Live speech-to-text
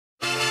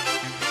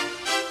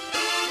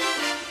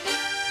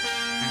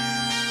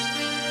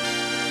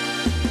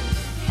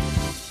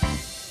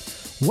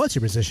What's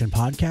Your Position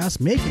podcast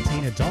may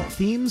contain adult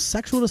themes,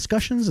 sexual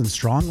discussions, and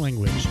strong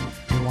language.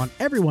 We want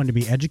everyone to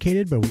be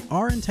educated, but we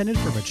are intended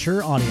for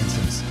mature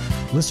audiences.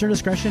 Listener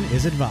discretion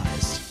is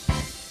advised.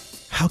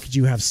 How could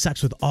you have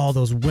sex with all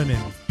those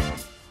women?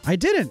 I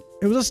didn't.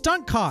 It was a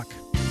stunt cock.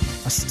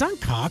 A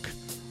stunt cock?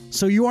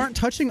 So you aren't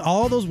touching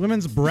all those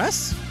women's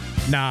breasts?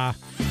 Nah,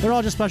 they're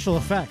all just special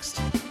effects.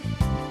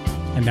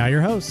 And now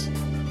your host,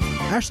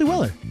 Ashley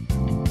Weller.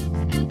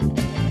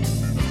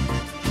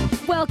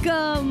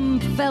 Welcome,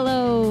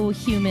 fellow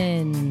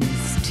humans,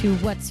 to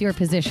What's Your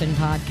Position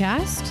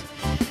podcast.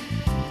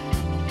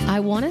 I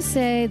want to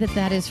say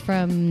that is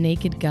from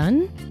Naked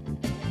Gun.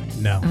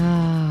 No.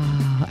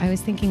 I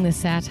was thinking the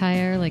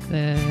satire, like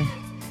the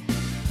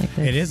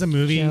It is a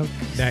movie joke.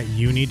 that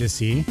you need to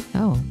see.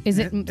 Oh, is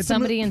it It's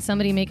somebody and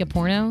somebody make a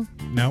porno?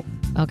 Nope.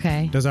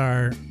 Okay. Does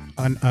our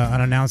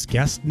unannounced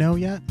guest know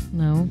yet?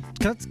 No.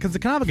 Because it's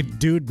kind of like a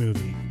dude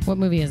movie. What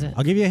movie is it?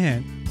 I'll give you a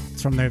hint.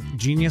 It's from the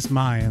genius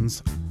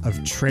minds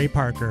of Trey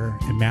Parker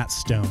and Matt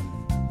Stone.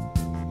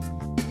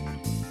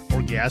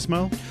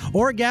 Orgasmo?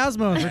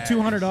 Orgasmo for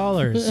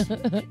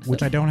 $200,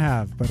 which I don't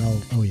have, but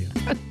I'll owe you.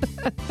 That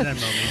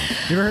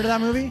movie. You ever heard of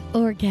that movie?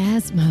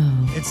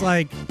 Orgasmo. It's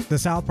like the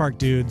South Park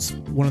dudes,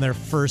 one of their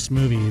first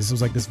movies. It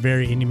was like this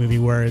very indie movie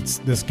where it's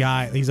this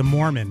guy, he's a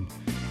Mormon,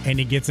 and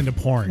he gets into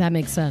porn. That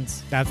makes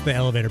sense. That's the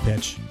elevator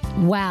pitch.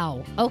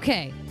 Wow.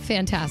 Okay.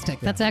 Fantastic.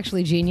 That's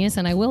actually genius,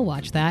 and I will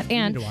watch that.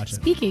 And need to watch it.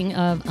 speaking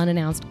of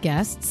unannounced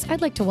guests,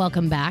 I'd like to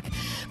welcome back,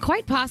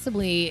 quite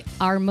possibly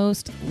our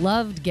most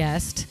loved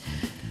guest.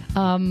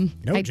 No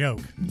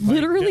joke.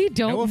 Literally Like,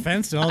 don't. No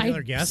offense to all the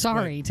other guests.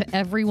 Sorry to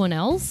everyone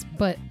else,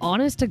 but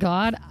honest to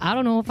God, I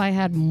don't know if I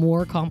had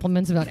more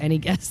compliments about any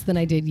guest than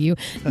I did you.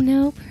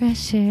 No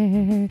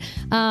pressure.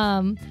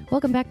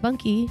 Welcome back,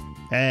 Bunky.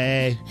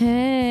 Hey.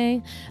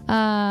 Hey.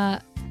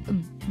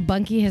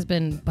 Bunky has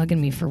been bugging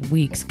me for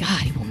weeks.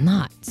 God, he will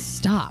not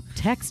stop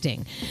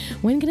texting.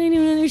 When can I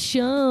do another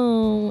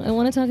show? I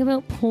want to talk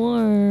about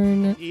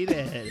porn. Eat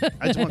it.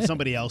 I just want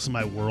somebody else in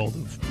my world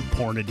of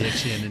porn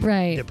addiction and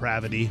Right.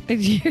 depravity.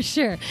 You're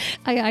sure.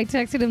 I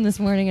texted him this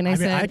morning and I I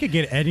mean, said, I could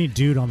get any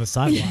dude on the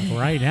sidewalk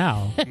right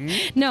now.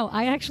 no,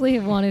 I actually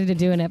have wanted to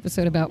do an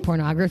episode about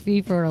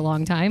pornography for a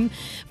long time.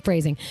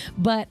 Phrasing.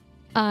 But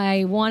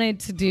I wanted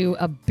to do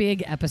a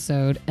big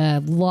episode, a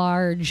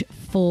large,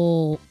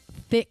 full,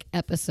 thick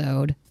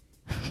episode.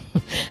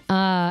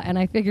 And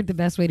I figured the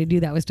best way to do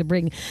that was to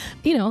bring,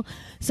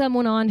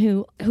 someone on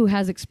who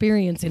has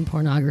experience in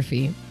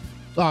pornography.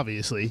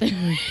 Obviously.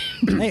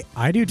 Hey,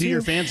 I do too. Do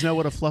your fans know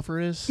what a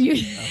fluffer is?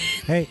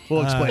 Hey,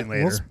 We'll explain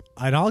later.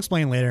 I'll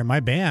explain later. My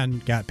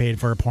band got paid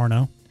for a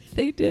porno.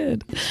 They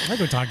did. I think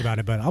we talked about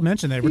it, but I'll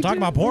mention that. We're talking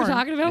about porn. We're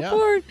talking about Yeah.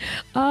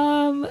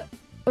 porn.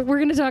 We're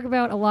going to talk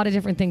about a lot of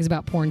different things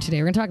about porn today.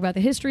 We're going to talk about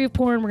the history of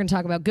porn. We're going to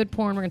talk about good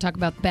porn. We're going to talk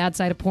about the bad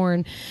side of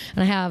porn.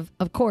 And I have,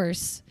 of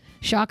course,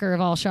 shocker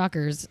of all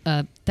shockers,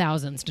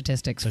 1,000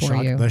 statistics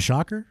for you. The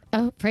shocker?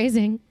 Oh,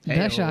 phrasing. The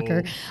Hey-o.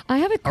 shocker. I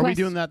have a question. Are we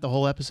doing that the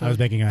whole episode? I was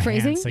making a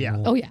Phrasing? hand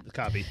signal. Oh, yeah.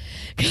 Copy.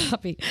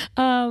 Copy.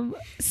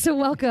 So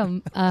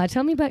welcome.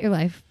 Tell me about your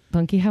life.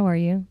 Bunky, how are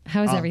you?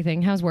 How's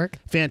everything? How's work?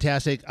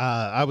 Fantastic.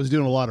 I was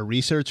doing a lot of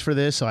research for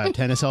this, so I have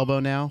tennis elbow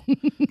now.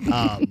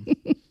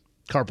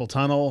 Carpal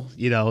tunnel,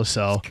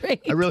 so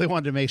Great. I really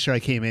wanted to make sure I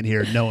came in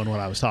here knowing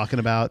what I was talking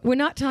about. We're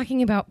not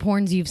talking about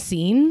porns you've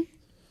seen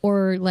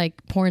or like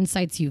porn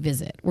sites you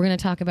visit. We're going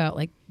to talk about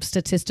like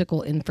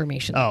statistical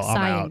information, Oh, I'm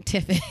out.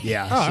 scientific.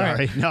 Yeah, all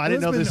sorry. right. No, I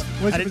didn't know this.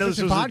 What's I didn't know this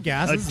your was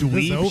podcast? a This is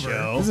dweeb over.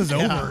 show. This is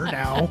Yeah. over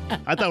now.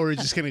 I thought we were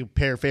just going to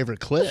compare favorite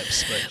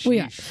clips, but We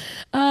are.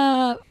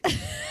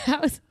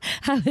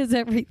 How is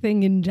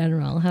everything in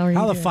general? How are you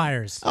How the doing?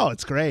 fires? Oh,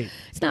 it's great.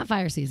 It's not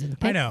fire season.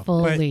 I know,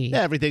 Thankfully.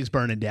 Yeah, everything's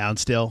burning down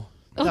still.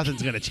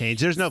 Nothing's going to change.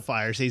 There's no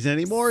fire season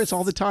anymore. It's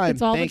all the time.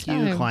 It's all the Thank you,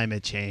 time.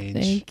 climate change.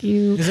 Thank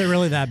you. Is it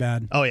really that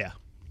bad? Oh, yeah.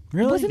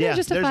 Really? Wasn't there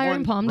just a there's fire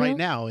one in Palmdale? right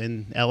now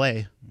in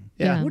L.A.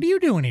 Yeah. What are you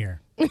doing here?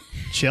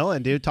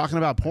 Chilling, dude. Talking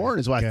about porn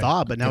is what Good. I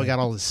thought, but now we Good. got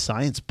all this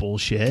science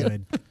bullshit.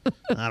 Good.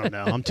 I don't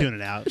know. I'm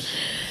tuning out.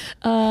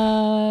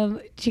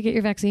 Did you get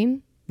your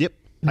vaccine? Yep.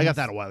 I got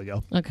that a while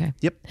ago. Okay.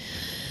 Yep.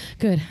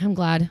 Good. I'm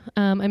glad.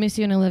 I miss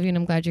you and I love you and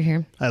I'm glad you're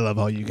here. I love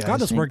all you guys. God,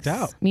 this worked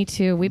out. Me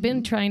too. We've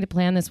been trying to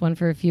plan this one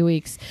for a few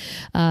weeks.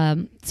 So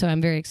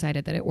I'm very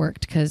excited that it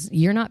worked because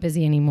you're not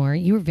busy anymore.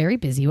 You were very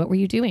busy. What were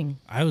you doing?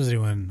 I was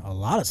doing a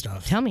lot of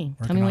stuff. Tell me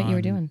what you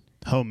were doing.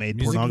 Homemade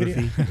Music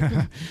pornography.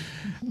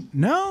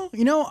 No,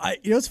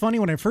 it's funny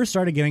when I first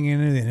started getting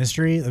into the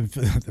industry,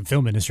 the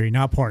film industry,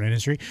 not porn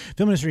industry,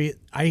 film industry.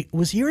 I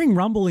was hearing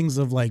rumblings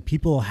of like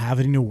people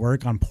having to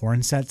work on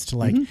porn sets to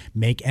like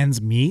make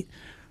ends meet.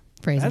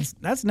 Phrasing.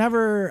 That's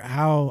never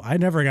how I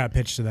never got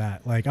pitched to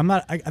that. Like I'm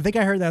not. I think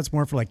I heard that's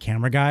more for like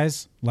camera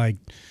guys, like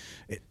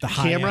the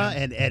high Camera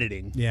end. and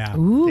editing. Yeah,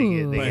 Ooh.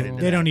 They get into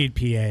they that. don't need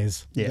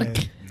PAs. Yeah.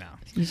 No.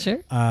 You sure?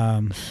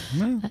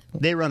 No.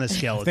 They run a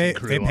skeleton They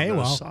crew pay on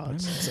well. those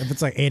sods. If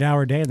it's like 8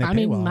 hour day, and they I pay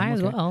mean, well. I'm might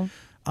as okay.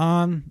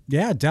 well.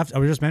 Yeah, I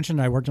was just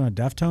mentioned I worked on a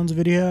Deftones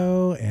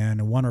video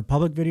and a One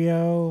Republic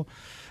video.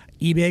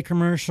 eBay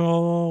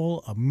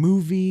commercial, a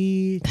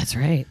movie. That's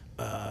right.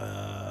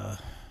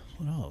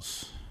 What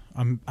else?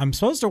 I'm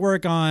supposed to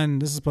work on.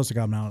 This is supposed to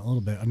come out in a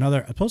little bit. I'm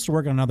supposed to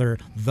work on another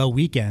The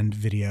Weeknd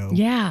video.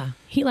 Yeah,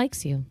 he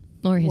likes you,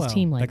 or his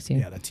team likes you.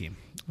 Yeah, the team.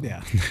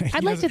 Yeah.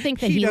 I'd like to think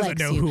that he likes you.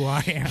 doesn't know who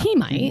I am. He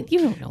might. You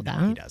don't know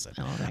that. He doesn't.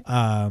 Oh,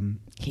 right.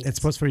 It's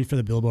supposed to be for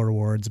the Billboard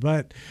Awards,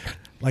 but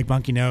like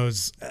Bunky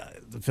knows,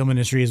 the film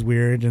industry is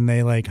weird, and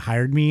they like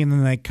hired me, and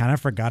then they kind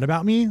of forgot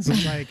about me. So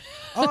it's like,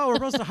 oh, we're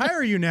supposed to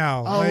hire you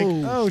now.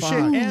 Shit!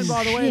 And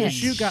by the way, the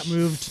shoot got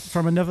moved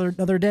from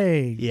another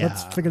day. Yeah.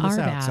 Let's figure this Our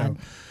out. bad. So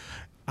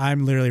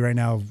I'm literally right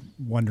now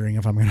wondering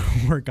if I'm going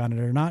to work on it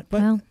or not.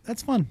 But Well.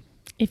 that's fun.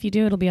 If you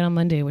do, it'll be on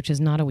Monday, which is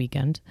not a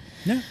weekend.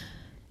 Yeah.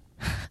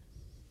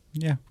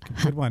 Yeah.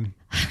 Good one.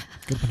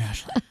 Good one,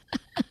 Ashley.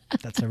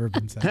 That's ever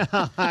been said.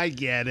 I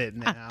get it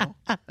now.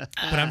 But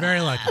I'm very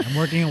lucky. I'm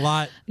working a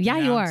lot. Yeah,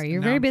 you are.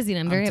 You're very busy,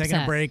 and I'm very taking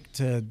upset. a break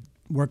to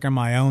work on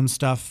my own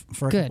stuff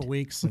for a Good. couple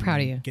weeks. I'm and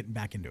proud of you. Getting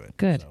back into it.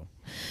 Good. So.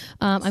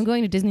 I'm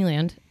going to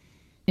Disneyland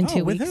in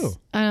 2 with weeks.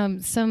 who?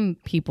 Some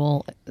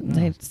people.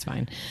 It's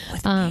fine.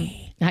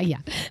 Yeah.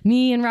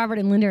 Me and Robert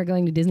and Linda are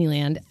going to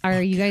Disneyland.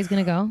 Are you guys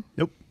going to go?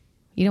 Nope.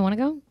 You don't want to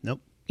go?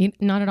 Nope.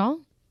 Not at all?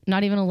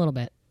 Not even a little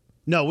bit?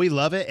 No, we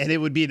love it, and it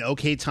would be an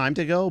okay time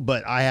to go,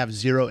 but I have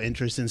zero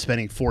interest in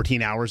spending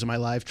 14 hours of my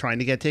life trying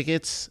to get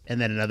tickets and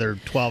then another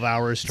 12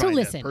 hours trying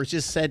listen, to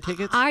purchase said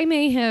tickets. I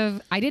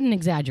didn't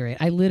exaggerate.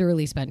 I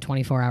literally spent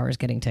 24 hours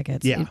getting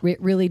tickets. Yeah.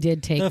 It really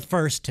did take. The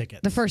first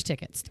ticket. The first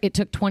tickets. It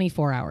took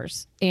 24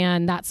 hours,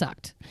 and that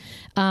sucked.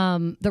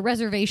 The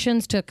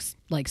reservations took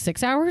like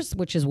 6 hours,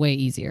 which is way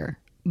easier.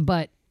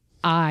 But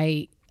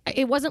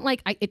it wasn't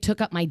like it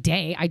took up my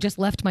day. I just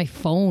left my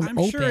phone I'm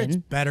open. sure it's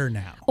better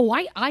now. Oh,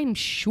 I'm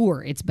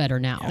sure it's better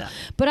now. Yeah.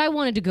 But I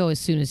wanted to go as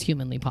soon as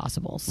humanly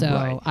possible. So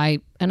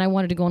Right. I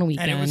wanted to go on a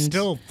weekend. And it was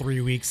still 3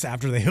 weeks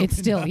after they opened. It's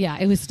still, up. yeah,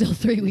 it was still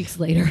 3 weeks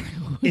later.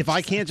 If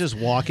I can't just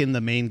walk in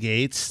the main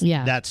gates,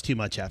 Yeah. that's too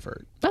much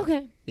effort.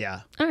 Okay.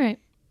 Yeah. All right.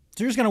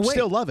 So you're just going to wait.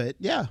 Still love it.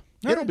 Yeah.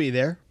 It'll right. be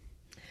there.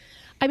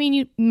 I mean,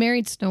 you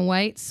married Snow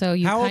White, so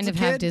you How old's kind of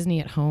the have kid? Disney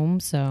at home.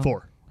 So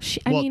 4.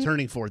 I Well, mean,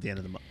 turning 4 at the end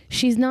of the month.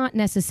 she's not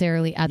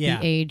necessarily at Yeah.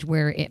 the age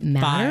where it 5,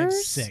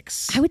 matters.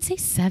 6. I would say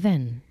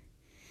 7. Maybe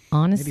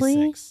Honestly,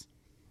 6.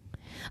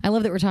 I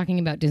love that we're talking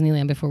about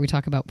Disneyland before we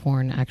talk about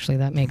porn. Actually,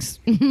 that makes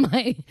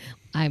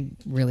I'm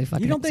really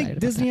fucking. You don't excited think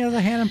about Disney that. has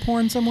a hand in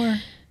porn somewhere?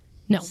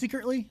 No,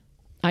 Secretly?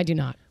 I do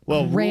not.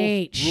 Well,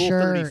 Great Rule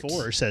shirt.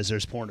 34 says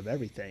there's porn of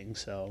everything,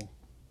 so.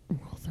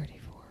 Rule 34.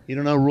 You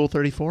don't know Rule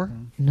 34?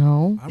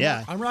 No.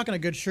 Yeah. I'm rocking a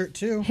good shirt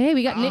too. Hey,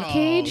 we got Nick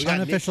Cage. We got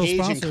Nick Unofficial Cage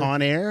sponsor. and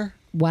Con Air.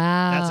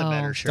 Wow. That's a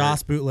better shirt.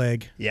 DOS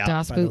bootleg. Yeah.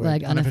 DOS by the way,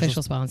 Bootleg, unofficial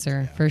unofficial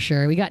sponsor, for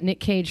sure. We got Nick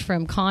Cage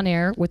from Con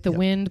Air with the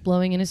wind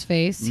blowing in his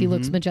face. He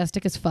looks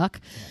majestic as fuck.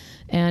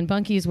 And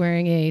Bunky's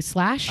wearing a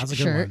Slash That's a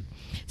good shirt, one.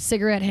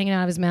 cigarette hanging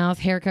out of his mouth,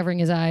 hair covering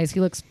his eyes. He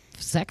looks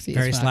sexy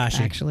Very as fuck,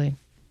 slashy. actually.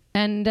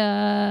 And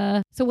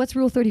so what's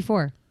Rule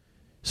 34?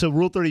 So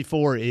Rule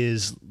 34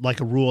 is like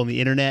a rule on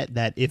the internet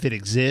that if it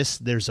exists,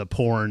 there's a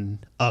porn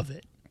of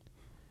it.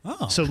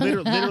 Oh. So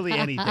literally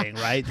anything,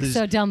 right?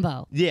 So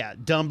Dumbo. Yeah,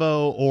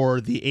 Dumbo or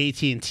the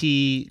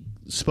AT&T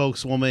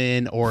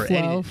spokeswoman or Flo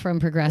anything. from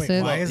Wait,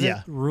 Progressive. why is Yeah.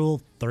 it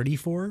Rule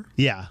 34?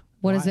 Yeah.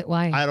 What is it?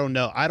 Why? I don't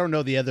know. I don't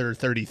know the other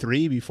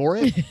 33 before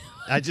it.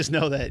 I just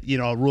know that,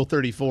 Rule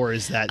 34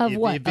 is that Of if,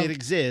 what? if it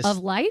exists, Of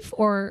life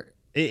or...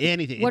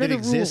 anything, What if are it the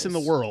exists in the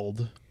rules?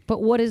 world.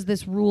 But what is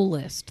this rule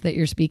list that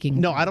you're speaking?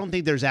 No, to? I don't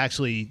think there's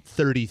actually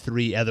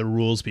 33 other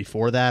rules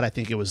before that. I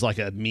think it was like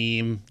a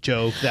meme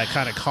joke that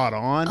kind of caught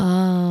on.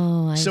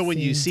 Oh, I So when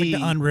you see. see,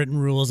 The unwritten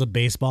rules of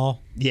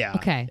baseball. yeah,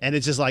 Okay. and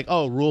it's just like,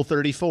 oh, Rule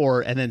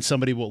 34, and then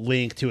somebody will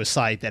link to a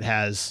site that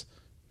has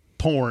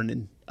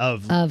porn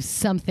of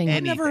something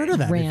anything. never heard of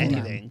that before. random.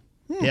 anything.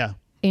 Yeah.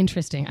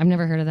 Interesting. I've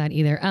never heard of that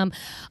either.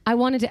 I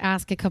wanted to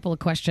ask a couple of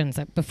questions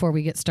before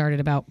we get started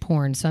about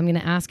porn. So I'm going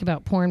to ask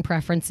about porn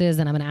preferences,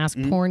 and I'm going to ask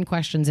porn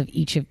questions of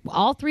each of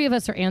all three of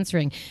us are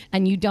answering,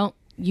 and you don't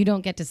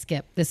get to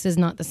skip. This is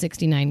not the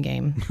 69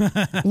 game.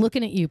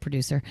 Looking at you,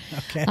 producer.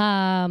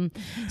 Okay.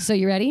 So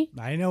you ready?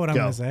 I know what I'm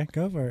Go. going to say.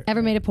 Go for it.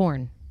 Ever made a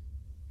porn?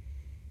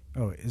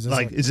 Oh, is this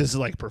Like, is this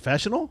like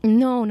professional?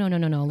 No.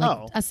 Like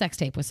Oh. a sex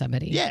tape with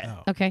somebody. Yeah.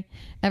 Okay.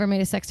 Ever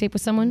made a sex tape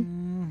with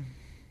someone?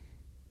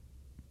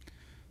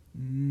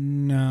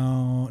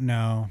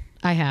 No.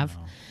 I have.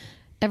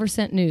 Ever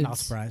sent nudes? Not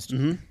surprised.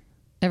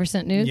 Ever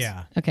sent nudes?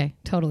 Yeah. Okay.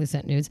 Totally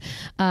sent nudes.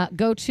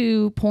 Go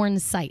to porn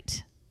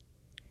site.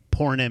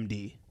 Porn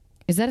MD.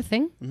 Is that a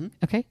thing?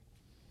 Okay.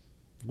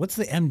 What's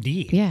the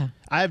MD? Yeah.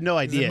 I have no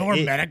Is idea. it more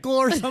medical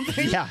or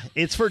something? Yeah,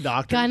 it's for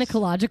doctors.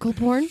 Gynecological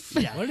porn?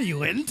 What are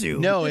you into?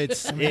 No,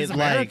 it's like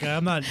America.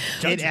 I'm not it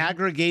judging.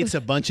 aggregates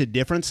a bunch of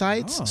different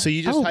sites. Oh. So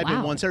you just Oh, type in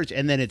wow. one search,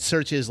 and then it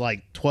searches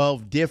like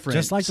 12 different.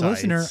 Just like the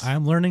sites. listener,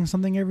 I'm learning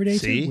something every day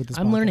See? too. With this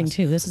I'm learning podcast.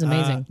 too. This is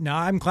amazing. No,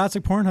 I'm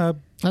classic Pornhub.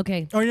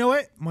 Okay. Oh, you know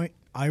what?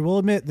 I will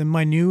admit that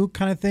my new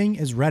kind of thing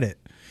is Reddit.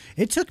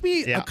 It took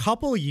me a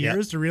couple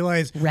years to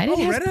realize Reddit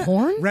has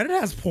porn? Reddit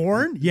has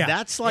porn? Yeah.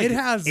 That's like it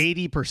has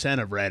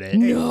 80% of Reddit.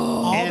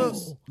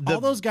 No. all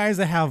those guys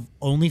that have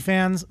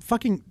OnlyFans,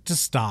 fucking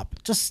just stop.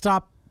 Just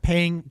stop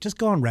paying. Just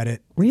go on Reddit.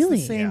 Really?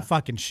 It's the same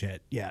fucking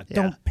shit. Yeah.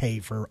 Don't pay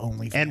for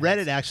OnlyFans. And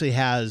Reddit actually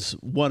has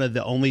one of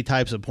the only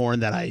types of porn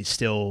that I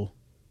still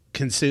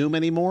consume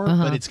anymore,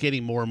 but it's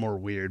getting more and more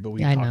weird. But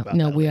we can talk about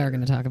that we later. are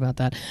going to talk about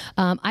that.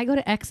 I go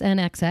to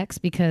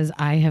XNXX because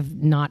I have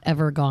not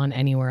ever gone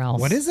anywhere else.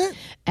 What is it?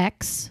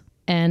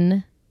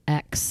 XNXX.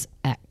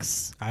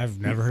 I've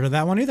never heard of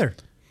that one either.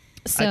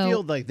 So I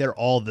feel like they're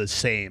all the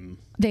same.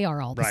 they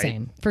are all the Right.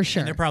 same for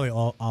sure. They're probably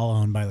all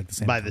owned by like the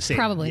same. By the same,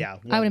 Probably. yeah,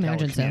 I would one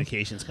imagine so.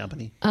 telecommunications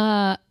company.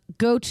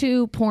 Go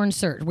to porn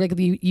search. Like,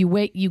 you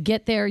wait, you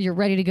get there, you're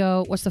ready to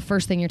go. What's the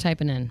first thing you're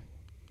typing in?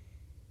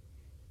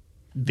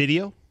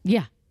 Video?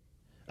 Yeah.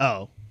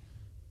 Oh.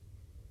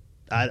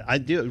 I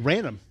do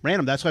random.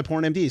 That's why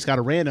PornMD's got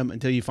a random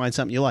until you find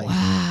something you like.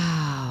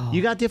 Wow.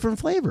 You got different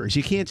flavors.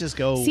 You can't just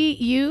go. See,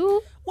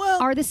 you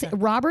Well, are the same.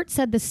 Robert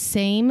said the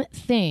same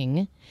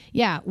thing.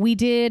 Yeah, we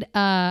did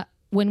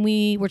when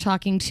we were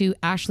talking to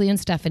Ashley and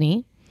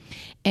Stephanie,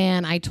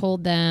 and I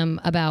told them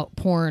about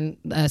porn,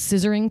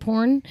 scissoring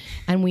porn,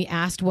 and we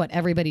asked what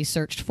everybody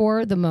searched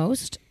for the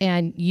most,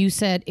 and you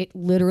said it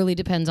literally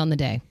depends on the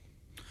day.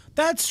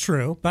 that's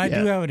true, but I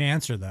do Yeah. have an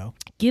answer though.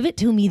 Give it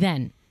to me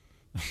then.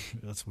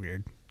 That's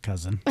weird,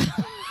 cousin.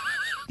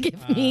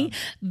 Give me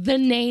the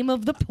name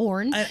of the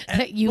porn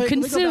that you Wait,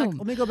 consume.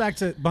 Let me go back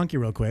to Bunky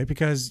real quick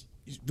because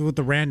with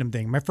the random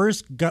thing, my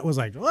first gut was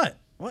like, what?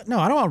 What? No,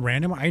 I don't want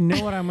random. I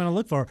know what I'm going to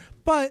look for.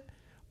 But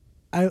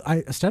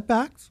I stepped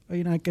back.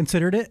 I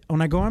considered it.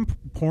 When I go on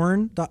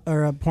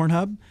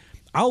Pornhub,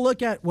 I'll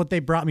look at what they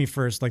brought me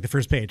first, like the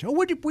first page. Oh,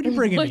 what'd you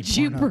bring me? What'd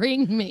you Pornhub?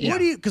 bring me? What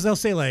do you? Because they'll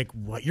say like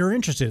what you're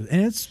interested in,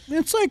 and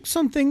it's like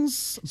some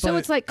things. So but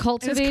it's like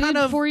cultivated kind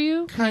of- for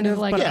you, kind of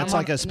like but yeah, it's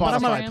like a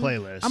Spotify Instagram?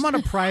 playlist. I'm on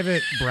a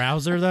private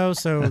browser though,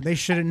 so they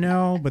shouldn't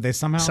know, but they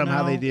somehow Somehow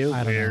know. they do. I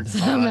don't Weird. know.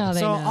 Somehow they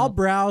So know. I'll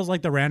browse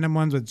like the random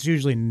ones, but it's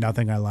usually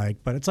nothing I like.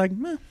 But it's like,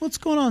 what's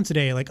going on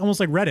today? Like almost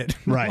like Reddit,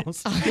 Right.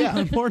 Almost. Yeah,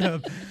 on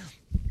Pornhub.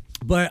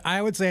 But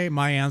I would say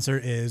my answer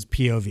is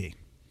POV.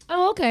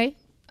 Oh, okay.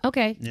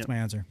 Okay. That's my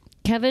answer.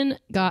 Kevin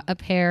got a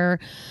pair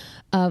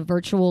of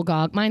virtual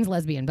goggles. Mine's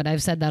lesbian, but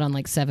I've said that on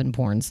like 7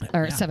 porns.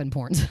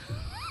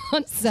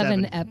 On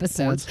seven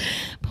episodes.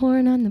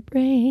 Porn on the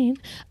brain.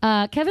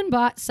 Kevin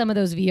bought some of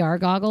those VR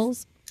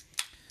goggles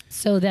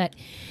so that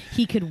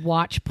he could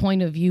watch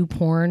point of view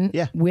porn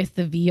with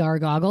the VR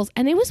goggles.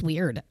 And it was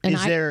weird. And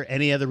Is there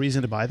any other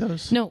reason to buy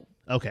those? No.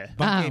 Okay.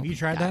 Bunky, have you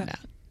tried God, that?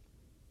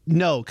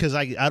 No, because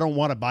I don't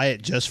want to buy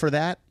it just for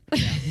that.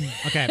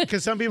 Okay.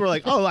 Because some people are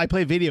like, oh, I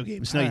play video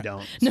games. No, you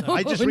don't. No,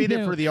 I just read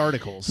no. it for the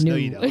articles. No,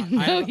 you don't.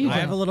 I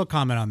have a little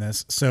comment on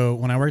this. So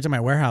when I worked at my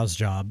warehouse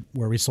job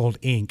where we sold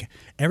ink,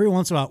 every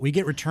once in a while we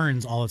get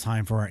returns all the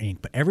time for our ink,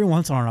 but every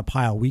once in a while on a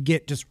pile we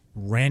get just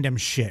random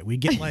shit. We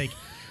get like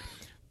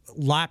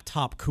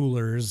laptop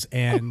coolers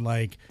and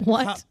like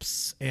What?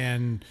 cups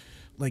and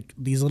like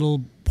these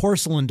little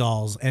porcelain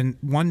dolls. And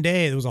one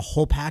day there was a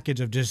whole package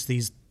of just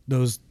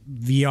those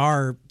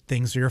VR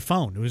things for your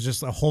phone. It was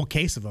just a whole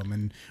case of them,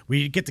 and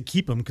we get to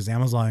keep them because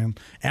Amazon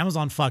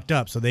fucked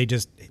up, so they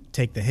just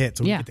take the hit.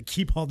 So we get to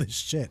keep all this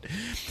shit.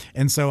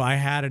 And so I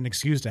had an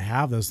excuse to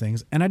have those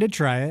things, and I did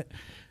try it.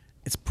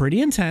 It's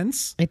pretty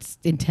intense. It's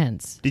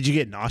intense. Did you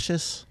get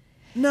nauseous?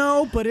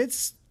 No, but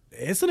it's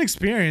an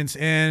experience,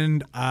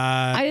 and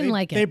I didn't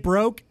like it. They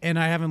broke, and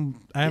I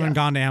haven't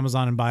gone to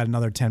Amazon and bought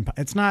another 10.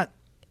 It's not.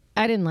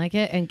 I didn't like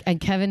it,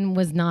 and Kevin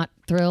was not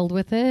thrilled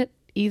with it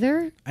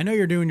either. I know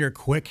you're doing your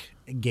quick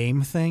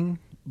game thing,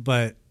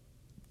 but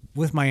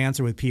with my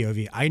answer with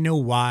POV, I know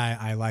why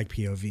I like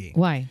POV.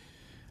 Why?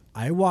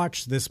 I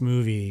watched this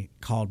movie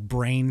called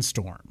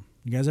Brainstorm.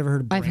 You guys ever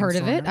heard of Brainstorm? I've heard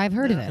of it. I've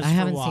heard of it. I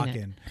haven't seen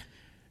it.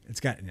 It's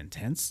got an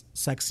intense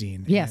sex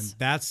scene. Yes. And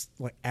that's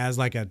like, as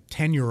like a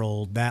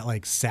 10-year-old, that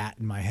like sat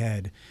in my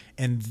head.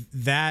 And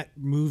that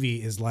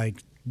movie is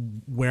like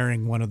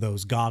wearing one of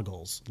those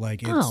goggles.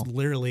 Like it's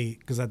literally,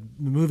 because the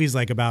movie's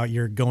like about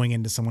you're going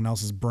into someone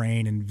else's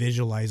brain and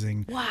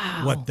visualizing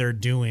what they're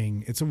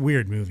doing. It's a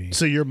weird movie.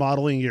 So you're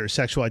modeling your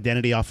sexual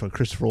identity off of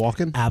Christopher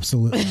Walken?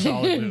 Absolutely.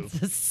 Solid move.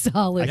 It's a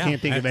solid. I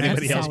can't think of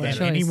anybody That's a else solid better.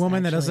 choice, Any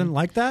woman that actually. doesn't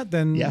like that,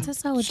 then Yeah. It's a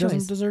solid she doesn't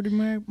choice. deserve to be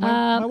my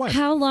wife.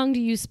 How long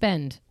do you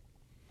spend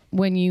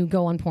when you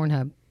go on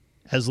Pornhub?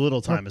 As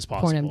little time as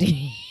possible.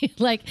 PornMD.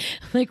 like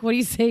what do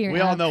you say? We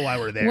all know why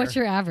we're there. What's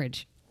your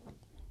average?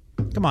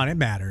 Come on, it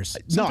matters.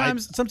 No,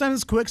 Sometimes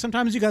it's quick.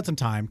 Sometimes you got some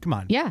time. Come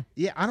on. Yeah.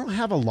 Yeah, I don't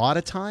have a lot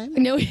of time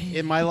No.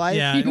 in my life.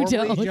 Yeah, You normally.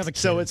 don't. You have a kid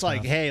So and it's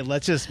like, stuff. hey,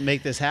 let's just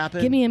make this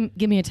happen. Give me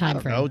a I time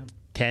don't frame. know,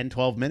 10,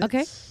 12 minutes.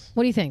 Okay.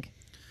 What do you think?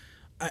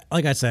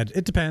 Like I said,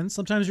 it depends.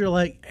 Sometimes you're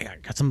like, hey,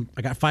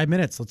 I got 5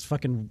 minutes. Let's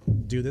fucking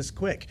do this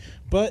quick.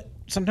 But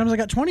sometimes I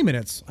got 20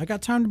 minutes. I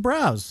got time to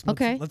browse.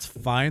 Okay. Let's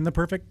find the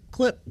perfect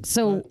clip.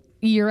 So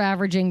you're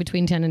averaging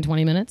between 10 and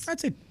 20 minutes? I'd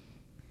say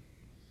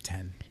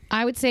 10.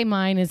 I would say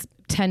mine is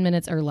 10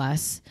 minutes or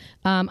less.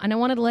 And I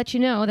wanted to let you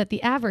know that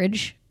the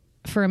average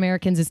for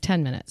Americans is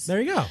 10 minutes.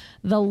 There you go.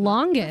 The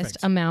longest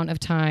amount of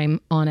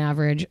time on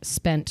average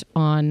spent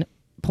on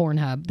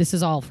Pornhub, this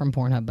is all from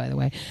Pornhub, by the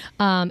way,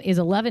 is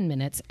 11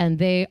 minutes. And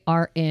they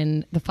are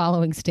in the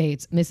following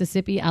states: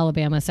 Mississippi,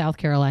 Alabama, South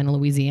Carolina,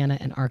 Louisiana,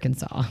 and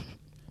Arkansas.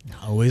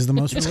 Always the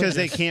most. It's because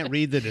they can't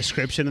read the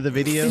description of the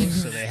video,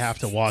 so they have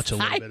to watch a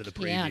little bit of the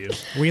can't.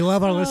 preview. We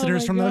love our Oh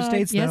listeners my from those God.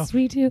 states, though. Yes,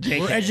 we do. JK.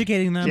 We're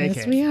educating them. JK.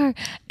 Yes, we are.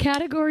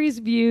 Categories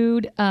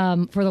viewed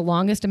for the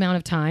longest amount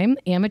of time: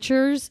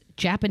 amateurs,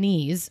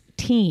 Japanese,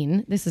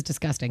 teen. This is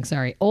disgusting.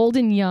 Sorry. Old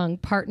and young,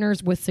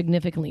 partners with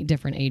significantly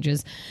different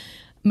ages.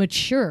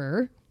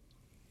 Mature.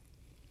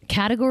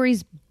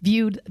 Categories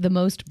viewed the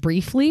most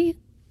briefly,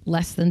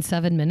 less than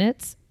 7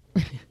 minutes.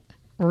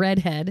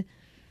 Redhead.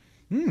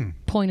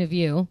 Point of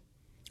view.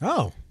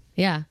 Oh.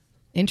 Yeah.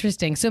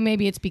 Interesting. So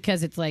maybe it's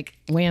because it's like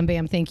wham,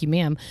 bam, thank you,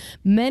 ma'am.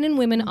 Men and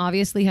women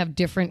obviously have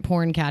different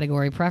porn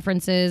category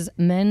preferences.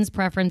 Men's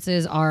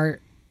preferences are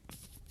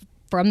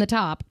from the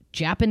top,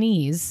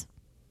 Japanese.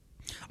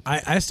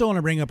 I still want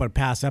to bring up a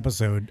past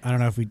episode. I don't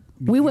know if we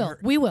We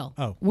will.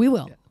 Oh. We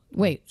will.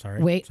 Wait.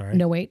 Sorry. Wait. Sorry.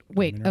 No, wait.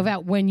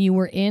 About when you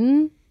were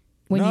in.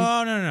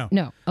 No.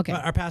 No. Okay.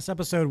 Our past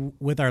episode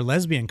with our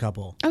lesbian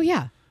couple Oh,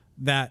 yeah.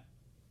 that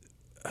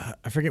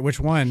I forget which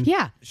one.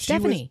 Yeah, she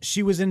Stephanie.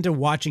 she was into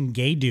watching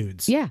gay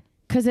dudes. Yeah.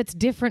 Because it's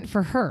different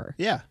for her.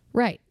 Yeah.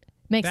 Right.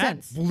 Makes That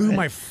sense. blew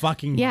my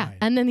fucking Yeah. mind.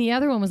 And then the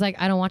other one was like,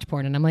 I don't watch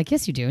porn. And I'm like,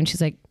 yes, you do. And she's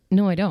like,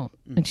 no, I don't.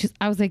 And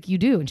I was like, you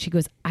do. And she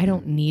goes, I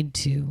don't need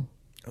to.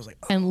 I was like,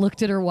 And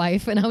looked at her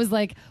wife. And I was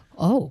like,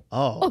 oh,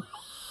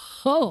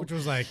 which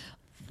was like,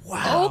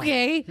 wow.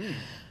 okay.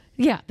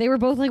 Yeah. They were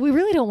both like, we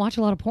really don't watch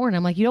a lot of porn.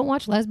 I'm like, you don't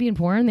watch lesbian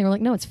porn? They were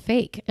like, no, it's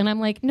fake. And I'm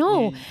like,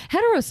 no,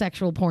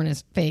 heterosexual porn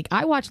is fake.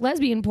 I watch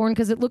lesbian porn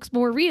because it looks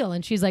more real.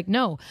 And she's like,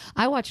 no,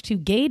 I watch two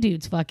gay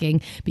dudes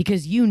fucking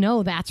because you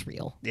know that's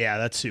real. Yeah,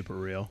 that's super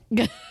real.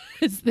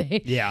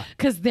 Yeah.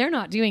 Because they're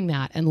not doing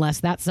that unless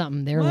that's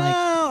something they're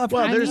Well,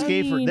 Well, I there's mean-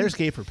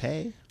 gay for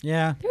pay.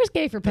 yeah. there's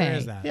gay for pay. There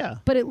is that. Yeah.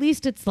 But at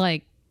least it's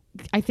like,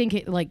 I think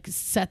it like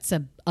sets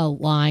a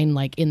line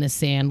like in the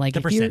sand. Like The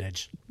if you're-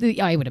 percentage.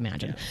 I would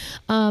imagine.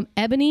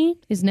 Ebony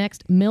is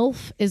next.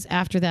 MILF is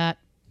after that.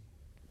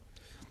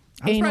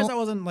 I'm surprised that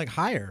wasn't like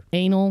higher.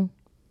 Anal.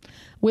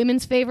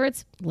 Women's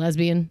favorites: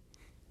 lesbian,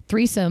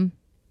 threesome,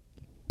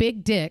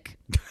 big dick,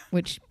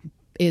 which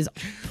is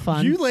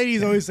fun. You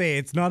ladies always say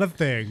it's not a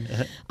thing.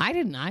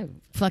 I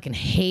fucking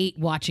hate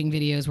watching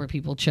videos where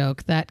people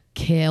choke. That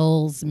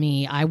kills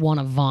me. I want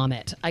to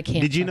vomit. I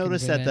can't. Did you fucking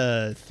notice do that it.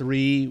 the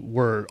three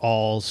were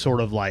all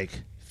sort of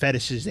like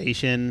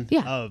fetishization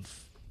Yeah.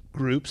 of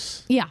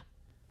groups? Yeah.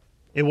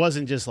 It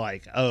wasn't just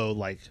like, oh,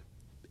 like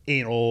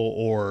anal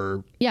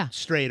or Yeah.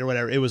 straight or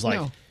whatever. It was like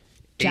No.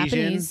 Asian,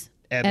 Japanese,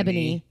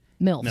 ebony,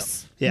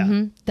 MILFs. Yeah.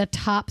 Mhm. The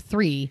top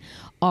three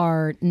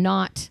are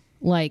not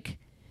like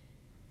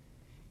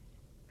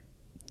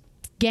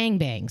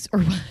gangbangs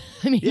or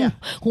I mean, Yeah.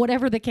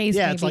 whatever the case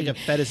Yeah, may it's be. like a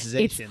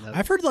fetishization. of,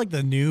 I've heard like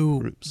the new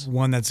Groups.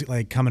 one that's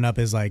like coming up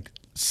is like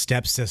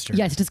stepsister.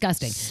 Yeah, it's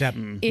disgusting. Step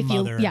If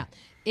mother. you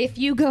if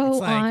you go It's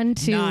like on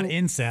to not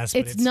incest, but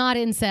it's not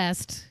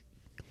incest.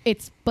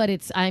 But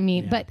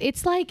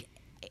it's like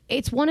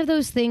it's one of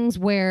those things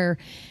where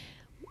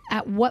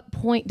at what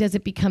point does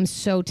it become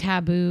so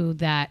taboo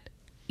that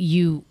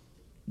you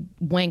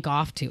wank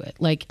off to it?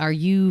 Like, are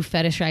you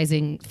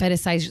fetishizing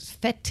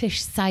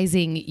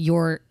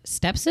your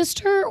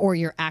stepsister or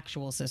your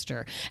actual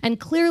sister? And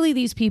clearly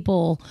these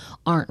people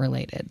aren't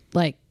related.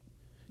 Like,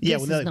 yeah,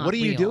 this well, they're is like, not what are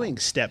you real. doing,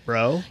 step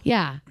bro?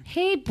 Yeah.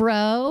 Hey,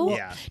 bro.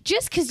 Yeah.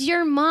 Just because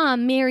your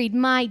mom married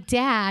my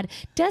dad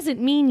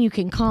doesn't mean you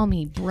can call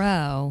me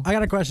bro. I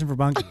got a question for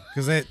Bunky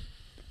because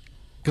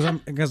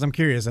I'm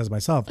curious as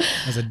myself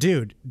as a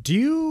dude. Do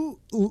you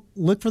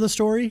look for the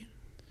story?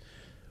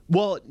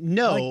 Well,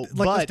 no, Like the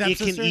but it can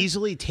stepsister?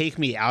 easily take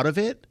me out of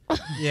it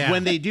Yeah.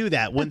 when they do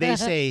that. When they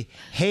say,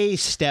 hey,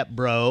 step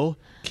bro,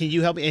 can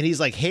you help me? And he's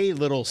like, hey,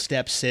 little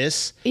step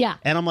sis. Yeah.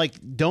 And I'm like,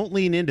 don't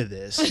lean into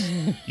this.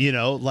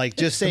 Like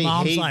just say,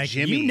 Mom's hey, like,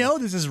 Jimmy. you know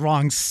this is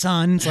wrong,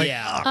 son. It's like,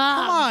 Yeah. oh,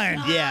 come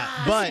on.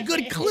 Yeah, but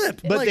Good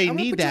clip. But Like, they I'm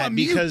gonna need put you that on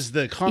mute. because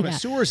the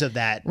connoisseurs of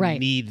that Right.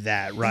 need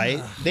that, right?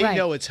 They Right.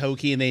 know it's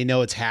hokey and they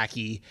know it's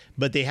hacky,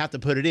 but they have to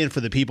put it in for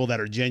the people that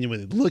are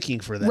genuinely looking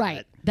for that.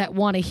 Right. That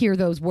want to hear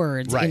those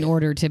words Right. in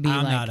order to be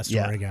I'm like. not a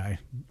story guy.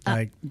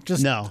 Like,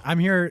 just No. I'm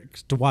here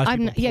to watch. I'm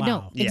people not, yeah, no,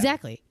 plow. Yeah.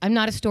 exactly. I'm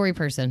not a story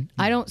person.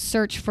 I don't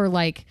search for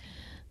like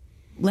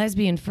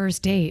lesbian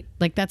first date.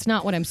 Like that's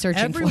not what I'm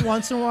searching Every for.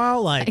 once in a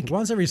while, like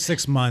once every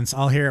 6 months,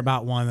 I'll hear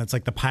about one that's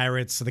like the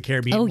Pirates of the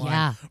Caribbean Oh, one,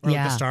 yeah. or like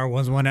Yeah. the Star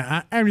Wars one.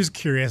 I'm just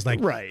curious, like,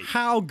 Right.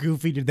 how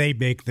goofy did they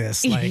make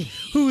this? Like,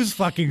 who's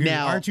fucking who?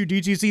 Now-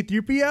 R2D2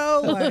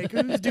 C3PO? Like,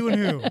 who's doing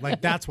who?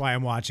 Like, that's why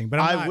I'm watching. But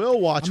I will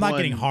watch I'm not one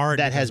getting hard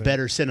that because has of it.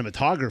 better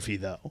cinematography,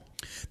 though.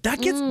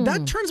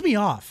 That turns me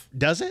off.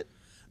 Does it?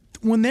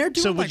 when they're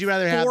doing So would you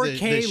rather have the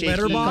 4K shaky-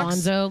 letterbox,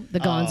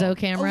 Gonzo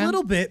camera. a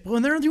little bit, but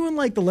when they're doing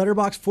like the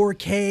letterbox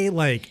 4K,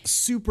 like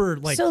super,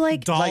 like, So,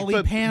 like- dolly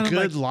but panel,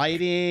 good like,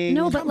 lighting.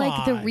 No, but Come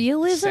like the on.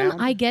 realism,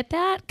 Sound? I get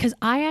that because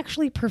I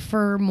actually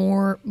prefer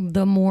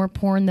the more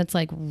porn that's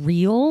like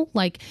real.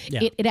 Like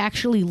Yeah. it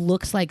actually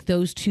looks like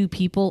those two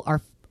people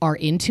are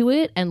into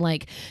it, and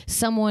like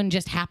someone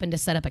just happened to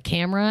set up a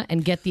camera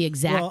and get the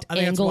exact well, I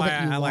think that's angle why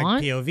that you I want.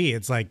 like POV.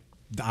 It's like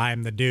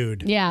I'm the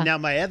dude. Yeah. Now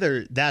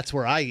that's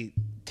where I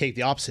take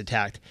the opposite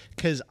tact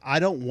because I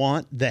don't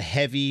want the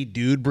heavy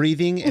dude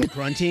breathing and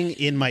grunting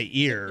in my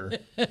ear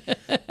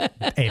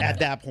Amen. at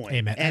that point.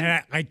 Amen. And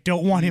And I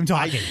don't want him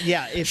talking.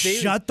 if they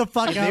Shut the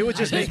fuck if up. they would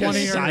just I make wanna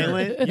a hear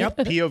silent her. Yep.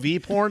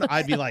 POV porn,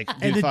 I'd be like,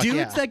 dude, And the fuck dudes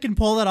yeah. that can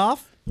pull that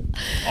off,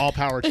 All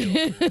power to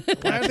them.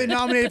 why are they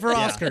nominated for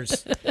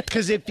Oscars?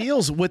 Because it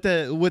feels with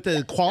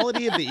the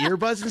quality of the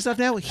earbuds and stuff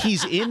now,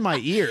 he's in my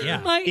ear,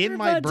 Yeah. in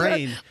my earbuds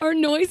brain. are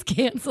noise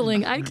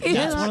canceling. I can't.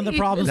 That's one of the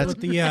problems with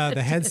the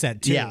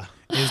headset too. Yeah.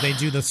 Is they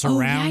do the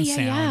surround yeah,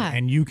 sound yeah.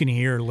 and you can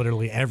hear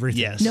literally everything.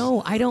 Yes.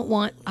 No, I don't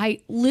want. I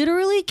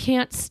literally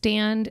can't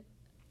stand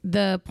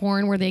the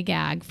porn where they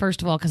gag.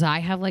 First of all, because I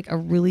have like a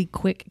really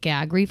quick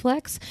gag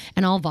reflex,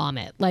 and I'll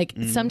vomit. Like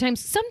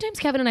sometimes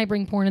Kevin and I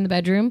bring porn in the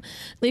bedroom.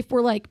 If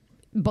we're like,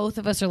 both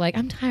of us are like,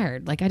 I'm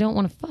tired. Like I don't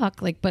want to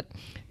fuck. Like, but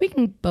we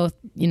can both,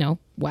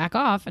 whack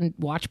off and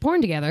watch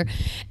porn together.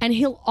 And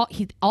he's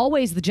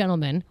always the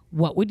gentleman.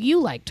 What would you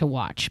like to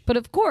watch? But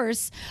of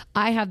course,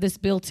 I have this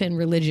built-in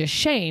religious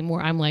shame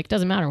where I'm like,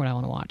 doesn't matter what I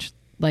want to watch.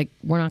 Like,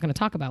 we're not going to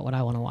talk about what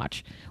I want to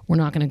watch. We're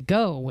not going to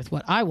go with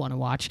what I want to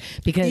watch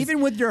because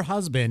Even with your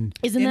husband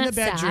Isn't in that the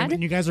bedroom sad?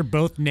 and you guys are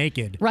both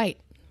naked. right.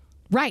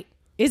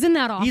 Isn't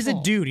that awful? He's a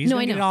dude. He's no,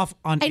 gonna I get know. off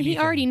on And he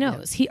anything. already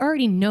knows. He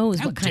already knows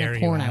How what kind dare of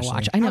you, porn I Ashley?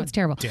 watch. I know How it's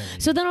terrible. dare you.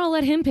 So then I'll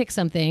let him pick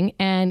something,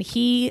 and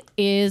he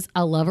is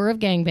a lover of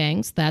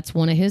gangbangs. That's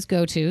one of his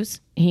go-tos.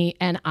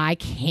 And I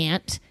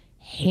can't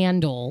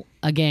handle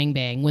a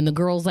gangbang when the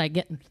girl's like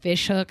getting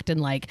fish hooked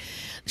and like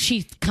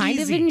she's kind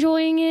Easy. of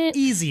enjoying it.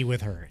 Easy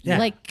with her. Yeah.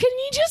 Like, can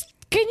you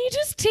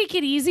just take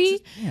it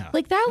easy? yeah.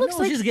 Like that I looks know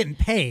like she's getting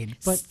paid,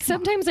 but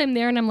sometimes I'm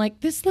there and I'm like,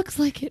 this looks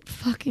like it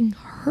fucking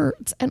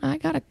hurts and I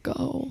gotta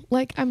go.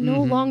 Like I'm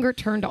no longer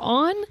turned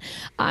on.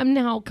 I'm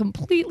now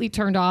completely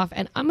turned off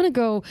and I'm gonna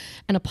go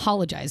and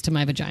apologize to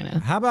my vagina.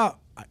 how about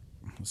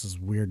this is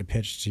weird to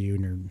pitch to you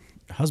and your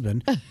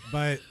husband,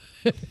 but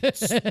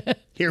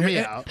Hear me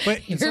out. but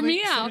Hear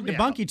me out. To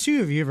Bunky too,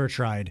 have you ever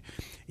tried?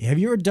 Have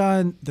you ever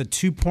done the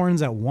two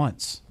porns at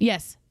once?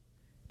 Yes.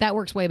 That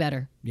works way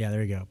better. Yeah,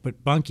 there you go.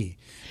 But Bunky,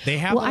 they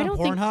have Well, one I on don't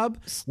think-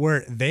 Pornhub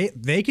where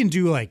they can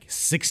do like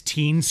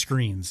 16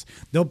 screens.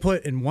 They'll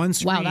put in one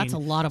screen. Wow, that's a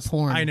lot of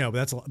porn. I know, but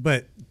that's a lot.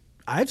 But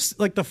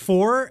like the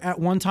 4 at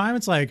one time.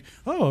 It's like,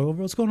 oh,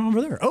 what's going on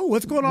over there? Oh,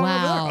 what's going on over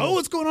Wow. there? Oh,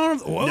 what's going on?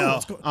 Whoa, No,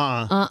 what's going?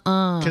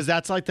 because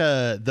that's like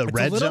the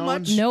red little zone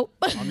much. Nope.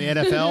 on the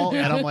NFL,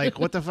 and I'm like,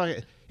 what the fuck?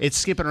 It's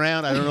skipping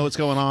around. I don't know what's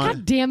going on.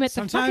 God damn it.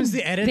 Sometimes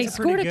the edits They are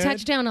pretty scored a good.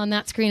 touchdown on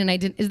that screen and I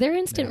didn't. Is there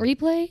instant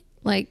replay?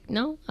 Like,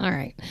 no? All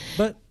right.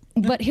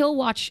 But he'll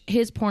watch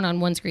his porn on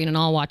one screen and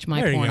I'll watch my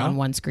There you porn go. on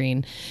one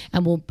screen,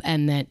 and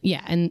and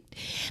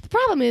the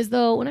problem is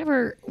though,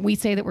 whenever we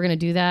say that we're going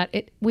to do that,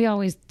 we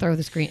always throw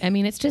the screen. I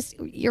mean, it's just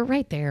you're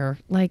right there.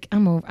 Like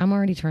I'm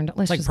already turned.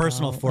 Let's It's like just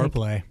personal go.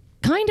 foreplay.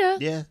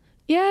 Kinda.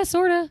 Yeah,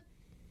 sorta.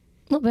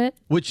 A little bit.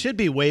 Which should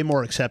be way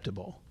more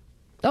acceptable.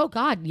 Oh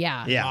God,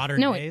 yeah. Yeah.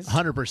 Modern No, days.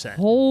 100%.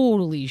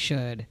 Totally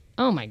should.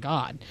 Oh my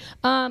God.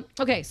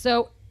 Okay,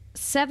 so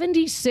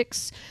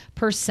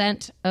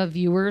 76% of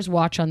viewers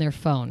watch on their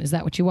phone. Is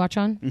that what you watch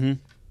on? Mm-hmm.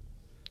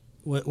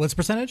 What's the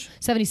percentage?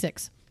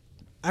 76.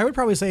 I would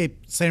probably say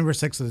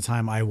 7/6 of the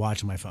time I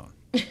watch on my phone.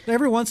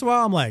 Every once in a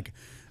while, I'm like,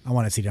 I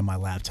want to see it on my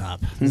laptop.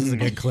 This is a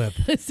good clip.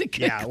 It's a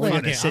good Yeah, we're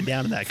clip. going to sit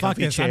down in that Fuck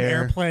comfy this. I'm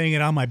chair. airplaying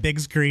it on my big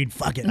screen.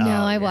 Fuck it. No,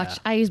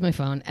 I use my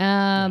phone.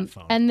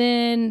 phone. And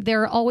then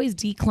there are always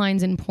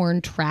declines in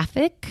porn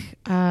traffic.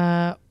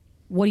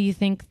 What do you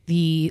think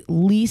the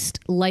least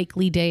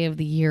likely day of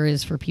the year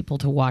is for people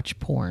to watch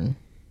porn?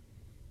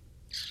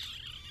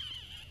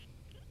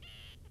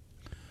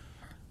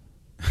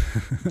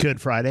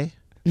 Good Friday?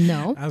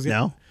 No. I was gonna,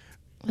 No?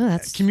 Oh,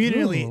 that's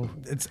communally, ooh.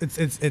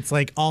 it's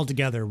like all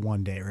together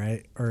one day,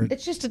 right? Or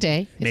It's just a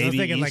day. Maybe I'm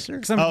thinking Easter?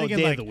 like, 'cause I'm Oh, thinking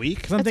day of like the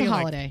week? 'cause I'm That's a thinking like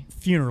holiday.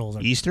 funerals.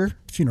 Easter?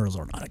 Funerals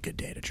are not a good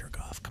day to jerk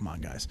off. Come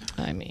on, guys.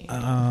 I mean,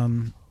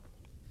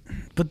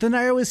 But then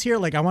I always hear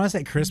like I want to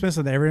say Christmas,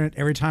 and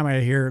every time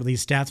I hear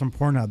these stats on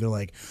Pornhub, they're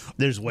like,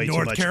 There's way too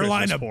North much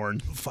Carolina Christmas porn.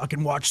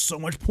 fucking watch so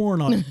much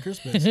porn on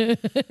Christmas.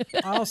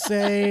 I'll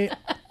say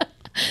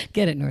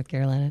get it, North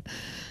Carolina.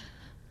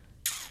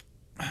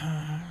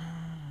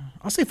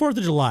 4th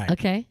of July.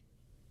 Okay.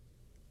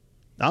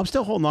 I'm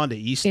still holding on to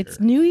Easter. It's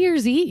New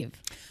Year's Eve.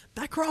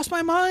 That crossed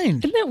my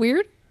mind Isn't that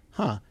weird?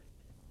 Huh.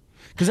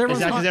 because Is everyone's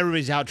that because on-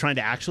 everybody's out trying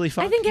to actually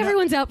fuck? I think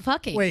everyone's out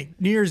fucking. wait,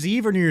 New Year's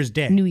Eve or New Year's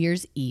Day? New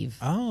Year's Eve.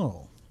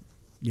 Oh,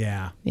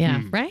 yeah.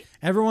 Yeah, right?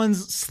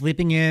 Everyone's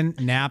sleeping in,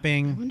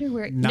 napping. Wonder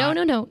where. not-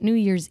 No. New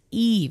Year's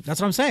Eve.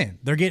 That's what I'm saying.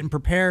 They're getting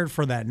prepared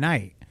for that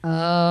night.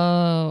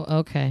 Oh,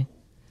 okay.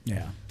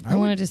 Yeah. I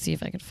wanted to see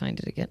if I could find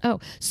it again. Oh,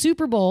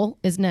 Super Bowl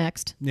is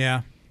next.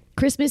 Yeah.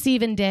 Christmas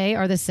Eve and Day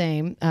are the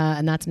same,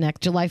 and that's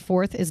next. July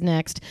 4th is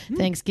next.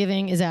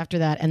 Thanksgiving is after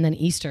that, and then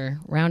Easter,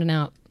 rounding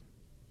out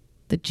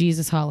the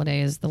Jesus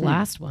holiday is the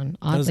last one.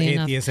 Oddly Those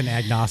enough. atheists and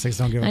agnostics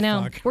don't give a I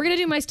know. fuck. We're gonna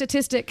do my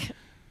statistic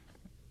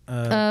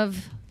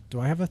of. Do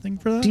I have a thing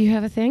for that? Do you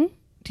have a thing?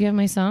 Do you have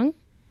my song?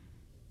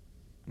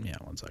 Yeah,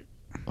 one sec.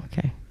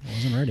 Okay. I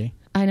wasn't ready.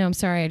 I know. I'm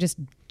sorry. I just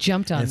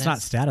jumped on It's this.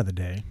 not stat of the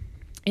day.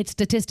 It's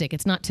statistic.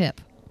 It's not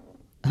tip.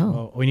 Oh.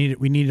 Well, we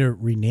need to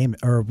rename it,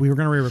 or we were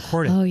going to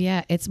re-record it. Oh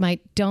yeah. It's my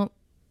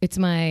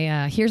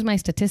here's my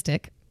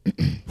statistic. I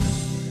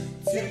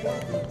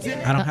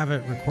don't have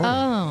it recorded.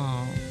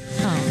 Oh.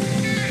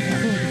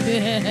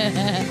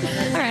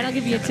 All right, I'll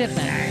give you a tip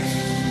then.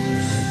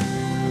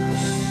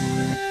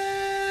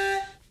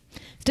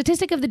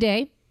 Statistic of the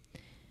day.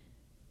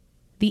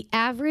 The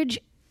average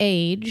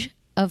age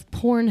of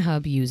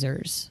Pornhub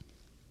users.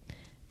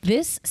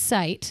 This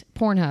site,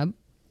 Pornhub,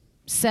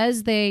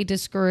 says they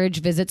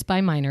discourage visits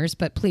by minors,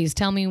 but please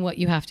tell me what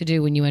you have to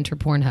do when you enter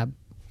Pornhub.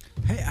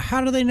 Hey,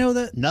 how do they know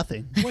that?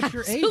 Nothing. What's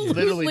your age?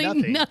 Literally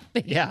Absolutely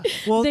nothing. Yeah.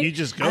 Well, you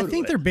just go I to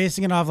think it. they're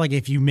basing it off like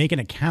if you make an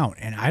account,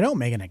 and I don't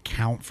make an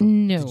account for.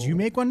 No. Did you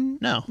make one?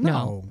 No.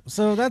 No.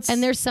 So that's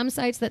And there's some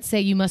sites that say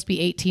you must be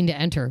 18 to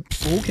enter.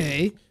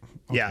 Okay.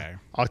 Yeah. Okay.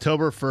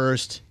 October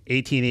 1st,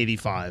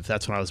 1885.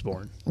 That's when I was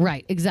born.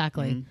 Right,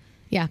 exactly.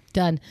 Yeah,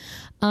 done.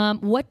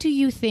 What do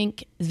you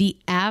think the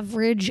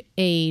average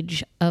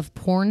age of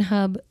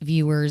Pornhub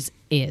viewers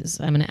is?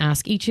 I'm going to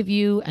ask each of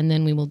you, and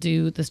then we will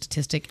do the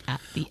statistic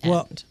at the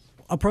well. end.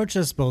 Approach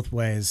this both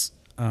ways.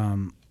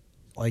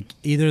 Like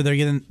either they're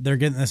getting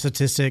the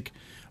statistic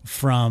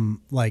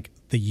from like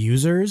the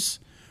users,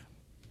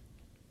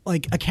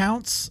 like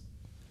accounts.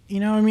 You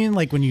know what I mean?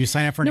 Like when you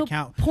sign up for an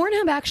account.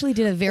 Pornhub actually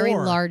did a very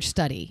Or- large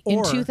study in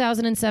or-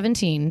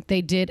 2017.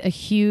 They did a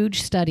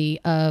huge study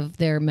of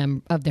their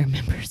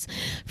members,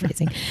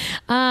 phrasing,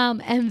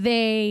 and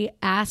they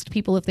asked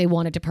people if they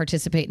wanted to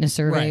participate in a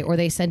survey, Right. or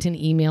they sent an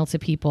email to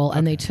people,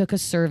 and they took a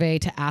survey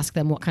to ask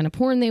them what kind of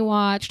porn they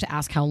watched, to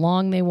ask how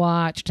long they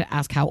watched, to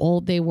ask how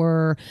old they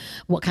were,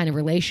 what kind of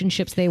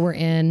relationships they were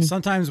in.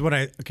 Sometimes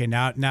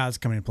now it's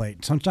coming to play.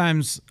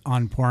 Sometimes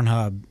on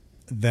Pornhub,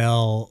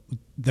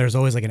 there's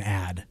always like an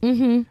ad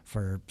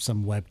for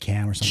some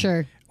webcam or something,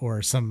 Sure.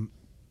 or some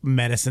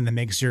medicine that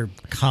makes your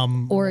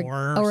cum or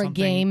more, or a something.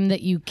 game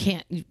that you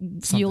can't, you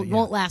Something,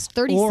 won't yeah. last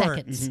 30 or,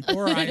 seconds.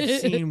 or I've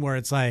seen where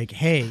it's like,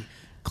 hey,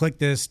 click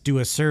this, do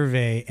a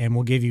survey, and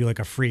we'll give you like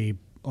a free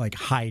like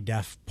high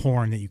def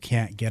porn that you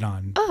can't get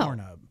on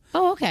Pornhub.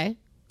 Oh, okay.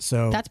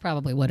 So That's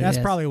probably what it that's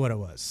is. probably what it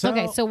was. So,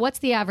 Okay, so what's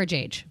the average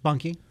age?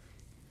 Bunky.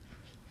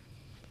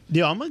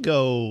 Yeah, I'm going to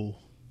go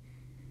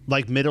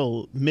like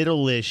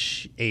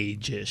middle-ish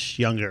age-ish,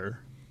 younger.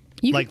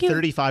 You Like can give-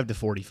 35 to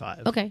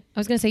 45. Okay, I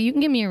was going to say you can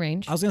give me a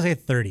range. I was gonna say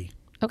 30.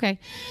 Okay,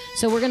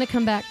 so we're going to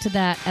come back to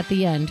that at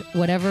the end.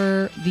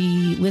 Whatever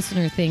the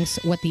listener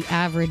thinks, what the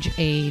average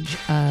age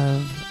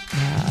of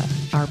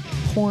our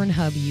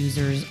Pornhub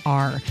users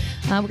are.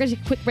 We're going to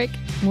take a quick break.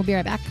 And we'll be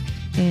right back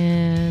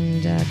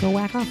and go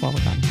whack off while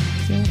we're gone.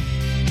 See you later.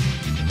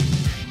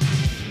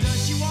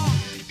 Does she walk?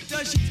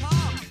 Does she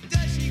talk?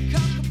 Does she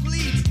come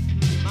complete?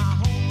 My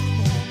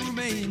homeroom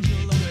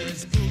angel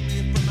always pulled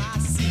me from my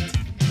seat.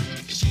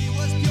 She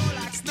was pure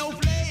like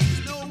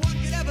snowflakes, no one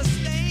could ever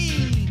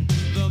stain.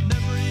 The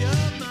memory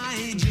of my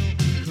angel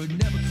could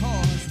never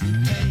cause me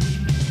pain.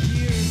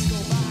 Years go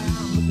by,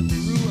 I'm looking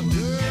through a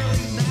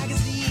girly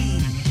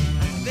magazine,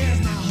 and there's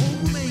my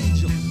home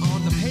angel on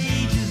the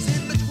pages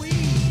in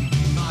between.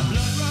 My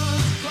blood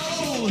runs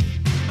cold,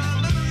 my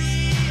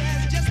memory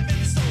has just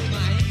been sold.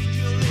 My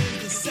angel is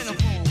the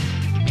centerfold.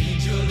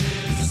 Angel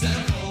is the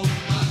centerfold.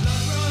 My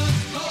blood runs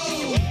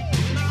cold,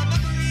 my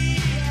memory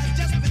has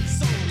just been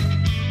sold.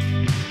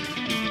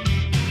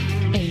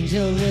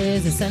 Angel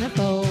is a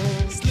centerfold.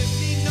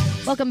 Slipping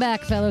notes. Welcome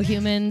back, fellow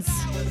humans.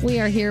 We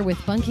are here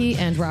with Bunky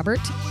and Robert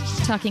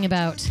talking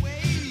about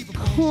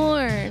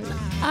porn.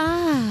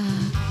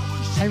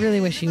 I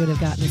really wish you would have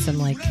gotten some,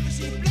 like,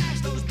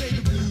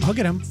 I'll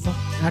get him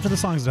after the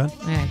song's done.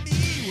 all right.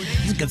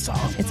 It's a good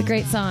song. It's a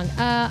great song.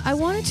 I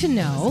wanted to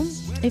know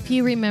if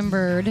you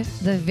remembered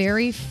the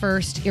very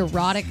first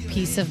erotic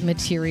piece of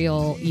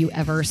material you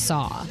ever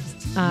saw.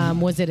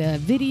 Was it a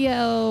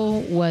video?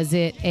 Was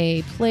it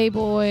a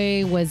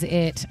Playboy? Was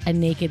it a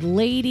naked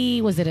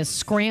lady? Was it a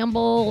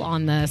scramble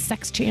on the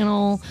sex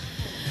channel?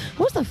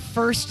 What was the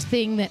first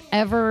thing that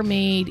ever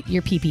made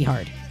your pee-pee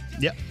hard?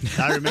 Yep.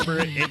 I remember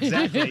it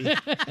exactly.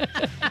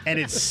 And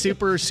it's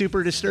super,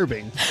 super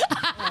disturbing.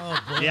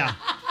 Yeah.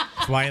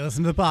 That's why you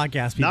listen to the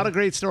podcast. People. Not a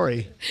great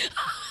story.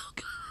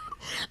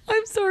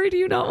 I'm sorry. Do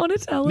you not want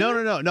to tell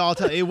No, I'll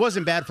tell you, it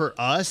wasn't bad for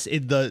us.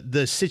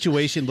 The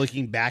situation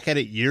looking back at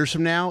it years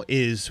from now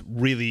is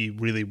really,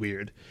 really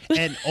weird.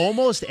 And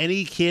almost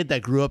any kid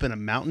that grew up in a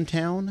mountain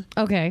town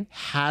Okay.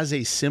 has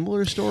a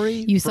similar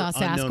story. You for saw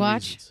unknown Sasquatch?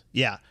 reasons.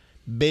 Yeah.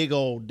 Big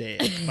old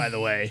dick, by the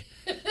way.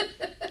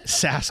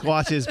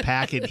 Sasquatch is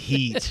packing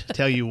heat.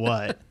 Tell you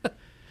what.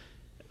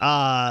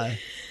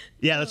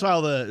 Yeah, that's why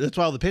all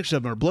the pictures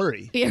of them are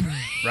blurry, Yeah,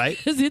 right?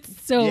 because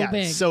it's so yeah,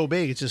 big. it's so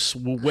big. It's just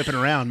whipping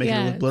around, making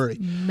it look blurry.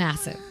 it's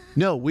massive.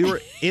 No, we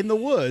were in the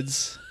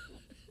woods,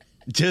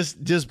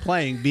 just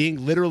playing,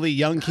 being literally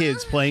young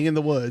kids playing in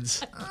the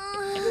woods.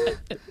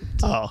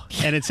 Oh,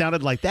 and it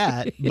sounded like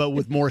that, but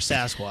with more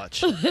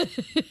Sasquatch.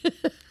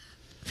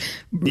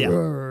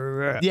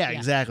 Yeah,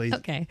 exactly.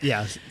 Okay.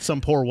 Yeah,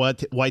 some poor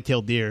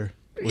white-tailed deer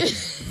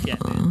was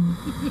getting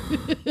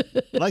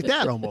it. Like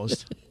that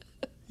almost.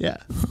 Yeah.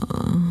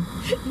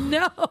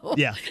 No.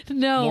 Yeah.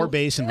 No. More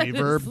bass and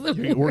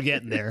reverb. We're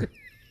getting there.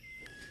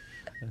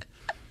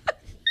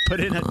 Put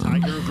in a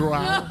tiger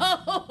growl.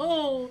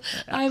 Oh,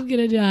 I'm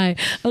gonna die.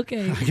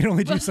 Okay, I can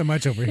only do so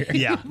much over here.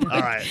 Yeah. All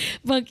right.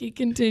 Bunky,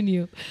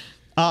 continue.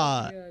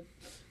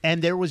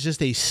 And there was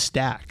just a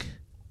stack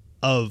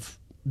of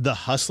the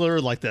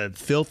Hustler, like the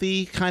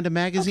filthy kind of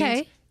magazines,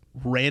 Okay.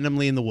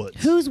 randomly in the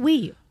woods. Who's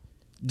we?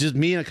 Just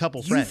me and a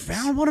couple You friends.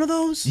 found one of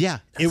those? Yeah,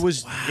 it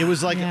was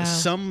like Yeah.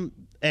 some,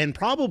 and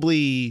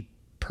probably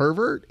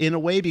pervert in a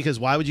way, because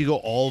why would you go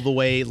all the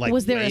way like?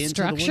 Was there way a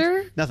into the woods?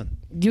 structure? Nothing.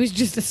 It was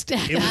just a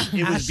stack. It was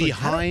Ashley,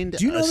 behind.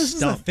 do you know a this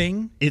stump. is a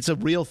thing? It's a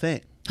real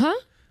thing. Huh?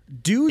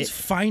 Dudes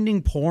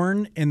finding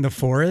porn in the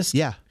forest.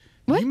 Yeah.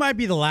 What? You might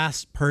be the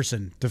last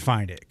person to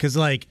find it because,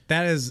 like,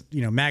 that is,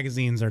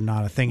 magazines are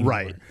not a thing anymore.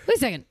 Right. Wait a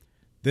second.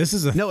 This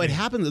is a No, thing. it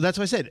happens. That's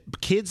why I said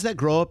kids that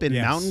grow up in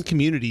Yes. mountain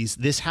communities.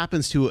 This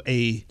happens to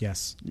a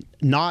Yes.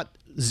 not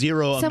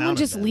zero Someone amount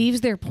just of them.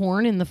 leaves their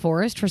porn in the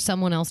forest for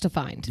someone else to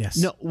find. Yes.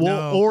 No,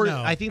 well, No, or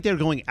no. I think they're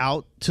going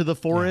out to the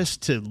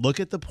forest to look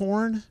at the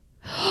porn.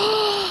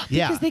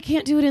 Yeah. Because they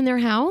can't do it in their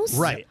house?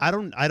 Right. I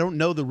don't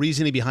know the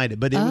reasoning behind it,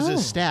 but it was Oh. a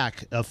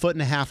stack, a foot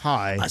and a half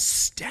high. a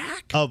stack.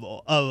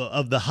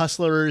 Of the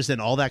Hustlers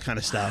and all that kind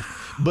of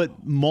stuff.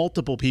 But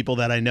multiple people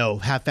that I know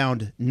have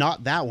found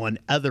not that one,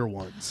 other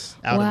ones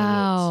out in the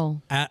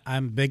woods. Wow.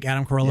 I'm a big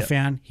Adam Carolla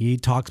fan. He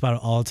talks about it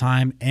all the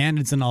time, and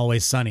it's in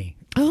Always Sunny.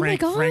 Oh, my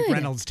Frank God.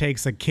 Reynolds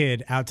takes a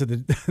kid out to the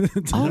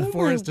to Oh, the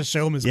forest my- to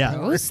show him his Yeah.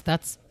 porn. Gross.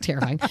 That's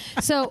terrifying.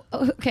 So,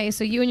 okay,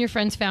 so you and your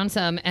friends found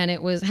some, and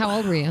it was, how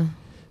old were you?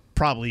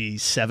 Probably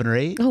 7 or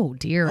 8. Oh,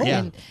 dear. Yeah.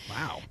 And,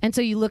 Wow. and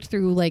so you looked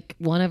through like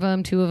one of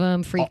them, two of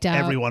them, freaked out.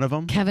 Every one of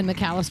them? Kevin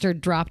McAllister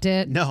dropped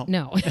it. No.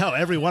 No. No,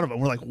 every one of them.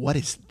 We're like, what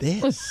is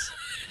this?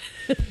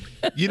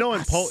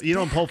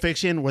 In Pulp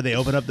Fiction where they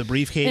open up the And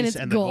briefcase it's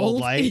and the gold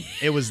gold. light?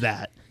 It was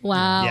that.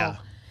 Wow. Yeah.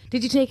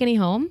 Did you take any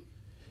home?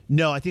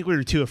 No, I think we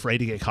were too afraid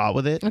to get caught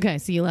with it. Okay,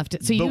 so you left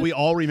it. So But you, we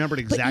all remembered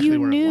but exactly you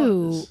where it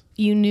knew was.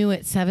 you knew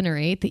at 7 or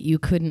 8 that you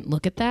couldn't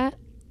look at that.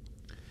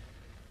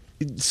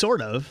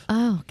 Sort of.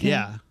 Oh, okay.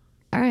 Yeah.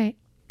 All right.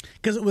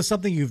 Because it was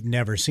something you've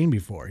never seen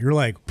before. You're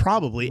like,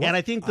 Probably. And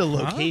I think the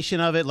location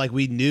of it, like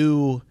we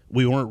knew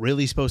we weren't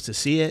really supposed to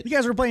see it. you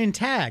guys were playing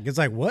tag. It's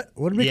like, what?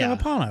 What did we Yeah. come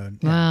upon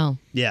it? Wow.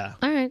 Yeah.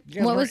 All right. You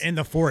guys What were was in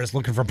the forest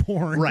looking for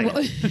porn. Right.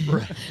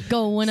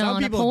 going Some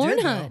on a people porn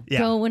did, hunt? though. Yeah.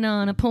 Going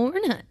on a porn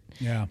hunt.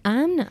 Yeah.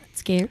 I'm not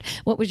scared.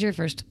 What was your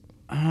first?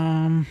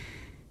 I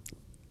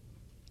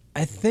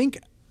think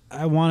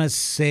I want to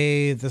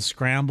say the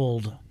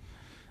Scrambled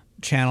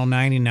Channel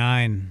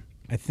 99.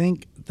 I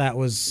think that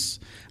was.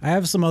 I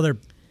have some other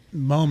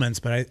moments,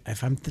 but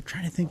if I'm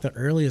trying to think the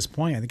earliest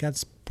point, I think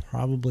that's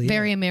probably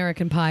Very it.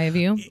 American Pie of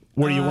you.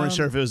 Where you weren't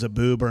sure if it was a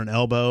boob or an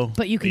elbow.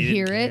 But you could didn't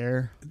hear it.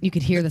 care. You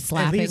could hear the At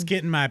slapping. least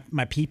getting my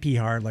pee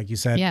hard, like you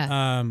said.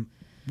 Yeah.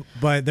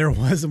 But there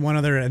was one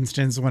other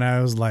instance when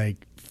I was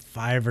like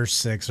 5 or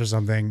 6 or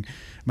something.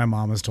 My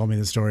mom has told me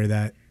the story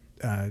that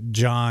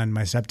John,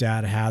 my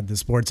stepdad, had the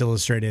Sports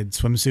Illustrated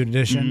swimsuit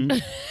edition.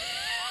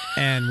 Mm-hmm.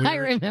 And I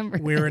remember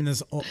we were in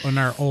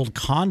our old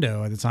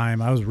condo at the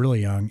time. I was really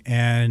young,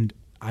 and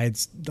I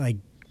like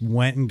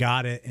went and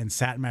got it and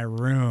sat in my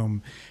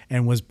room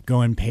and was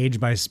going page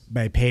by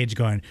page,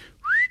 going,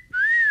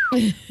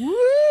 "Woo,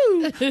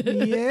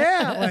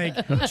 yeah!"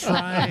 Like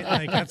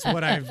that's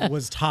what I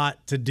was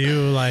taught to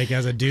do. Like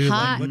as a dude,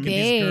 Hot like look at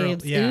these girls.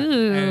 babes. Yeah,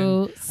 Ooh,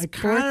 and I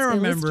kind Sports of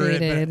remember it,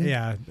 but Illustrated.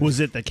 yeah, Was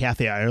it the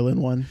Kathy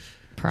Ireland one?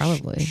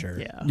 Probably. sure.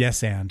 Yeah.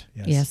 Yes, and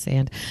Yes,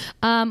 and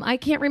I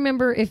can't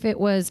remember if it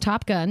was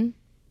Top Gun.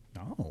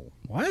 Oh,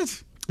 what?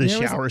 The There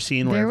was- shower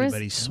scene where there was-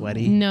 everybody's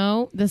sweaty.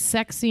 No, the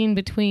sex scene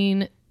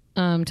between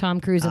Tom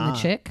Cruise and the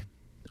chick.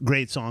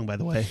 Great song, by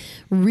the way.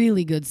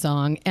 Really good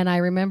song. And I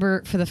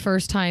remember for the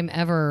first time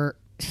ever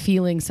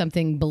feeling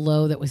something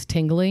below that was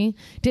tingly.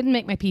 Didn't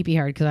make my pee-pee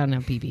hard because I don't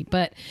have pee-pee,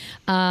 but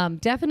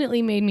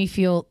definitely made me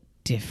feel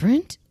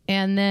different.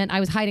 And then I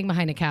was hiding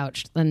behind a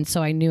couch, and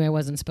so I knew I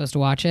wasn't supposed to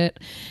watch it.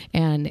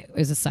 And it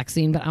was a sex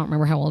scene, but I don't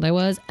remember how old I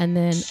was. And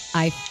then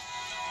I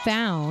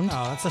found,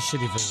 Oh, that's a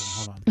shitty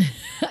version. Hold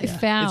on. I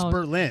found, It's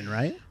Berlin,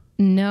 right?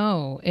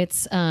 no,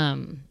 it's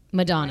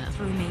Madonna.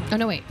 Oh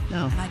no, wait,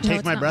 No. No, Take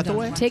it's My not Breath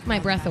Madonna. Away? Take My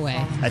Breath Away.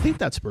 I think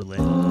that's Berlin.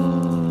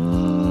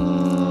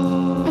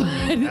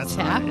 What's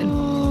happening?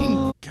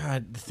 God,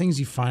 God, the things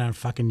you find on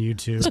fucking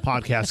YouTube.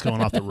 Podcast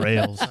going off the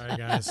rails. Sorry,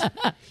 guys.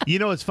 You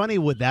know, it's funny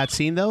with that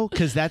scene though,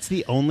 because that's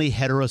the only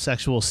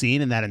heterosexual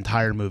scene in that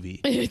entire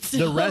movie.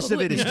 The rest of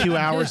it is 2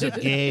 hours of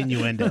gay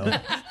innuendo.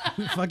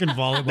 Fucking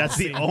volleyball. That's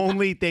the scene.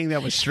 only thing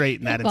that was straight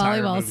in that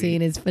entire Volleyball movie.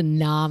 scene is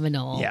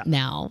phenomenal. Yeah.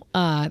 Now,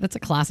 that's a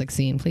classic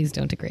scene. Please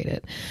don't degrade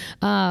it.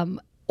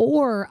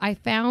 Or I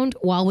found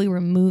while we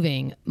were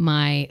moving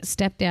my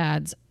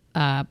stepdad's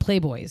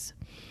Playboys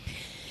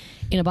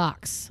in a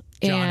box.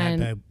 John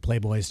and had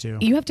Playboys too.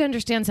 you have to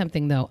understand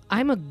something though.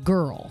 I'm a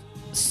girl,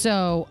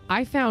 so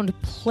I found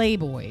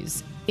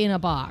Playboys in a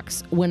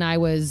box when I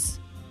was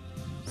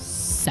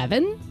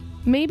 7,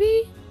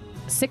 maybe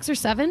 6 or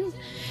 7,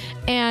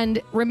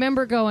 and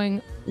remember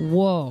going,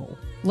 "Whoa!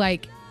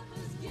 Like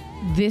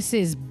this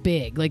is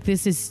big. Like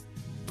this is."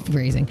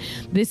 Phrasing.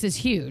 This is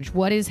huge.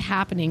 What is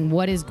happening?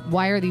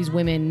 Why are these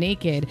women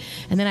naked?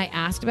 And then I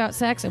asked about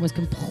sex and was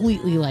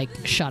completely like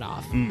shut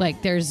off.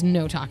 Like there's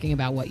no talking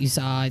about what you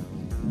saw.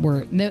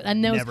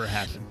 Never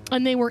happened.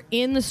 And they were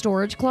in the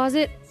storage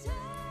closet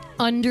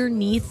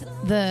underneath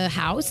the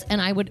house,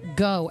 and I would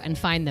go and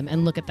find them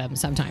and look at them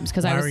sometimes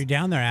because Why were you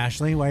down there,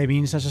 Ashley? Why are you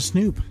being such a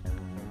snoop?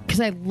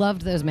 I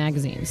loved those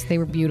magazines. They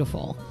were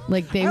beautiful.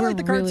 Like they I were like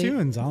the really,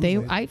 cartoons,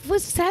 honestly. I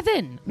was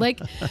 7. Like,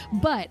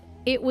 but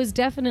it was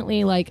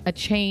definitely like a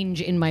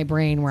change in my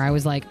brain where I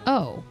was like,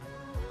 oh,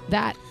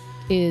 that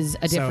is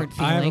a different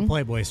I have feeling. a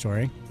Playboy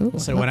story. Ooh,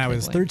 So I when I love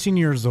was Playboy. 13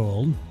 years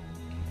old,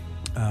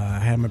 I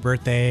had my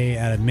birthday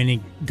at a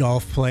mini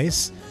golf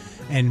place,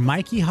 and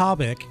Mikey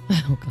Hobbick,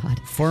 Oh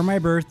God, for my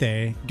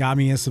birthday, got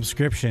me a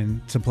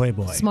subscription to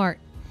Playboy. smart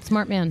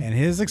man. And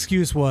his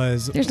excuse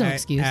was, There's no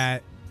excuse.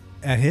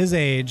 At his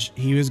age,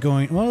 he was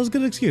going. Well, it was a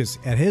good excuse.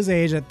 At his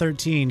age, at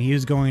 13, he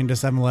was going to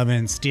 7-Eleven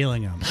and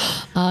stealing them,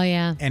 Oh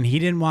yeah, and he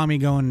didn't want me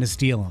going to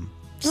steal them.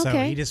 So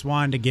Okay. he just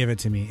wanted to give it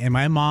to me, and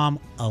my mom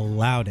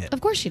allowed it.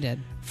 of course she did.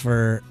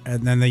 And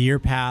then the year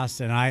passed,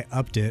 and I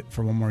upped it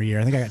for one more year.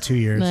 I think I got 2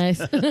 years. Nice.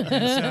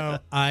 So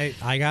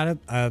I got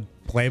a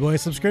Playboy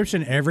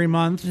subscription every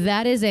month,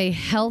 That is a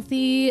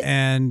healthy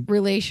and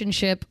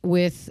relationship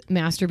with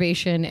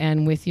masturbation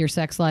and with your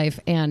sex life.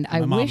 And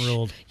I My mom wish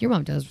ruled. your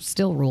mom does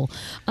still rule.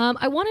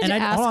 I wanted to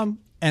ask. hold on.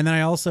 And then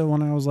I also,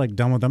 when I was like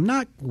done with them,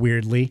 not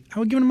weirdly, I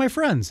would give them to my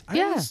friends. I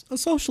Yeah. was a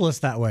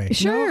socialist that way.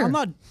 Sure.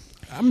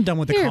 I'm done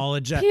with the Here,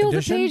 college peel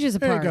edition. the pages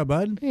apart. There you go,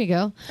 bud. There you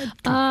go.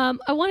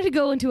 I wanted to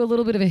go into a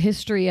little bit of a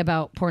history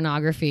about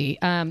pornography,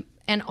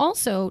 and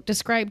also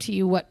describe to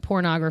you what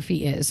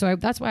pornography is. So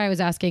that's why I was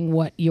asking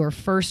what your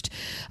first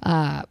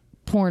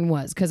porn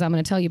was, because I'm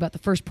going to tell you about the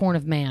first porn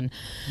of man.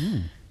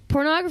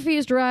 Pornography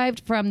is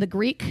derived from the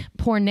Greek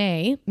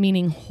porne,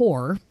 meaning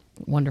whore.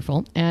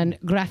 Wonderful. And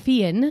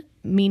graphein,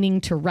 meaning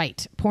to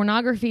write.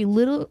 Pornography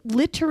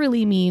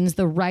literally means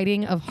the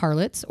writing of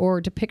harlots or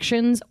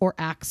depictions or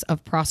acts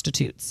of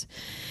prostitutes.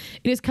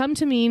 It has come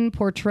to mean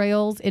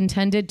portrayals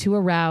intended to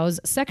arouse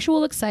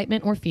sexual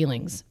excitement or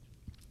feelings.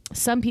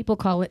 Some people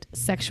call it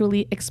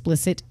sexually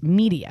explicit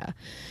media.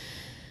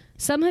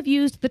 Some have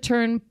used the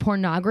term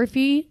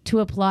pornography to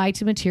apply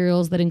to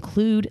materials that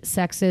include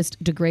sexist,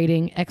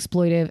 degrading,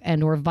 exploitive,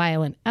 and or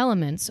violent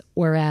elements,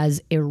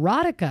 whereas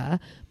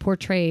erotica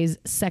portrays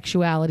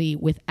sexuality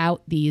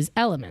without these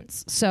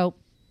elements. So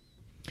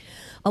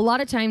a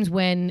lot of times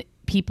when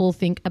people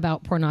think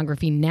about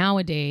pornography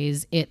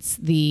nowadays, it's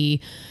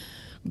the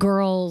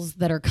girls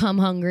that are cum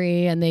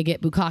hungry and they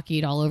get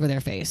bukkakeed all over their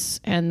face.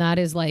 And that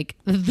is like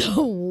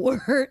the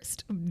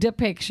worst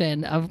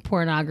depiction of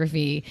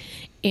pornography,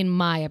 in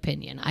my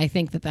opinion. I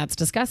think that that's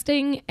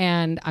disgusting,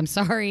 and I'm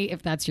sorry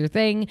if that's your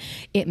thing.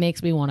 It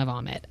makes me want to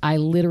vomit. I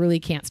literally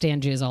can't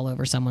stand jizz all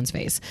over someone's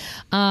face.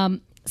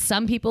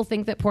 Some people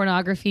think that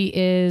pornography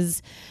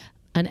is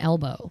an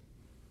elbow,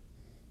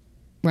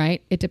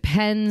 right? It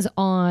depends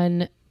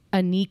on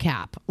a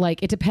kneecap.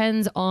 Like, it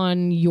depends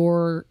on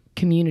your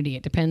community.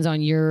 It depends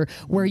on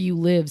where you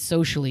live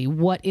socially.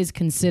 What is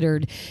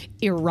considered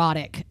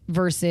erotic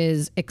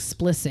versus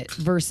explicit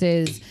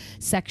versus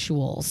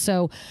sexual.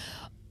 So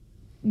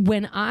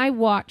when I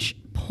watch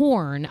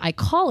porn, I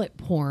call it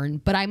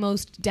porn, but I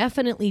most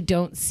definitely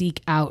don't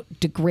seek out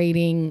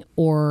degrading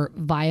or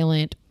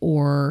violent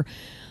or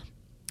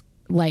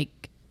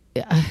like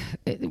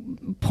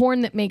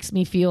porn that makes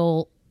me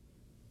feel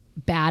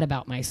bad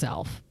about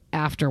myself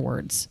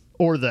afterwards.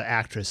 Or the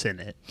actress in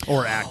it,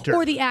 or actor.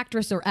 Or the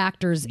actress or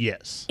actors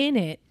Yes. in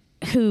it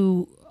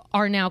who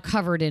are now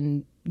covered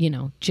in,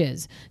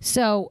 jizz.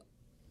 So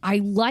I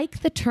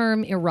like the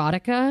term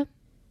erotica,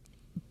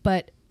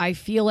 but I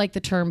feel like the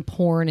term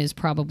porn is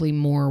probably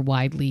more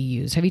widely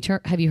used. Have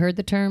you heard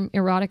the term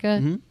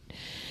erotica? Mm-hmm.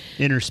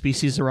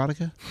 Interspecies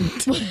erotica?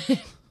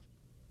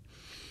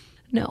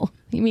 No.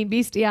 You mean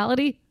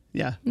bestiality?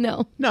 Yeah.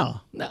 No.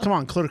 No. Come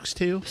on, Clerks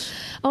 2.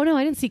 Oh no,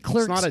 I didn't see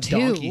Clerks It's not a 2.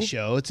 donkey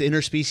show. It's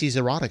interspecies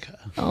erotica.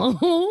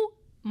 Oh.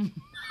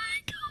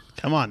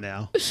 Come on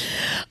now.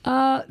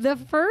 The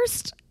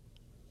first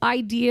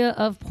idea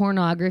of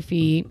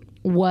pornography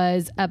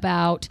was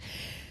about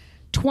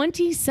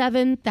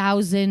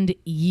 27,000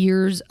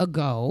 years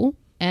ago,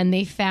 and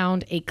they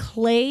found a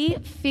clay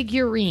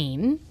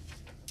figurine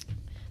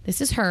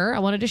This is her. I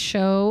wanted to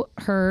show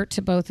her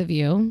to both of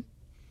you.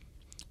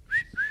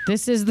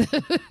 This is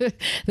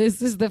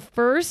the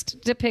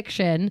first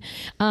depiction.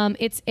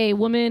 It's a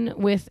woman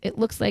with, it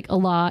looks like a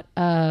lot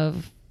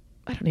of,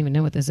 I don't even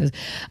know what this is.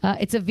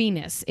 It's a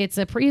Venus. It's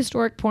a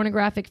prehistoric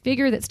pornographic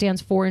figure that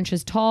stands 4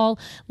 inches tall,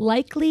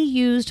 likely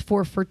used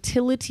for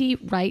fertility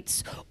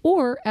rites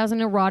or as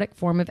an erotic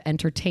form of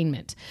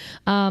entertainment.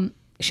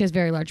 She has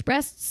very large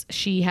breasts.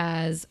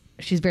 She's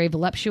very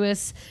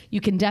voluptuous. You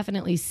can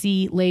definitely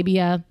see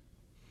labia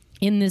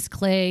in this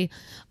clay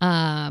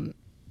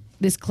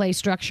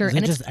structure. Is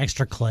it just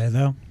extra clay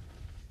though?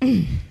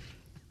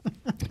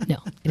 No,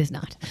 it is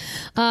not.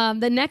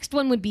 The next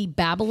one would be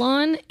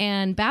Babylon,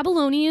 and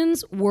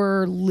Babylonians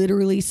were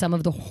literally some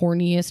of the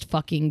horniest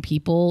fucking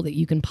people that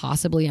you can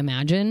possibly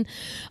imagine.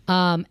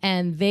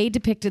 And they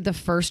depicted the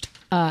first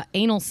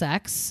anal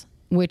sex,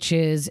 which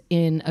is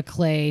in a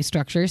clay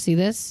structure. See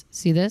this?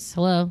 See this?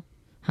 Hello?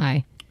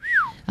 Hi.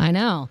 I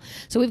know.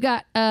 So we've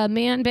got a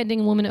man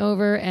bending a woman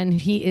over, and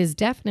he is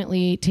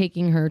definitely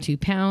taking her to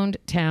Pound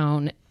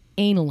Town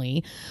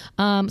anally.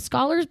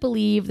 Scholars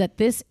believe that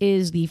this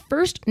is the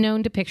first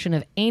known depiction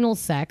of anal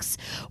sex,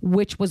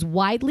 which was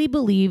widely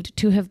believed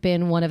to have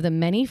been one of the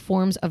many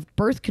forms of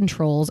birth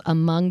controls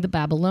among the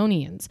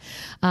Babylonians.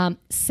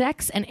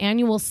 Sex and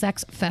annual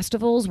sex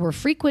festivals were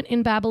frequent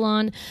in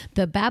Babylon.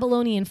 The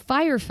Babylonian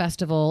Fire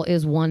Festival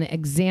is one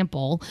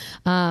example.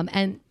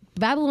 And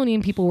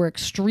Babylonian people were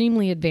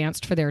extremely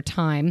advanced for their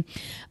time.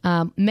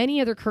 Many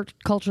other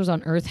cultures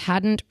on Earth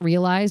hadn't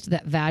realized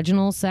that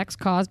vaginal sex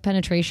caused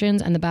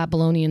penetrations, and the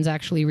Babylonians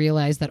actually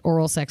realized that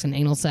oral sex and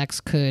anal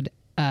sex could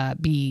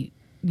be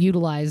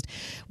utilized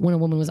when a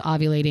woman was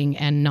ovulating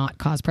and not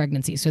cause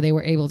pregnancy. So they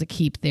were able to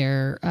keep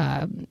their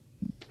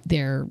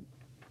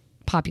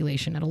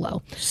population at a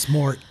low.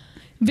 Smart.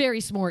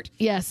 Very smart.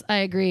 Yes, I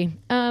agree.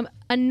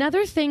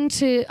 Another thing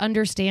to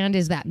understand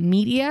is that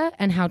media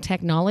and how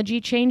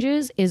technology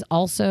changes is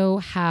also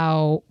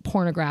how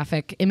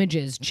pornographic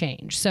images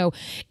change. So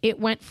it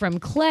went from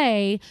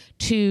clay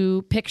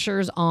to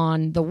pictures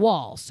on the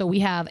wall. So we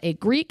have a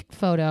Greek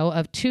photo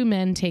of 2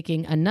 men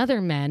taking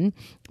another man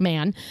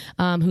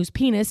whose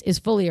penis is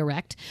fully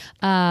erect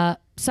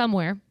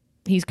somewhere.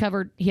 He's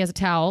covered, he has a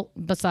towel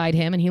beside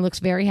him, and he looks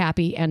very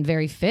happy and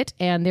very fit.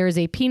 And there is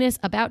a penis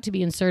about to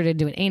be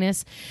inserted into an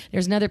anus.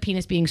 There's another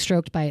penis being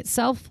stroked by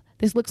itself.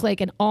 This looks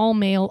like an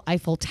all-male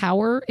Eiffel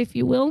Tower, if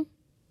you will.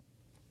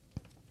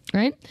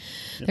 Right?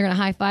 They're going to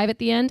high five at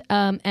the end.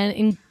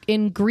 And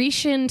in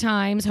Grecian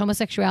times,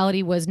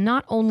 homosexuality was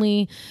not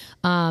only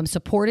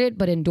supported,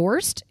 but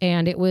endorsed.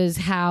 And it was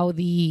how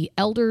the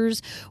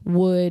elders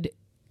would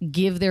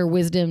give their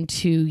wisdom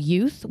to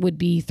youth would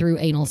be through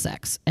anal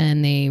sex.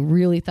 And they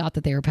really thought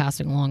that they were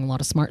passing along a lot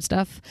of smart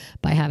stuff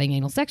by having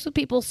anal sex with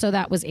people. So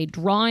that was a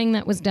drawing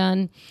that was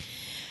done.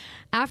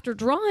 After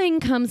drawing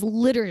comes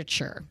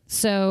literature.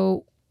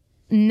 So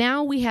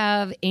now we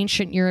have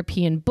ancient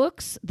European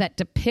books that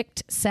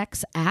depict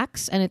sex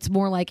acts, and it's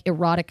more like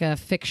erotica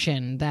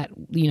fiction that,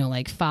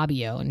 like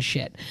Fabio and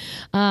shit.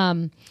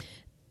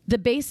 The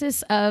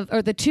basis of,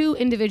 or the 2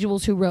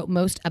 individuals who wrote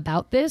most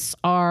about this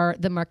are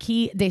the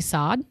Marquis de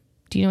Sade.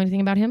 Do you know anything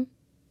about him?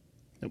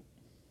 Nope.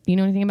 You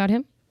know anything about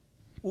him?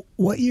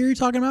 What year are you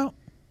talking about?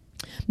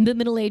 The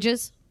Middle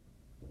Ages,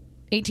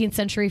 18th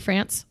century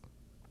France.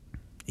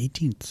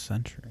 18th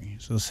century.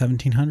 So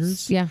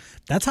 1700s? Yeah.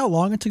 That's how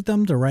long it took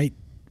them to write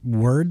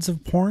words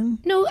of porn?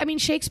 No, I mean,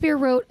 Shakespeare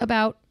wrote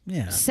about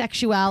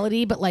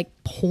sexuality, but like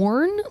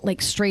porn, like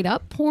straight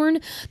up porn.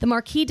 The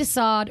Marquis de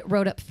Sade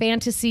wrote up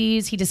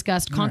fantasies. He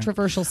discussed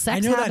controversial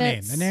sex habits. I know that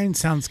name. The name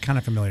sounds kind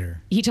of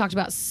familiar. He talked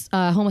about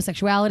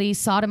homosexuality,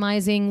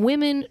 sodomizing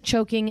women,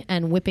 choking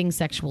and whipping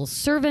sexual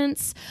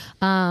servants.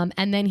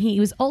 And then he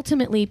was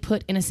ultimately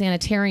put in a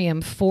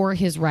sanitarium for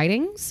his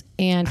writings,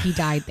 and he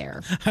died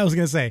there. I was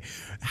going to say,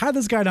 how did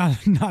this guy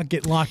not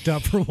get locked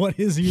up for what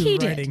he was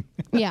writing?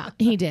 Yeah,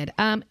 he did.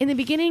 In the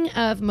beginning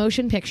of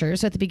motion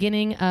pictures, so at the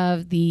beginning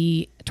of the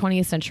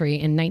 20th century,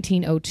 in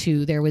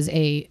 1902, there was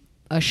a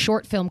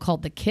short film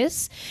called The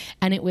Kiss,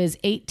 and it was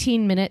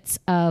 18 minutes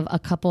of a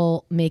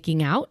couple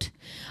making out.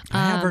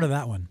 I have heard of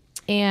that one.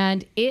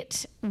 And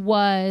it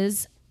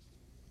was,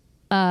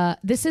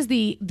 this is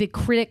the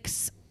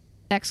critics'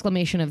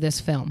 exclamation of this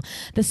film.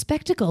 The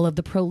spectacle of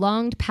the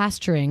prolonged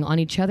pasturing on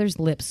each other's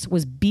lips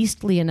was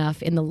beastly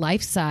enough in the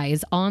life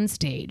size on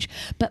stage,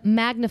 but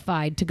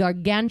magnified to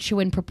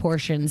gargantuan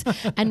proportions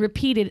and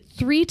repeated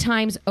 3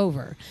 times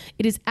over.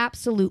 It is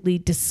absolutely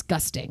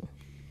disgusting.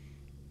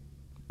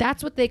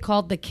 That's what they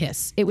called The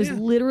Kiss. It was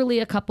literally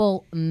a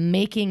couple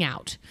making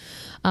out.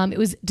 It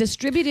was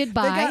distributed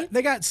by...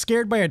 They got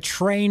scared by a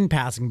train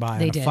passing by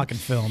in a fucking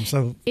film.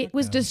 So it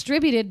was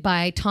distributed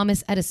by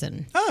Thomas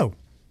Edison. Oh.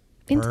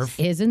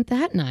 Isn't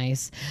that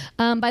nice?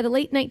 By the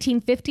late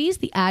 1950s,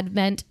 the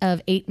advent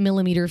of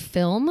 8mm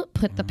film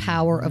put the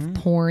power of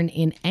porn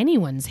in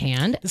anyone's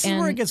hand. This is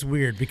where it gets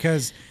weird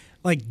because,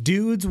 like,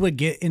 dudes would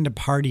get into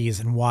parties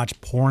and watch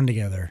porn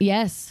together.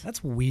 Yes.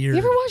 That's weird.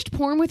 You ever watched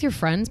porn with your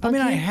friends, Bunky?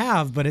 I mean, I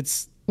have, but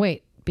it's...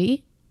 Wait,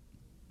 B?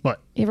 What?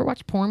 You ever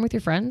watched porn with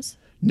your friends?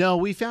 No,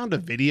 we found a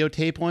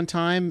videotape one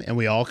time and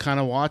we all kind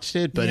of watched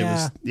it, but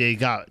it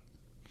got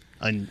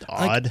odd.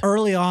 Like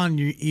early on,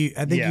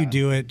 I think you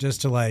do it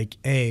just to like,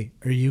 hey,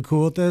 are you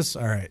cool with this?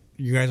 All right,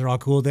 you guys are all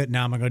cool with it.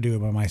 Now I'm gonna go do it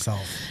by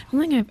myself.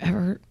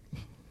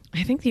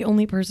 I think the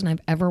only person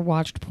I've ever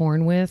watched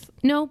porn with.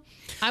 No,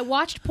 I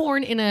watched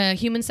porn in a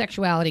human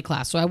sexuality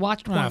class. So I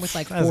watched porn with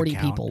like 40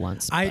 people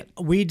once.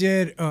 We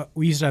did.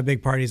 We used to have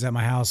big parties at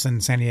my house in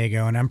San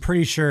Diego, and I'm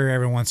pretty sure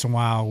every once in a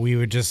while we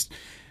would just,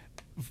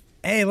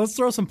 hey, let's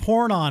throw some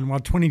porn on while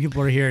 20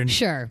 people are here. And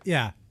sure.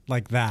 Yeah,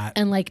 like that.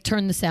 And like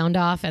turn the sound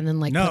off and then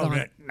like put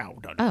on.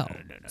 No.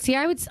 See,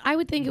 I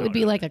would think it would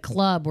be like a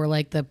club where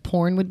like the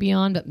porn would be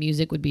on, but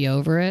music would be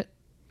over it.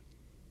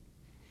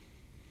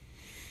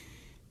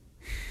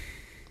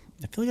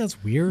 I feel like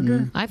that's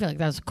weirder. I feel like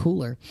that's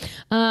cooler.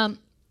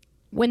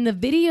 When the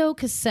video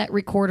cassette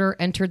recorder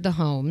entered the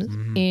homes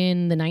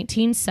in the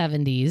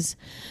 1970s,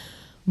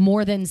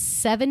 more than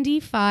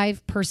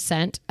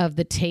 75% of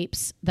the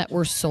tapes that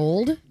were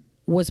sold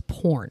was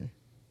porn.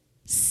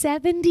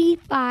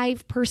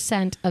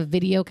 75% of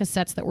video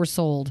cassettes that were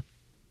sold.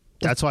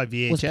 That's why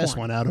VHS porn.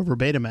 went out over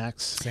Betamax.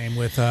 Same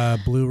with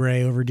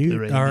Blu-ray over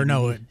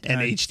DVD. And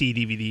HD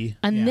DVD.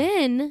 And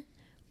then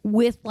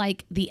with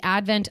like the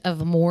advent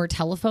of more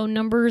telephone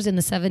numbers in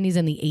the 70s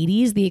and the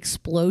 80s, the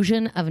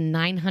explosion of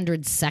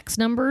 900 sex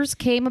numbers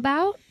came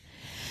about.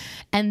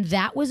 And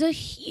that was a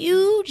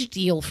huge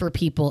deal for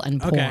people and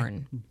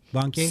porn.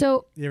 Bunky,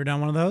 So- you ever done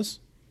one of those?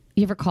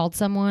 You ever called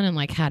someone and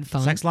like had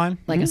phone Sex line?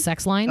 Like a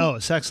sex line? Oh,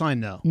 sex line,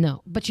 no.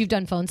 No. But you've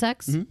done phone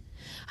sex?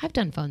 I've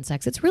done phone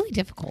sex. It's really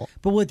difficult.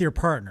 But with your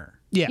partner.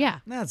 Yeah.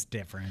 That's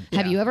different.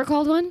 Have you ever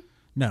called one?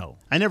 No.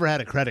 I never had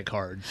a credit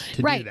card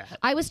to Right. do that.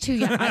 I was too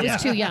young. I was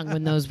too young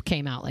when those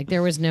came out. Like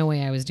there was no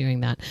way I was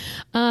doing that.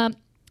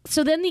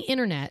 So then the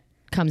internet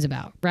comes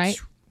about, right?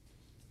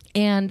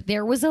 And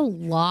there was a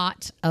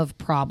lot of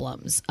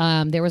problems.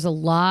 There was a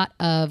lot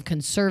of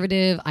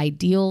conservative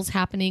ideals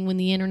happening when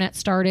the internet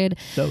started.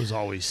 Those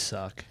always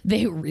suck.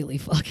 They really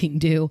fucking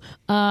do.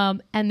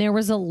 And there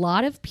was a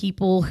lot of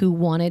people who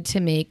wanted to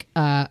make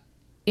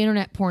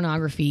internet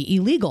pornography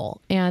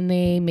illegal. And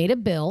they made a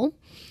bill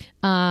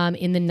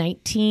in the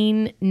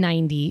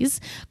 1990s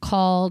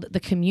called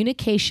the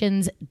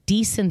Communications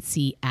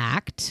Decency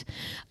Act,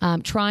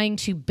 trying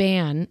to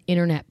ban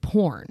internet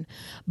porn.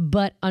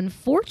 But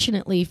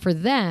unfortunately for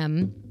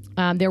them,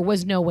 there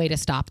was no way to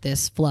stop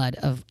this flood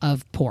of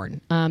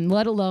porn,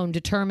 let alone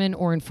determine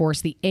or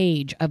enforce the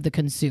age of the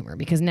consumer,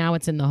 because now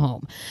it's in the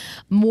home.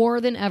 More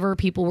than ever,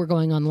 people were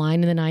going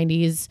online in the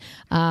 90s.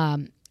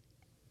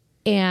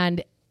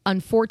 And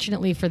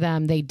unfortunately for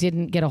them, they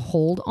didn't get a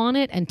hold on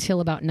it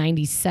until about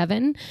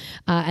 97,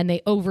 and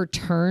they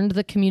overturned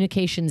the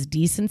Communications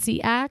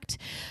Decency Act.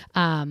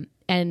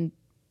 And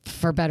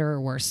for better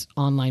or worse,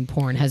 online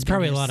porn has been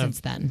Probably here a lot since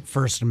of then.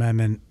 First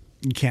Amendment.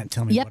 You can't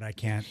tell me Yep. what I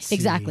can't see.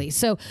 Exactly.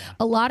 So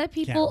a lot of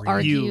people Can't read.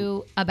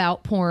 argue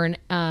about porn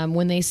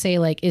when they say,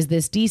 like, is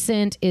this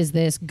decent? Is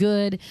this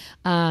good?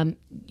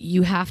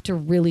 You have to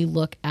really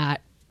look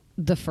at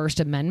the First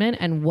Amendment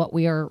and what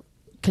we are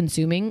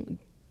consuming.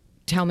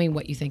 Tell me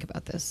what you think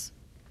about this.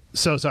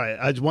 So sorry,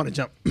 I just want to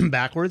jump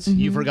backwards.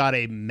 You forgot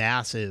a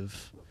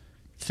massive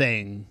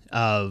thing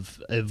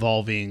of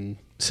evolving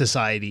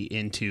society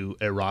into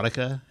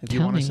erotica, if you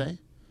Tell want me. to say.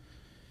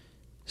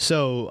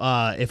 So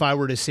if I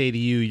were to say to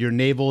you, your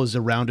navel is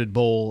a rounded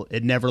bowl,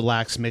 it never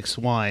lacks mixed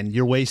wine.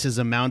 Your waist is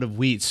a mound of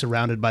wheat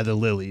surrounded by the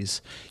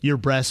lilies. Your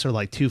breasts are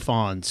like two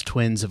fawns,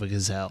 twins of a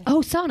gazelle.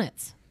 Oh,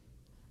 sonnets.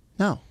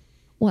 No,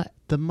 What?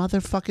 the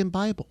motherfucking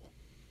Bible.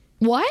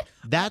 What?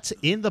 That's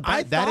in the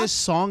I Bible. That thought- is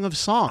Song of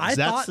Songs. I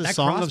That's thought the that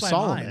Song of crossed my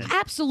Solomon. mind.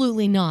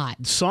 Absolutely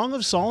not. Song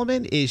of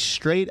Solomon is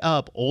straight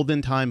up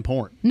olden time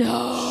porn.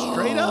 No.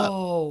 Straight up.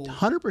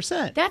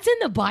 100%. That's in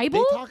the They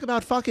Bible? talk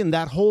about fucking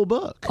that whole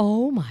book.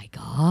 Oh, my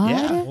God.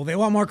 Yeah. Well, they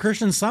want more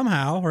Christians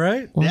somehow,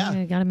 right? Well, Yeah.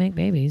 you got to make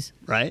babies.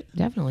 Right?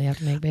 Definitely have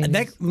to make babies.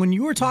 That, when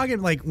you were talking,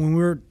 like when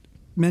we were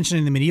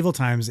mentioning the medieval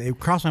times, it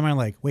crossed my mind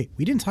like, wait,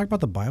 we didn't talk about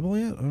the Bible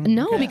yet? Oh,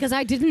 no, okay. because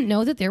I didn't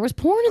know that there was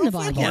porn in the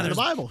fuck Bible. yeah, In the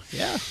Bible.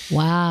 Yeah.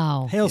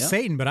 Wow. Hail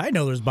Satan, but I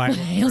know there's Bible.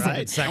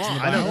 Right. Sex in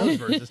the I know Bible. those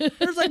verses.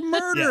 There's like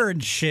murder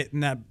and shit in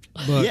that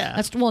book. Yeah.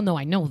 That's well, no,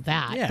 I know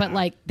that, Yeah. but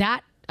like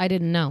that, I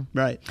didn't know.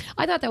 Right.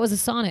 I thought that was a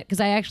sonnet because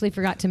I actually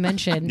forgot to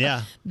mention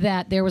Yeah.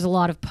 that there was a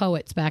lot of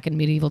poets back in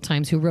medieval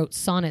times who wrote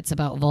sonnets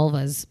about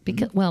vulvas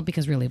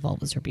because really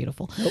vulvas are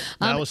beautiful.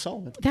 That was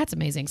Solomon. That's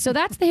amazing. So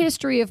that's the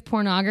history of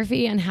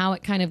pornography and how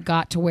it kind of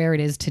got to where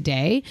it is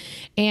today.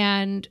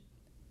 And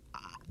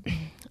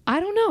I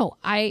don't know.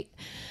 I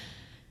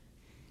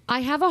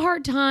have a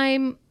hard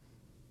time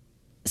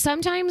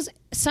sometimes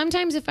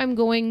if I'm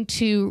going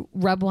to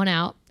rub one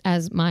out,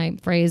 as my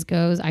phrase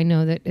goes. I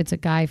know that it's a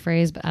guy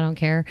phrase, but I don't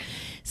care.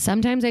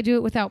 Sometimes I do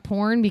it without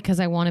porn because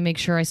I want to make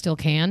sure I still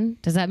can.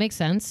 Does that make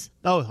sense?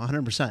 Oh,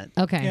 100%.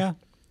 Okay. Yeah.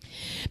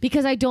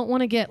 Because I don't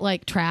want to get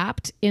like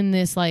trapped in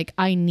this, like,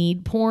 I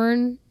need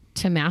porn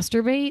to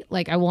masturbate.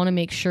 Like, I want to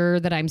make sure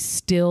that I'm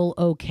still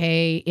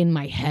okay in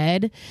my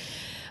head.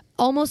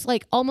 Almost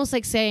like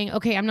saying,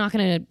 okay, I'm not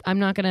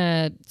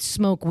gonna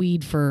smoke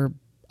weed for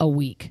a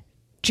week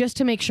just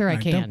to make sure I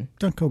can.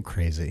 Don't go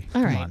crazy.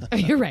 All Come right. on.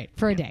 You're right,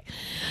 for a day.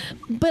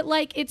 But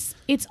like it's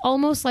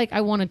almost like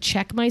I want to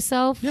check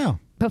myself Yeah.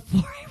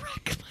 before I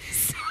wreck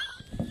myself.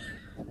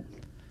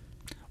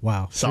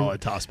 Wow.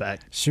 Solid toss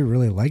back. She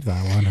really liked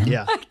that one, huh?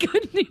 Yeah. I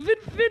couldn't even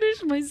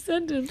finish my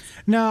sentence.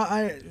 No,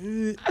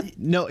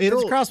 No,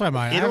 it's crossed my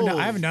mind.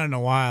 I haven't done it in a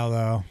while,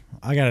 though.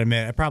 I got to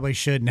admit, I probably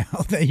should now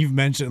that you've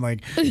mentioned,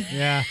 like,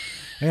 yeah,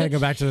 I got to go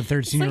back to the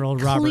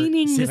 13-year-old Robert.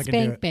 Cleaning see the if I can do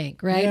spank it.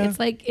 bank, right? Yeah.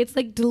 It's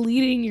like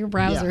deleting your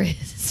browser Yeah.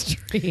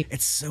 history.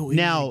 It's so easy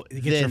Now, to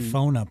get your then-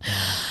 phone up there.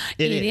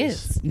 It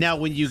is. Now,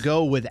 when you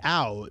go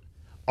without,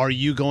 are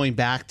you going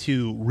back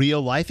to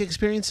real life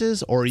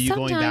experiences, or are you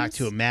going back Sometimes.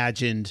 to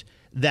imagined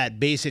that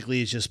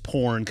basically is just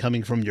porn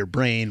coming from your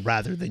brain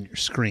rather than your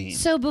screen?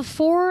 So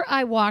before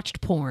I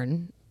watched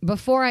porn,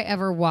 before I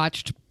ever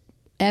watched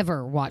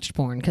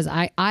porn, because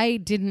I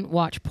didn't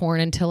watch porn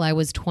until I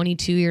was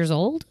 22 years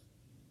old.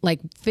 Like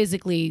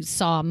physically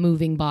saw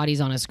moving bodies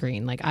on a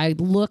screen. Like I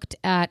looked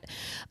at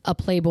a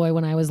Playboy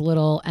when I was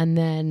little, and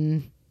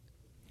then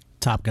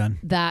Top Gun.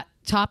 that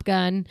Top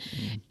Gun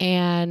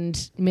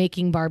and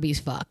making Barbies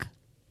fuck.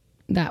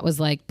 That was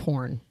like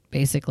porn,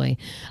 basically.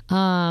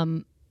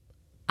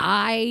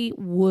 I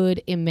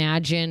would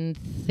imagine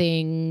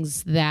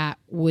things that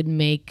would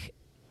make,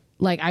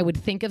 like, I would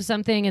think of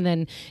something, and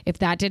then if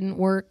that didn't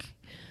work,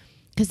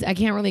 because I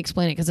can't really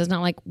explain it, because it's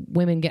not like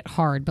women get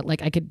hard, but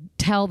like I could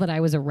tell that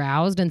I was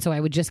aroused, and so I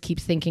would just keep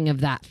thinking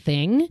of that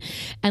thing,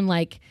 and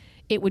like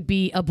it would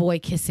be a boy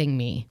kissing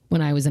me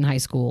when I was in high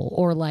school,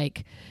 or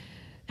like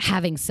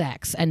having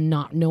sex and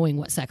not knowing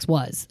what sex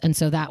was. And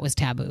so that was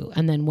taboo.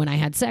 And then when I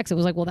had sex, it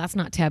was like, well, that's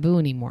not taboo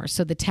anymore.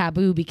 So the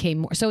taboo became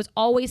more. So it's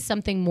always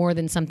something more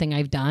than something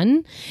I've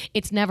done.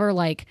 It's never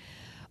like,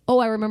 oh,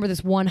 I remember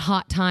this one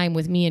hot time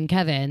with me and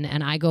Kevin,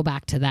 and I go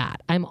back to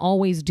that. I'm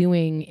always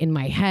doing in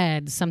my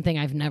head something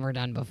I've never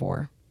done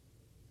before.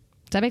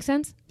 Does that make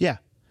sense? Yeah.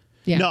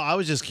 Yeah. No, I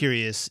was just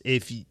curious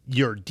if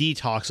your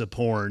detox of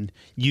porn,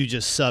 you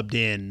just subbed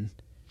in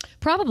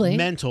Probably.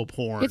 mental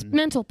porn. It's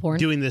mental porn.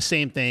 Doing the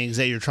same things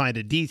that you're trying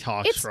to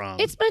detox from.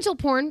 It's mental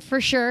porn for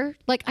sure.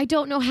 Like I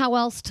don't know how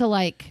else to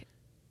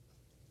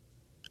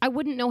I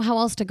wouldn't know how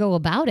else to go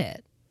about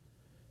it.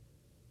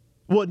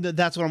 Well,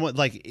 that's what I'm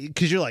like,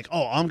 because you're like,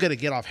 oh, I'm going to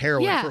get off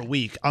heroin Yeah. for a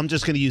week. I'm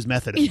just going to use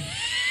methadone.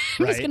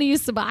 I'm just going to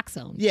use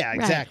Suboxone. Yeah, Right.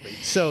 exactly.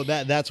 So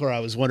that's where I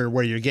was wondering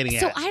where you're getting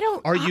So at. I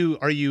don't-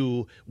 Are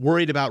you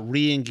worried about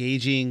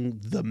re-engaging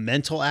the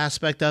mental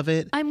aspect of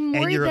it? I'm and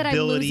worried your that I'm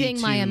ability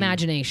losing my to-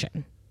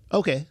 imagination.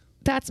 Okay.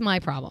 That's my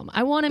problem.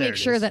 I want to There make it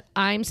sure is. that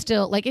I'm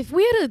still like, if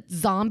we had a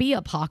zombie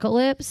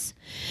apocalypse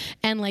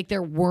and like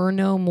there were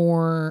no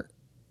more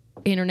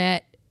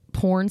internet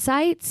porn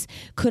sites,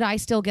 could I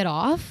still get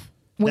off?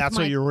 with That's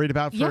my- what you're worried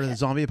about for Yeah. the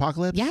zombie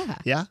apocalypse? Yeah.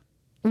 Yeah?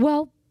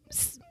 Well,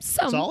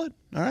 some Solid.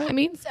 All right. I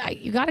mean,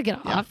 you got to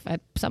get off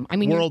at some. I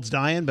mean, you're- World's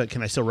dying, but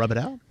can I still rub it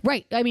out?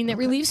 right. I mean, it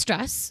relieves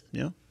stress.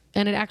 Yeah.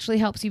 And it actually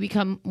helps you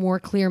become more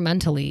clear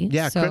mentally.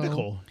 Yeah, So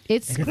critical.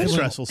 It's In a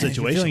stressful If you're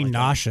situation. feeling like that.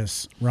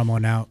 nauseous, rum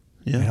one out.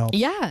 Yeah. It helps.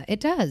 yeah, it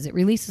does. It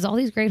releases all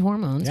these great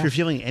hormones. If you're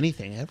feeling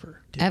anything ever.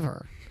 dude.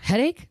 Ever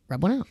headache,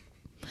 rub one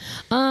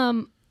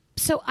out.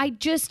 So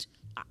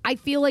I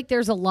feel like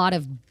there's a lot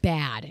of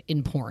bad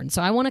in porn.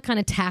 So I want to kind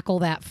of tackle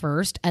that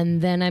first,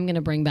 and then I'm going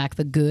to bring back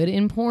the good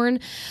in porn.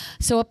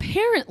 So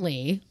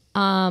apparently,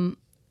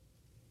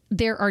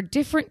 there are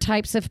different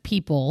types of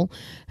people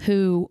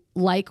who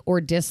like or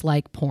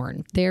dislike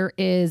porn. There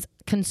is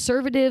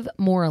conservative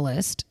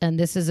moralist, and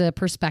this is a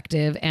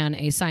perspective and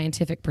a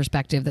scientific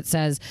perspective that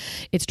says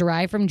it's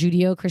derived from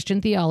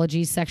Judeo-Christian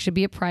theology. Sex should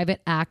be a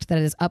private act that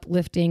is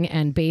uplifting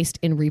and based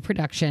in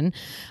reproduction.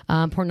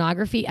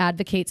 Pornography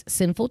advocates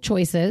sinful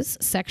choices.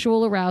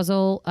 Sexual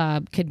arousal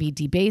could be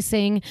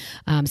debasing.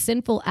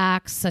 Sinful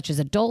acts such as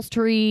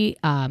adultery,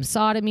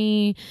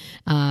 sodomy.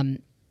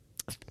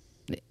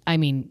 I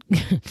mean,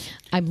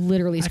 I'm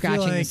literally I feel scratching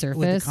like the with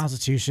surface. the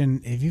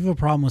Constitution, if you have a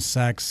problem with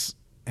sex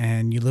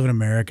and you live in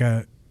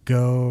America,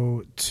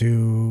 go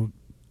to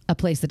A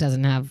place that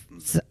doesn't have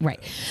right.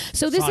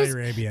 So this Saudi is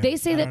Arabia. they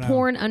say I that don't know.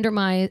 porn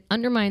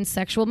undermines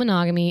sexual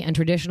monogamy and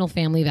traditional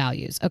family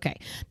values. Okay,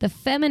 the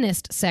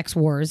feminist sex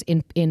wars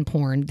in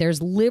porn.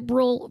 There's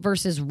liberal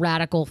versus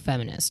radical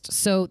feminist.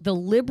 So the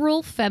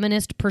liberal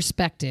feminist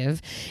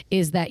perspective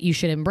is that you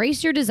should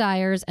embrace your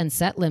desires and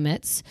set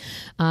limits.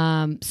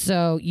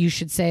 So you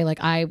should say like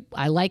I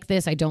like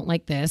this, I don't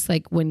like this.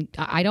 Like when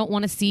I don't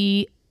want to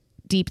see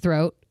Deep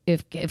Throat.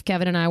 If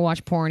Kevin and I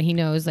watch porn, he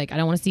knows like I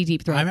don't want to see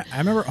Deep Throat. I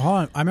remember. Hold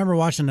on, I remember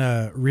watching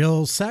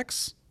Real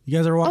Sex. You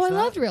guys ever watch Oh, I that?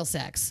 loved Real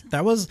Sex.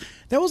 That was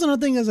another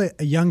thing as a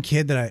young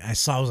kid that I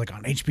saw was like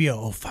on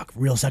HBO. Oh fuck,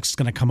 Real Sex is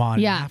gonna come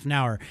on Yeah. in half an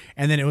hour,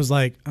 and then it was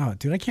like, oh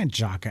dude, I can't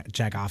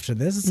jack off to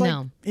this. It's like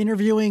No.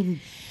 interviewing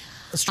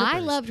strippers. I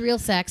loved Real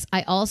Sex.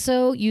 I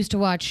also used to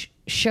watch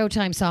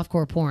Showtime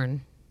softcore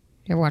porn.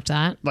 You ever watch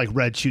that? Like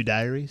Red Shoe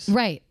Diaries.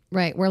 Right.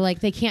 Where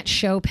like they can't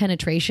show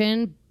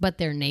penetration, but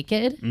they're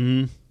naked.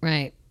 Mm.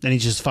 Right. And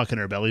he's just fucking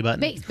her belly button.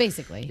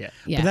 Basically.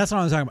 Yeah. But that's what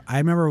I was talking about. I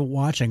remember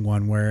watching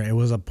one where it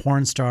was a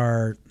porn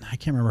star. I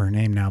can't remember her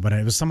name now, but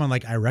it was someone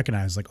like I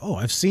recognized. Like, oh,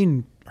 I've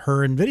seen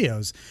her in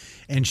videos,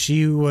 and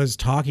she was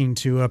talking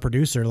to a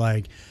producer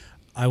like,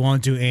 "I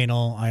won't do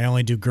anal. I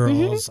only do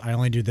girls. I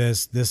only do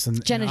this,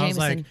 and Jenna and I was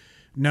Jameson. like,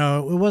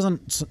 no, it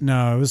wasn't.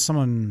 No, it was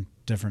someone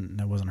different.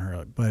 That wasn't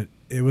her. But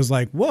it was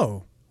like,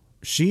 whoa,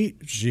 she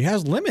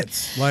has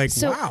limits. Like,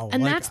 So, wow.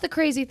 and like, that's the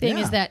crazy thing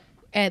yeah. is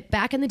that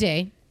back in the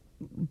day,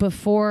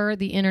 before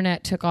the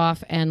internet took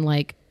off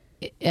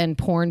and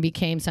porn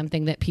became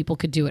something that people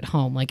could do at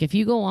home. Like if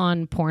you go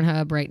on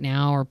Pornhub right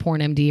now or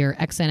PornMD or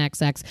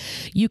XNXX,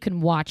 you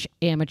can watch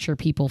amateur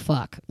people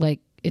fuck. Like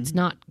it's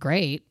not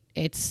great.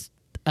 It's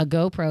a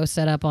GoPro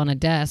set up on a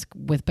desk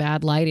with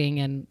bad lighting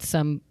and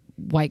some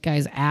white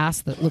guy's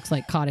ass that looks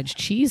like cottage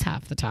cheese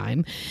half the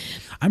time.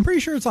 I'm pretty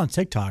sure it's on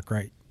TikTok,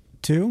 right?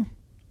 Too.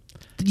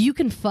 You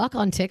can fuck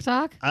on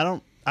TikTok? I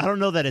don't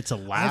know that it's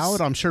allowed.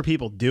 I'm sure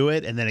people do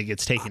it and then it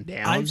gets taken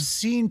down. I've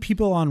seen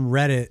people on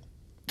Reddit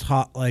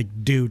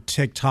do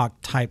TikTok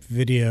type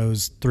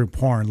videos through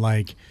porn,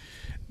 like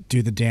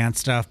do the dance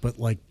stuff, but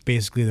like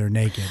basically they're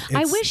naked.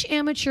 I wish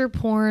amateur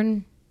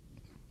porn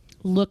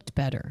looked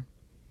better.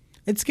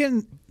 It's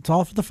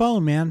all for the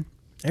phone, man.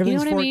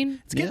 Everything's what I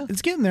mean?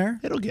 It's getting there.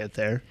 It'll get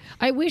there.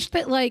 I wish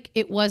that like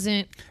it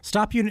wasn't.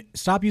 Stop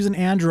using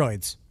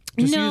Androids.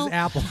 Just No. use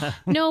Apple.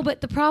 No,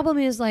 but the problem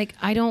is like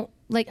I don't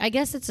like. I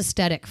guess it's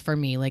aesthetic for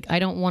me. Like I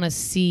don't want to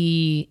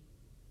see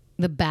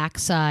the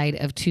backside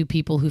of two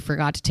people who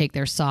forgot to take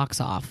their socks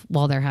off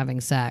while they're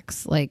having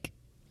sex, like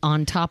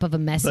on top of a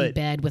messy But-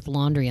 bed with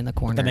laundry in the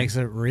corner. That makes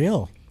it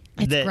real.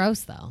 It's That-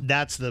 gross though.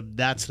 That's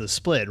the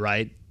split,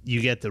 right?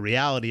 You get the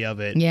reality of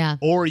it, Yeah.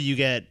 or you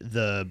get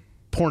the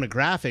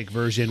pornographic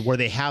version where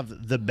they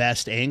have the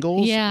best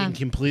angles Yeah. and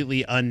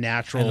completely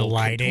unnatural And the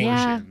lighting.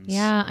 Yeah, contortions.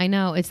 yeah, I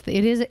know. It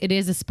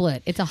is a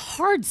split. It's a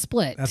hard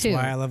split That's too.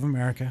 why I love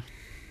America.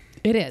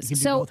 It is. be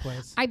So both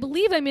ways. I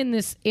believe I'm in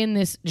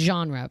this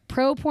genre.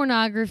 Pro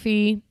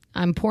pornography.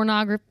 I'm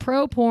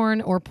pro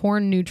porn or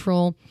porn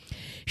neutral.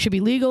 Should be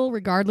legal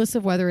regardless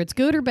of whether it's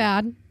good or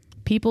bad.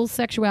 People's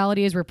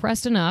sexuality is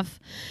repressed enough.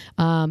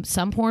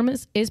 Some porn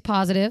is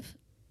positive.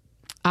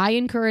 I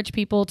encourage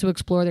people to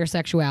explore their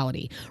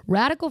sexuality.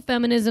 Radical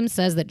feminism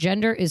says that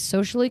gender is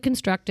socially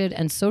constructed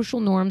and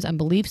social norms and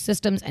belief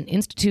systems and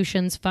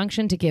institutions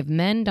function to give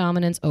men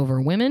dominance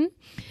over women.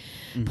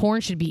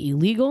 Porn should be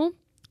illegal.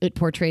 It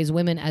portrays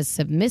women as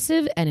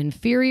submissive and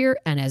inferior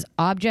and as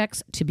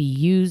objects to be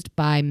used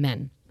by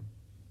men.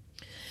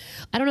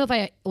 I don't know if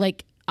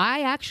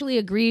I actually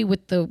agree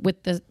with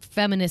the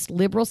feminist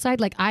liberal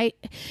side.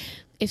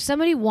 If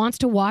somebody wants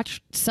to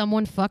watch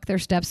someone fuck their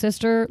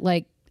stepsister,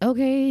 like,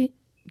 okay,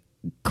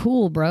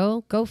 cool,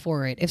 bro, go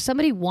for it. If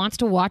somebody wants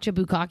to watch a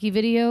bukkake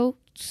video,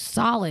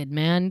 solid,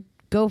 man,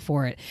 go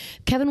for it.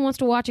 Kevin wants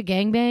to watch a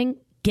gangbang,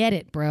 get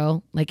it,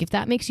 bro. Like, if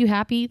that makes you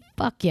happy,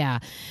 fuck yeah.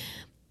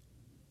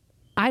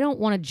 I don't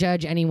want to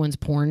judge anyone's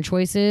porn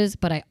choices,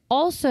 but I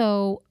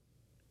also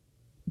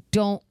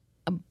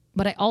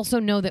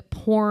know that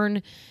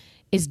porn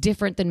is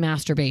different than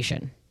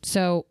masturbation.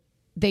 So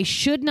they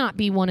should not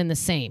be one and the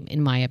same,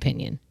 in my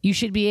opinion. You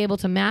should be able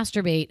to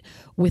masturbate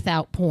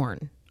without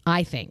porn,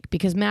 I think,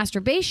 because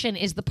masturbation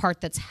is the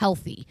part that's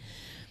healthy,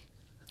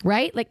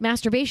 right? Like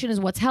masturbation is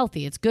what's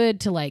healthy. It's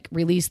good to like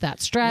release that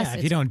stress. Yeah,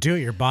 if you don't do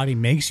it, your body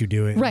makes you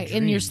do it. Right,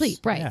 in your dreams.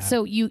 sleep, right. Yeah.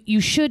 So you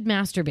should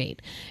masturbate.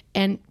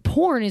 And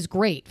porn is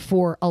great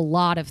for a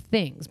lot of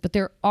things, but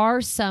there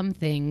are some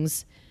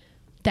things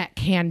that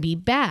can be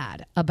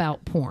bad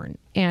about porn.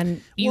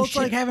 And you Well, it's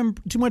should like having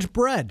too much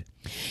bread.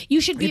 you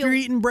should be If you're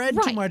eating bread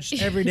too Right. much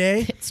every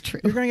day, It's true.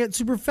 you're going to get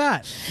super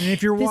fat. And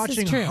if you're This is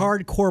watching true.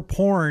 hardcore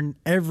porn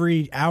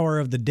every hour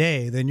of the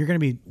day, then you're going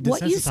to be desensitized.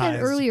 What you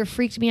said earlier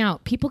freaked me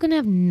out. People can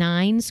have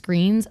 9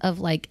 screens of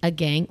like a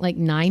gang, like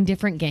 9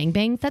 different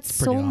gangbangs. That's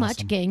so pretty much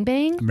awesome.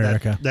 gangbang.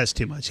 America. That's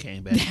too much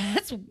gangbang.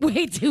 That's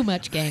way too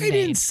much gangbang. I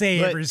didn't say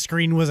But- every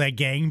screen was a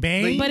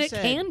gangbang. but you it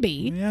said- can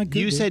be. Yeah, could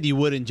You be. said you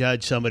wouldn't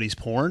judge somebody's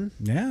porn.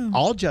 Yeah.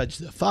 I'll judge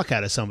the fuck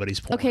out of somebody's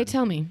porn. Okay,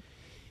 tell me.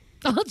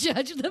 I'll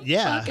judge the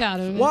Yeah. fuck out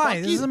of it.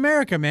 Why? This is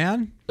America,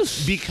 man.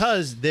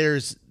 Because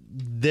there's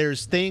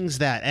things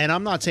that, and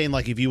I'm not saying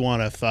like if you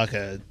want to fuck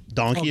a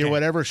donkey Okay. or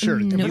whatever, sure.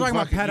 No. You We're talking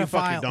about fuck- you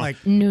fuck your pedophile, donkey.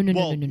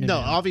 like No.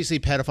 Obviously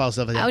pedophile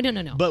stuff like that.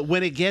 Oh, no. But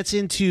when it gets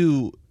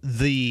into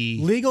the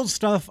legal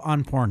stuff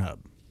on Pornhub.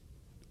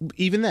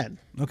 even then,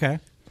 Okay.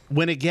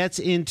 when it gets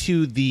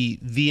into the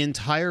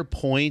entire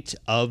point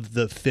of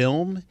the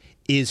film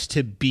is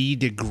to be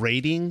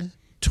degrading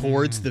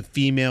towards the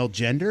female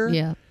gender.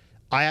 Yeah.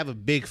 I have a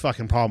big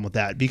fucking problem with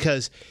that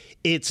because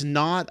it's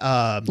not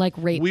Like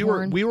rape we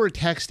porn? were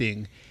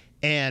texting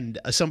and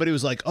somebody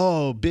was like,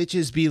 "Oh,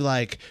 bitches be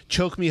like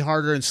choke me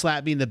harder and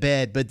slap me in the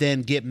bed, but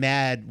then get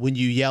mad when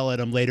you yell at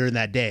them later in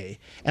that day."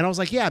 And I was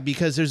like, "Yeah,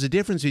 because there's a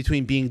difference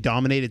between being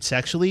dominated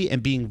sexually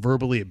and being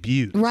verbally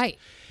abused." Right.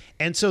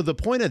 And so the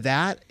point of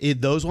that is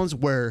those ones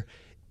where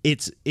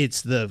it's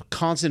the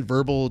constant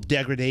verbal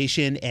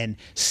degradation and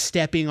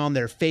stepping on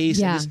their face.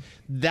 Yeah. And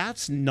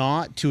that's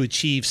not to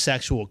achieve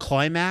sexual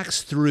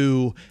climax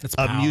through That's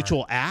a power.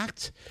 mutual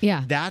act.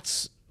 Yeah.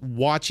 That's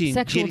watching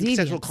Sexual getting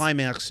sexual deviance.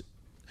 climax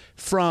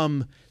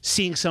from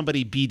seeing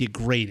somebody be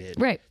degraded,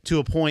 Right. to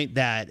a point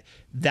that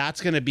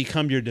that's going to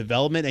become your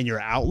development and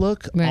your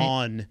outlook Right.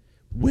 on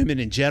women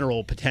in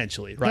general,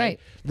 potentially, right? Right.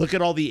 Look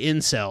at all the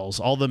incels,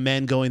 all the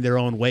men going their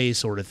own way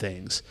sort of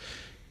things.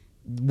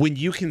 When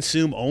you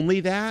consume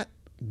only that,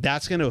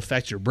 that's going to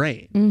affect your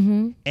brain.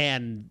 Mm-hmm.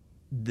 And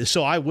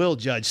so I will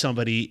judge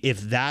somebody if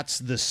that's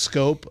the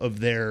scope of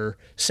their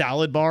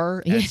salad bar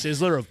at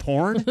Sizzler of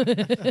porn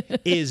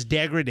is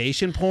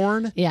degradation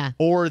porn, Yeah.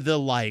 or the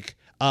like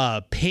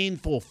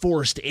painful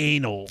forced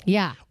anal,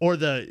 Yeah. or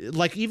the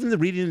like, even the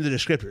reading of the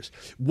descriptors.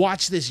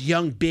 Watch this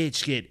young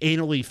bitch get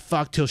anally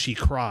fucked till she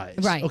cries.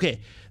 Right. Okay,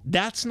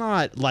 that's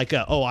not like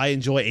I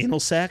enjoy anal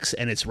sex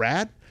and it's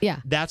rad. Yeah.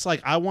 That's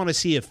like, I want to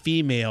see a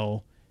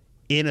female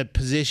in a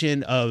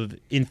position of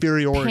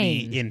inferiority,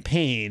 Pain. in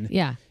pain.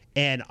 Yeah.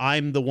 And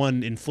I'm the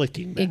one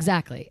inflicting that.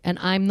 Exactly. And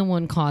I'm the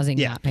one causing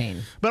Yeah. that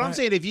pain. But I'm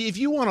saying, if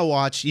you want to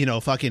watch,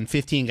 fucking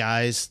 15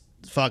 guys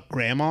fuck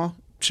grandma,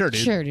 sure,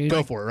 dude. Sure, dude.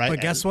 Go for it, right?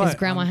 But guess what? Is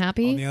grandma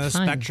happy? On the other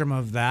Fine. spectrum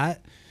of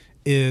that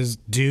is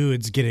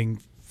dudes getting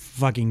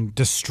fucking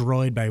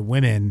destroyed by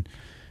women,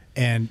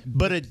 and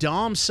But a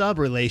dom sub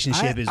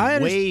relationship is I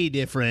way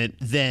different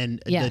than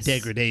Yes. the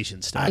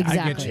degradation stuff. I get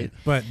Exactly. you.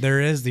 But there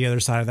is the other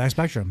side of that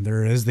spectrum.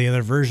 There is the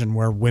other version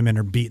where women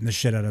are beating the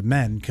shit out of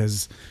men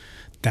because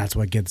that's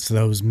what gets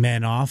those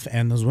men off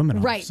and those women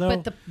off. Right,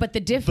 So, but the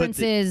difference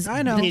is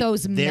I know. that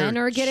those They're men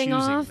are getting choosing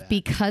off that.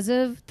 because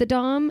of the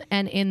dom,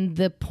 and in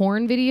the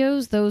porn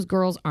videos, those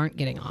girls aren't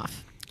getting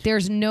off.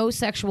 There's no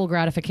sexual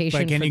gratification.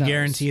 but can for you those.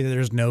 guarantee that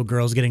there's no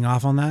girls getting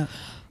off on that?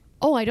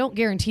 Oh, I don't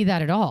guarantee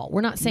that at all.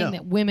 We're not saying No.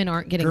 that women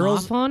aren't getting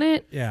Girls- off on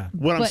it. Yeah.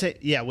 What I'm But- saying,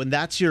 yeah, when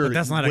that's your But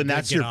that's not a when good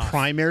that's get your off.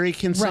 primary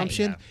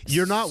consumption,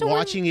 you're not So when-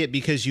 watching it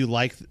because you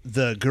like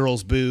the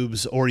girl's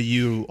boobs or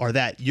you are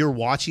that. You're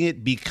watching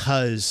it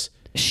because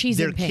She's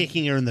they're in pain.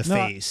 kicking her in the No,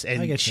 face I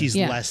and get you. she's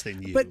Yeah. less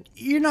than you. But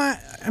you're not.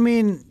 I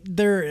mean,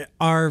 there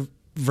are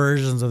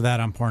versions of that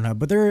on Pornhub,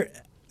 but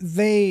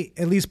they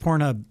at least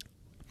Pornhub.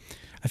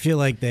 I feel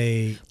like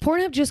they.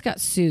 Pornhub just got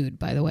sued,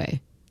 by the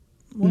way.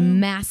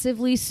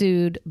 Massively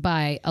sued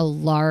by a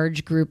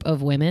large group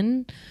of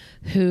women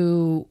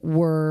who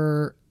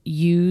were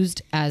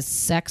used as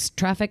sex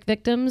traffic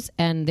victims,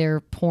 and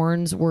their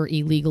porns were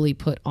illegally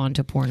put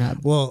onto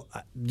Pornhub. Well,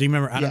 do you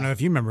remember? I don't Yeah. know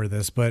if you remember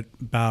this, but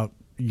about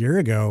a year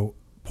ago,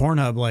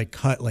 Pornhub like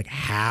cut like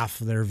half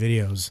their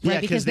videos. yeah,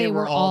 Right, because they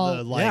were all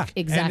the like Yeah.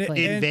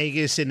 Exactly. in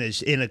Vegas in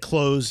a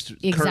closed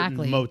Exactly.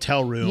 curtain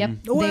motel room. Yep.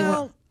 They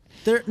Well, were-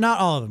 they're not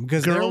all of them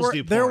because Girls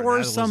do there porn. were That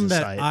was some the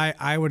that site.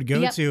 I would go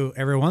Yep. to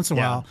every once in a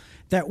Yeah. while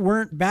that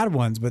weren't bad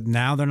ones, but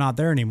now they're not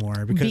there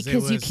anymore because it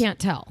because you was- can't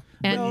tell.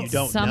 And You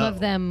don't some know. of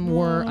them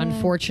were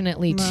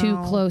unfortunately too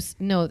close.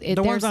 No, The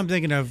ones there's, I'm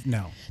thinking of,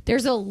 no.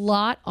 there's a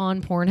lot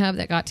on Pornhub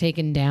that got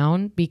taken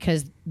down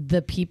because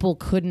the people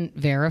couldn't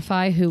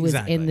verify who was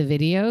in the Exactly.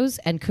 videos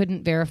and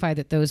couldn't verify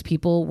that those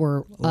people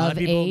were A lot of of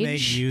people made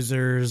age.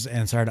 users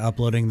and started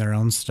uploading their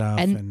own stuff,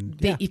 And and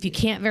they, yeah. if you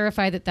can't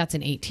verify that that's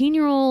an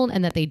 18-year-old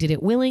and that they did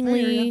it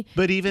willingly,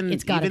 But even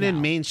It's gotta in go.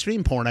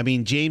 mainstream porn, I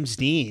mean, James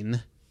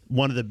Dean,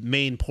 one of the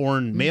main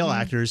porn male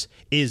Mm-hmm. actors,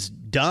 is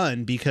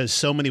done because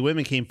so many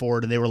women came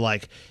forward and they were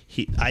like,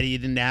 he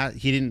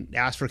didn't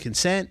ask for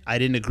consent. I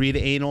didn't agree to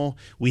anal.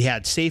 We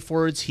had safe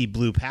words. He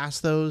blew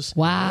past those.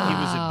 Wow. He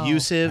was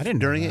abusive I didn't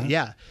know during it. that.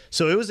 Yeah.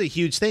 So it was a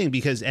huge thing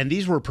because, and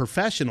these were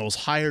professionals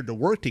hired to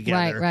work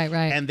together. Right.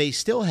 And they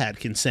still had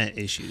consent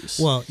issues.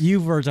 Well,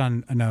 you've worked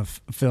on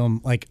enough film,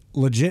 like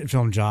legit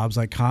film jobs,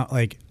 like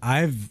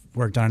I've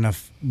worked on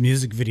enough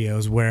music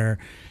videos where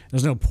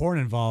there's no porn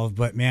involved,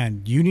 but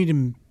man, you need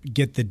to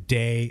get the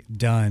day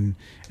done,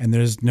 and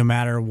there's no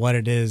matter what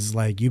it is,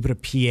 like you put a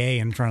PA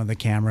in front of the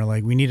camera,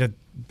 like we need a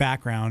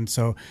background,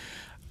 so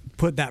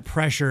put that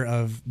pressure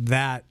of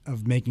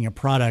making a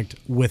product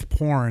with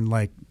porn,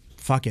 like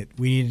fuck it,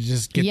 we need to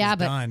just get yeah,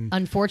 this but done.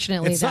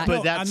 unfortunately, It's not- that,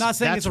 But that's- I'm not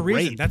saying it's a that's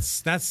reason. rape.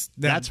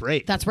 That's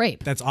rape. that's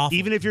rape. That's awful.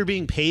 Even if you're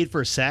being paid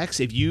for sex,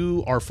 if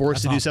you are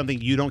forced to do awful.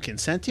 something you don't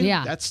consent to,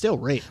 Yeah. that's still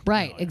rape.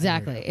 Right,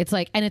 exactly. It's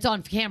like, and it's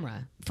on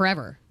camera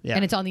forever. Yeah.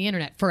 And it's on the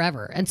internet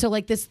forever. And so,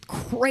 like, this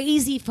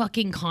crazy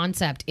fucking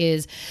concept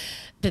is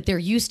that there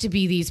used to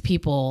be these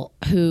people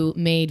who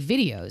made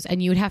videos,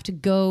 and you would have to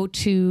go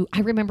to, I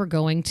remember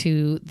going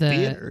to the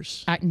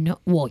Theaters. No,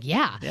 well,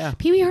 yeah. Yeah.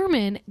 Pee Wee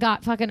Herman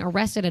got fucking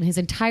arrested and his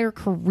entire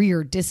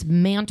career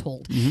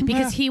dismantled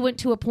because he went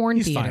to a porn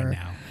He's theater. fine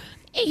now.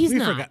 He's We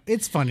not. forgot.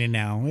 It's funny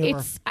now.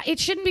 It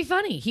shouldn't be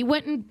funny. He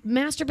went and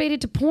masturbated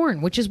to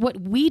porn, which is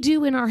what we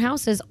do in our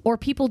houses or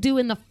people do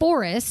in the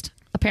forest,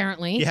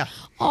 apparently, Yeah.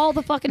 all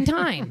the fucking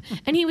time.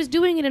 And he was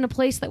doing it in a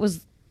place that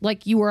was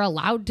like you were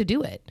allowed to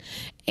do it.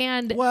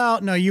 And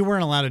Well, no, you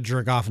weren't allowed to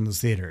jerk off in those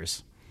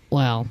theaters.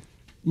 well,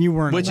 You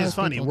weren't. Which allowed. is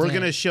funny. people We're did.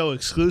 going to show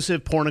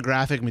exclusive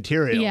pornographic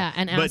material. yeah,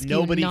 and but ask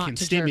nobody you not can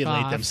to stimulate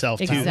jerk off.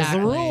 themselves exactly. to it. That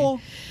was the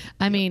rule.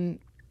 I mean,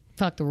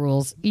 Fuck the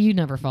rules. You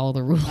never follow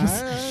the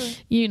rules.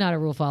 You're not a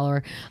rule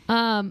follower.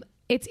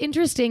 It's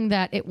interesting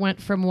that it went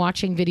from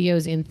watching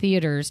videos in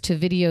theaters to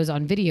videos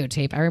on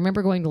videotape. I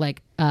remember going to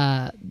like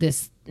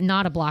this,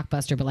 not a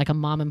Blockbuster, but like a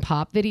mom and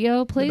pop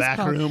video place. back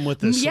called- room with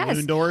the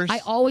saloon doors? I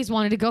always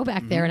wanted to go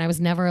back there, and I was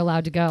never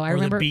allowed to go. I Or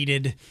remember the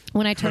beaded.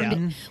 when I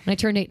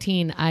turned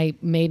 18, I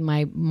made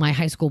my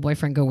high school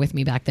boyfriend go with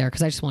me back there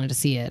because I just wanted to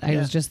see it.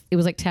 It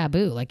was like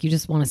taboo. Like, you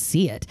just want to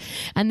see it.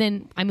 And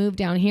then I moved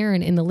down here,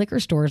 and in the liquor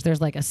stores, there's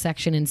like a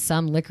section in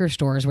some liquor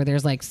stores where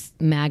there's like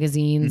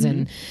magazines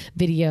and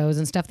videos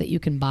and stuff that you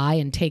can buy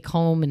and take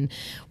home and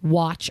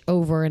watch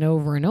over and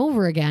over and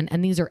over again.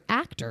 And these are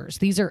actors.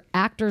 These are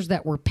actors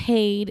that were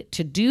paid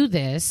to do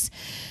this.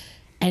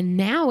 And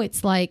now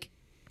it's like,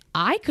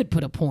 I could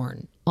put a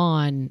porn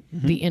on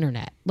the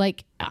internet.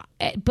 Like,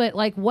 but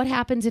like, what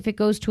happens if it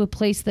goes to a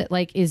place that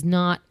like is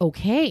not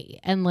okay?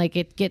 And like,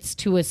 it gets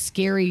to a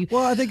scary,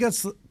 Well, I think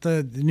that's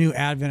the new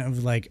advent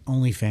of like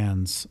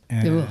OnlyFans.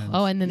 And,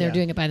 and then they're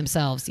doing it by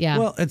themselves. Yeah.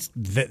 Well, it's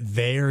that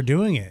they are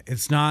doing it.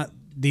 It's not,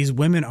 these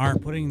women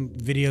aren't putting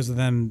videos of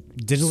them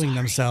diddling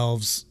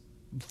themselves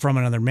from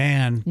another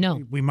man.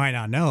 No. We might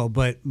not know,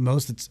 but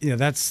most it's,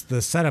 that's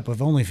the setup of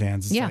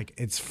OnlyFans. It's like,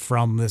 it's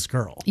from this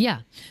girl. Yeah.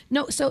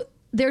 No, so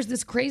there's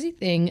this crazy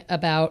thing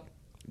about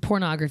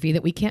pornography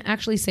that we can't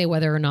actually say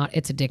whether or not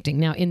it's addicting.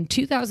 Now, in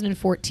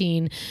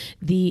 2014,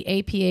 the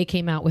APA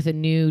came out with a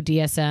new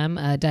DSM,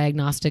 a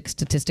diagnostic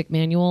statistic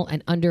manual,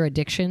 and under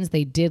addictions,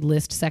 they did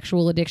list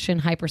sexual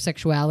addiction,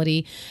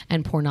 hypersexuality,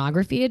 and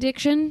pornography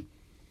addiction.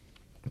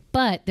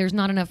 But there's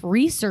not enough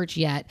research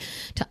yet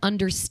to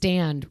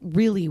understand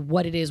really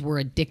what it is we're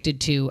addicted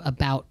to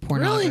about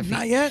pornography. Really?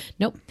 Not yet?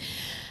 Nope.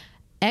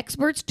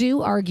 Experts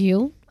do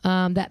argue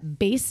that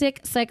basic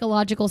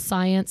psychological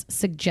science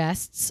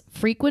suggests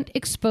frequent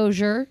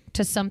exposure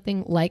to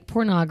something like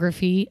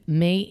pornography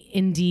may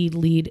indeed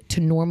lead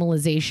to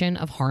normalization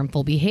of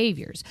harmful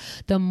behaviors.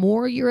 The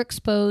more you're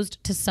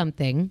exposed to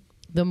something,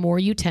 the more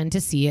you tend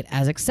to see it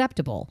as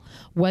acceptable.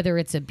 Whether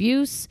it's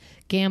abuse,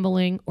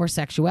 gambling, or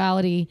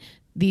sexuality,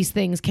 these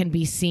things can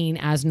be seen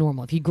as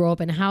normal. If you grow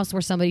up in a house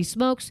where somebody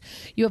smokes,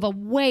 you have a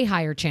way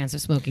higher chance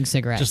of smoking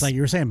cigarettes. Just like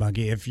you were saying,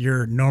 Bunky, if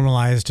you're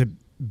normalized to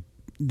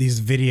these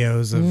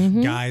videos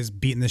of guys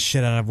beating the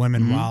shit out of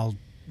women while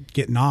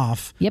getting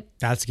off, Yep.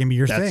 that's going to be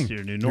your That's thing.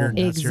 your new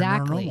normal. That's your new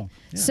Exactly. normal.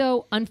 Yeah.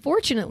 So,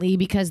 unfortunately,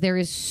 because there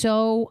is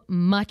so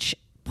much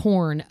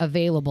porn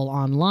available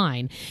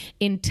online,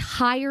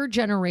 entire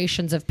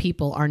generations of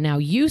people are now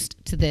used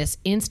to this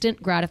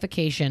instant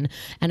gratification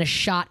and a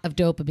shot of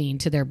dopamine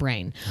to their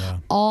brain,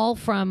 all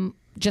from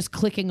just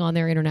clicking on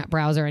their internet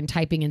browser and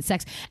typing in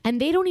sex. And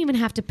they don't even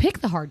have to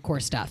pick the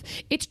hardcore stuff.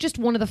 It's just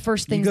one of the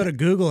first You things. go to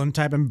Google and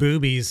type in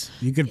boobies,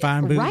 you can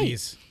find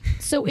boobies.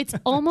 So it's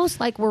almost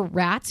like we're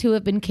rats who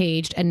have been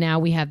caged, and now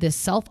we have this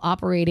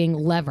self-operating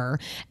lever,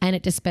 and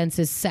it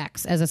dispenses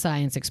sex as a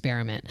science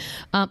experiment.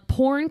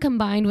 Porn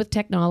combined with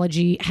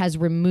technology has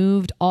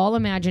removed all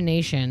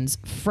imaginations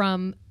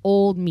from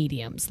old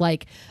mediums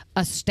like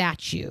a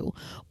statue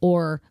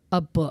or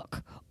a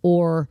book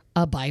or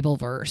a Bible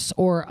verse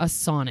or a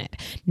sonnet.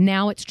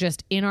 Now it's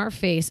just in our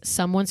face.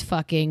 Someone's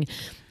fucking.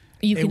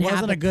 You It can have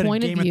wasn't a a good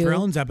point Game of view.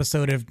 Thrones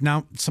episode if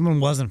now someone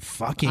wasn't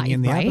fucking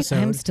in the Right? episode.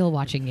 I'm still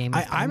watching Game of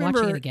Thrones. I I'm remember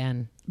watching it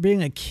again.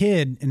 being a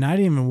kid, and I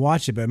didn't even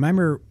watch it, but I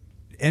remember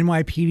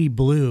NYPD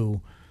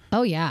Blue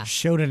Oh yeah.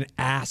 showed an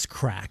ass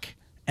crack.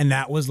 And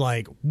that was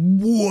like,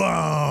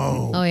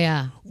 whoa. Oh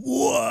yeah.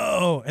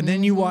 Whoa. And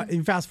then you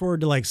fast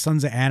forward to like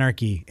Sons of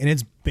Anarchy, and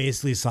it's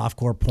basically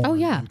softcore porn Oh,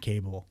 yeah. on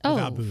cable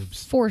without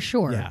boobs. For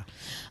sure. Yeah.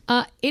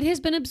 It has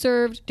been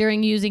observed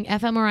during using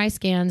fMRI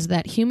scans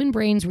that human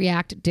brains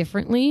react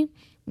differently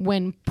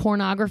when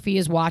pornography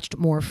is watched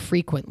more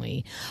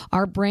frequently.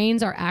 Our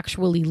brains are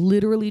actually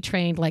literally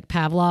trained like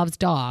Pavlov's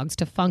dogs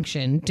to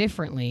function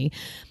differently,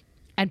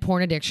 and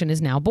porn addiction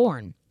is now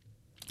born.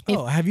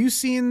 Oh, have you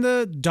seen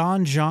the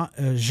Don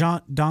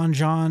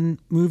John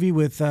movie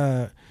with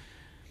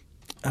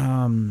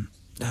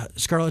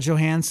Scarlett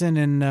Johansson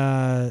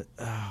and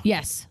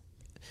Yes.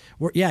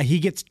 where he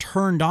gets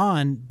turned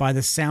on by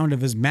the sound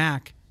of his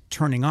Mac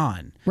turning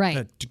on. Right.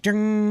 The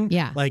ding,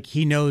 Yeah. like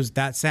he knows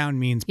that sound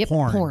means Yep.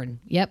 porn.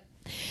 Yep.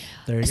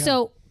 There you go.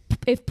 So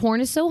if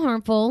porn is so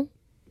harmful,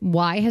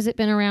 why has it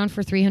been around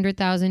for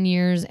 300,000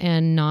 years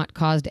and not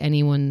caused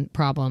anyone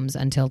problems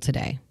until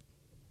today?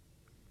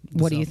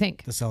 What do you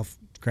think? The self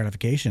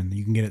gratification.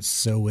 You can get it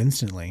so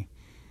instantly.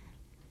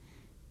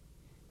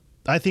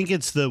 I think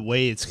it's the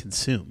way it's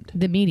consumed,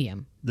 The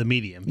medium. the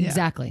medium. Yeah.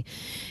 Exactly.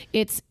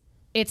 It's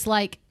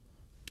like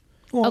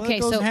Well, okay,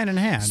 that goes so hand in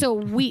hand. So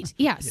wheat,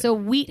 so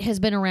wheat has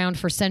been around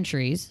for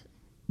centuries,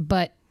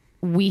 but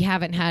we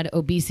haven't had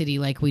obesity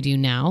like we do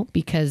now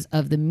because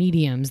of the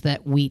mediums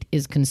that wheat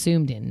is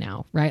consumed in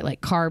now, right?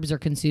 Like carbs are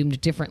consumed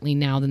differently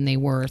now than they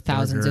were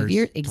thousands of Burgers,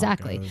 years.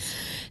 Exactly. tacos.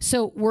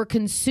 So we're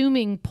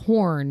consuming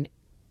porn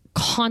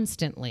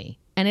constantly,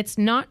 and it's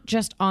not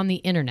just on the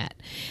internet.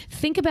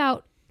 Think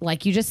about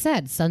like you just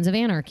said, Sons of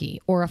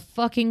Anarchy or a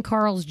fucking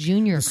Carl's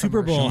Jr.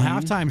 Super Bowl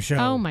halftime show.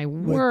 Oh, my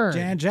with word.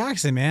 Janet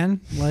Jackson,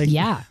 man. Like,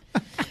 Yeah.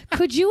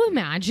 Could you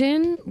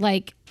imagine,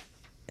 like,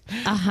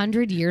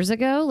 100 years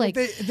ago? Like,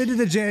 They did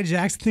the Janet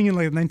Jackson thing in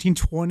like the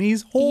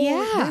 1920s.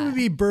 Yeah. They would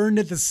be burned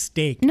at the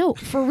stake. no,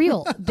 for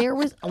real. There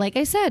was, like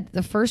I said,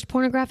 the first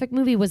pornographic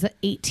movie was an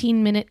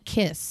 18-minute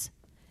kiss,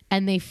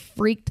 and they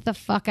freaked the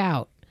fuck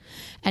out.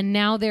 And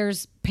now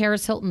there's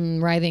Paris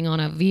Hilton writhing on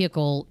a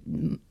vehicle,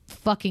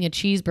 fucking a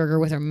cheeseburger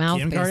with her mouth.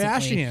 Kim basically.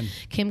 Kardashian.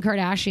 Kim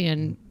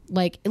Kardashian.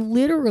 Like,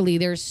 literally,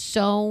 there's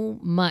so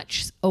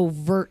much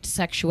overt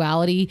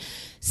sexuality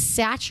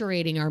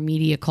saturating our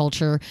media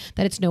culture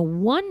that it's no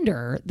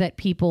wonder that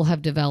people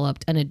have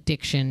developed an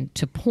addiction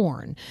to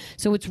porn.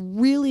 So it's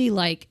really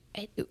like,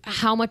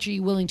 how much are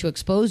you willing to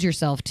expose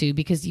yourself to?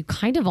 Because you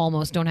kind of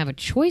almost don't have a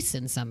choice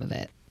in some of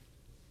it.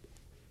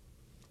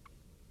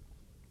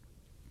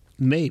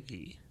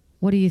 Maybe.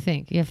 What do you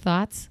think? You have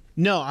thoughts?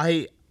 No,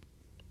 I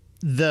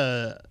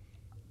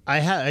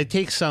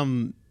take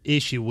some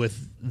issue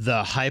with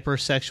the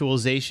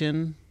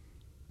hypersexualization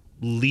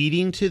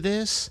leading to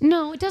this.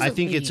 No, it doesn't. I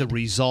think it's a lead.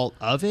 result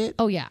of it.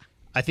 Oh, yeah.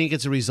 I think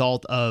it's a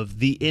result of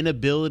the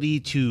inability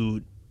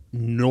to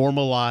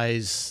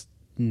normalize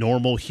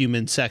normal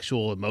human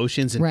sexual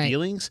emotions and Right.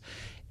 feelings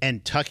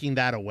and tucking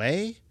that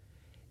away.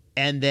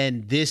 And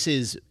then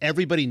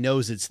everybody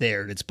knows it's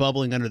there and it's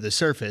bubbling under the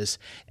surface.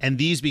 And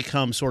these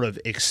become sort of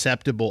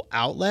acceptable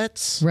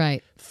outlets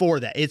Right. for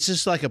that. It's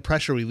just like a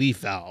pressure relief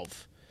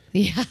valve,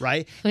 Yeah.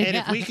 right? And if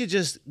Yeah. we could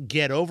just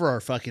get over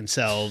our fucking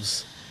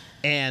selves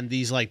and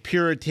these like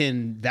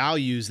Puritan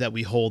values that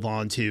we hold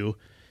on to,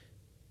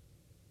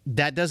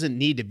 that doesn't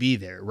need to be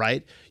there,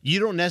 right? You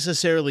don't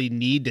necessarily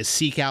need to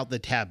seek out the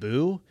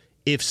taboo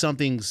if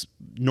something's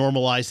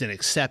normalized and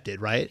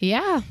accepted, right?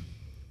 Yeah.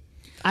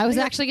 I was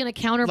actually going to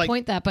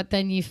counterpoint that, but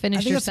then you I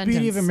finished think your that's the sentence.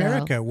 beauty of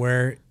America,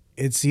 where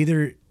it's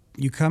either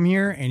you come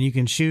here and you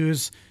can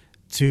choose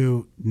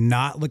to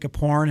not look at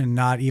porn and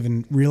not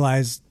even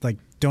realize, like,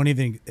 don't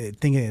even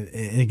think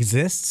it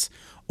exists,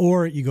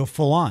 or you go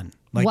full on.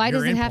 Like, Why you're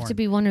does it in have porn. to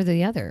be one or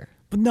the other?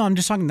 But no, I'm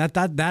just talking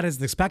that is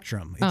the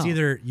spectrum. It's Oh.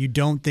 either you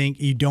don't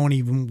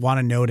even want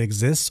to know it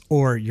exists,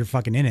 or you're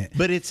fucking in it.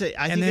 But I think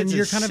then it's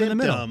you're a kind of in the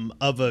middle. symptom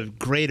of a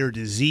greater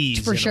disease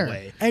For in sure. a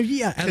way. And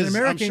yeah, as an 'Cause I'm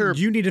American, sure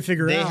you need to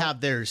figure they out have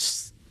their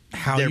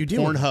how their you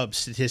deal with it. Pornhub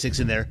statistics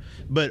in there,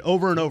 but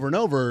over and over and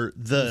over,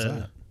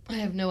 the I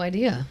have no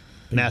idea.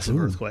 massive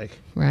earthquake.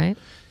 Right?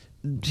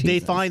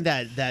 They find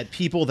that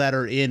people that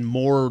are in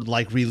more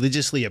like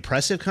religiously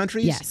oppressive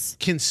countries Yes.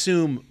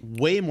 consume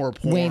way more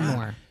porn, Way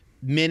more.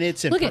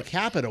 minutes and Look per at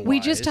capita. We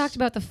just talked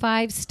about the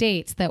 5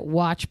 states that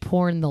watch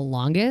porn the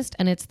longest,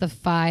 and it's the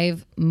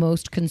 5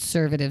 most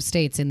conservative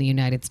states in the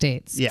United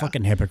States. Yeah.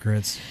 fucking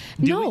hypocrites.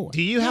 No,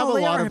 Do you have No, a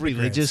they lot are of hypocrites.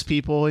 religious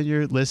people in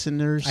your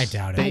listeners? I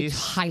doubt it. I base?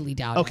 highly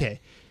doubt it. Okay.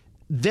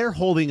 They're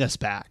holding us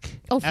back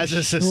Oh, for as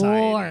a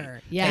society.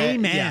 sure. Yeah.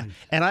 Amen. Yeah.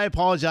 And I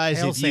apologize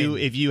Hail Satan.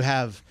 if you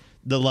have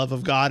the love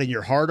of God in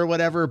your heart or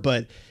whatever,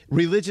 but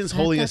religion's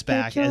holding us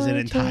back as an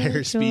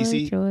entire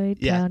species.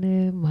 Yeah. Down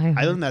in my I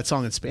heart. learned that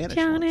song in Spanish.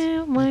 Down once.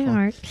 in my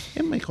heart.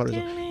 In my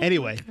corazón.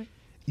 Anyway,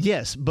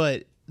 yes,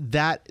 but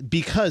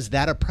because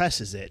that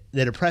oppresses it.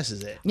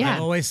 Yeah.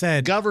 I've always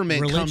said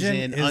Government comes religion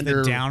in is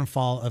under the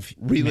downfall of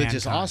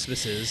religious mankind.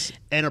 auspices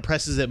and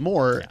oppresses it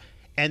more.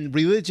 And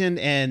religion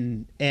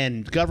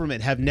and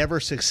government have never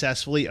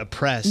successfully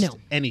oppressed No.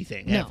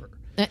 anything No. ever.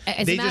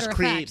 As They a matter just of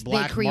create fact,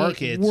 black they create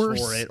markets worse,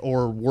 for it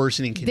or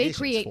worsening They conditions.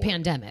 create for it.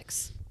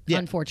 pandemics. Yeah.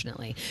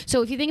 Unfortunately.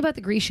 So if you think about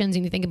the Grecians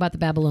and you think about the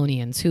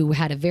Babylonians, who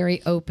had a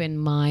very open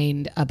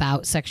mind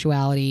about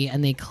sexuality,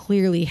 and they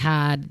clearly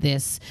had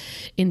this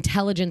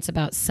intelligence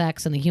about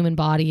sex and the human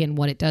body and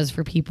what it does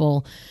for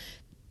people,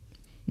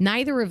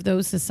 neither of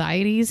those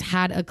societies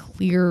had a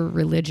clear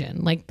religion.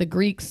 Like, the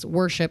Greeks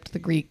worshipped the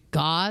Greek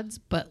gods,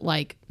 but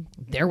like,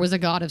 there was a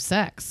god of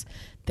sex.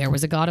 There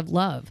was a god of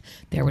love.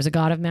 There was a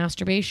god of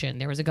masturbation.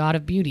 There was a god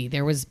of beauty.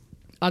 There was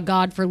a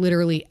god for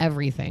literally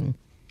everything.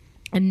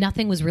 And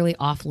nothing was really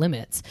off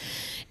limits.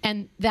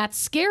 And that's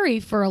scary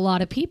for a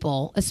lot of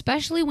people,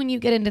 especially when you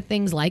get into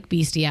things like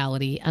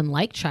bestiality and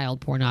like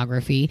child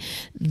pornography.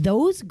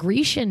 Those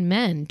Grecian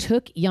men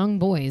took young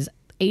boys,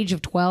 age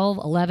of 12,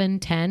 11,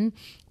 10,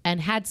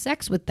 and had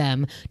sex with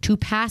them to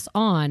pass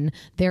on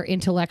their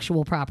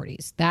intellectual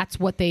properties. That's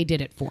what they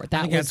did it for. I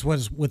That think was that's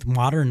what's with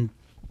modern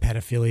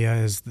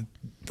pedophilia is that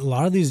a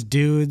lot of these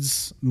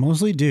dudes,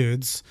 mostly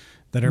dudes,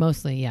 that are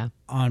mostly, yeah.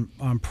 on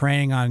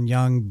preying on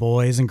young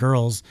boys and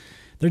girls.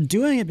 They're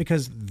doing it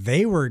because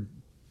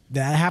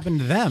that happened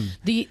to them.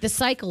 The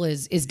cycle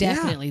is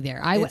definitely there.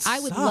 I would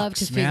It love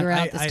to sucks, man. figure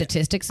out the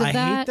statistics of I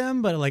that. hate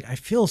them, but like I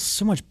feel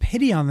so much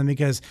pity on them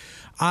because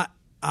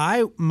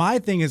my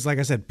thing is, like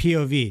I said,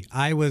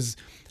 POV.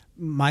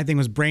 My thing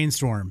was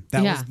Brainstorm.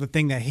 That Yeah. was the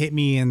thing that hit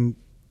me, and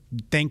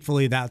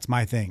thankfully that's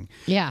my thing.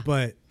 Yeah.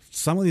 But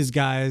some of these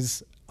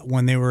guys,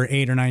 when they were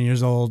 8 or 9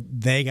 years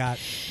old, they got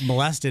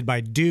molested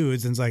by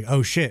dudes, and it's like,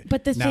 oh shit.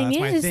 But the now thing that's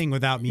my is, thing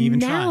without me even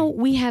now trying.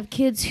 we have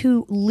kids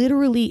who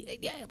literally,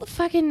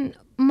 fucking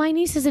my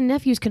nieces and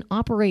nephews can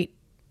operate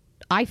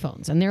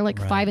iPhones, and they're like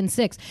 5 and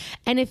 6.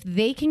 And if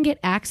they can get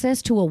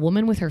access to a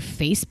woman with her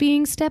face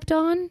being stepped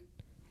on,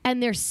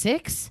 and they're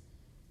 6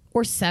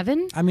 or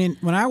 7, I mean,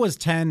 when I was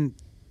 10,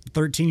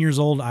 13 years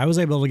old, I was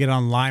able to get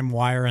on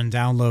LimeWire and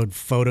download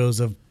photos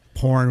of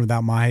porn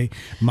without my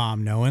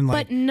mom knowing.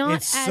 Like, But not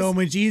it's as- so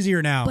much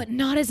easier now. but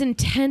not as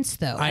intense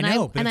though. I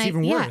know, but it's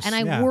even worse. And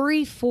I Yeah.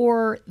 worry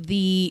for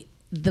the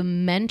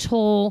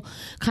mental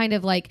kind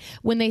of like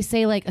when they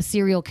say like a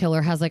serial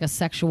killer has like a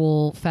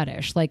sexual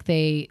fetish, like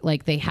they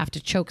have to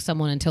choke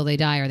someone until they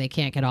die or they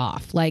can't get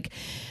off. Like,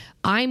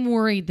 I'm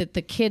worried that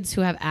the kids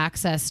who have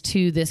access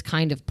to this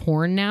kind of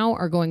porn now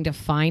are going to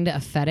find a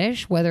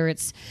fetish, whether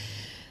it's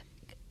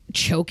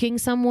choking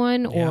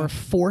someone or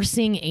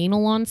forcing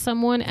anal on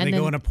someone, and they then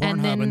go into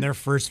Pornhub and their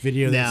first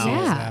video they Now- see is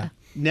Yeah. that.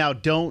 Now,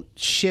 don't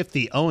shift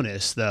the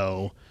onus,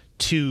 though,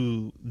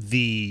 to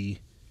the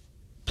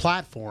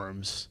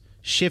platforms.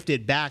 Shift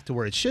it back to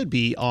where it should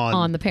be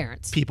on the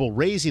parents. people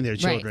raising their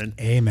children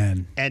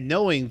Amen. and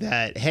knowing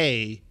that,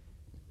 hey,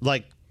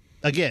 like,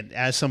 again,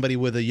 as somebody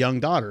with a young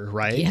daughter,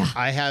 right? Yeah.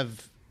 I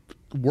have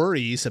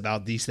worries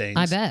about these things.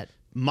 I bet.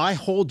 My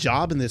whole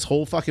job in this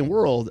whole fucking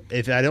world,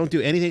 if I don't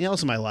do anything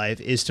else in my life,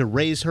 is to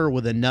raise her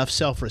with enough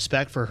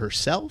self-respect for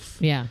herself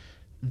Yeah.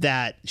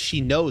 that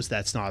she knows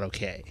that's not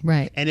okay.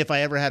 Right. And if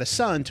I ever had a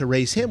son, to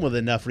raise him with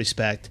enough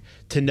respect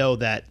to know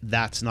that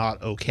that's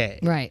not okay.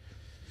 Right.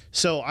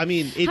 So, I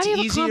mean, it's do you have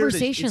a easier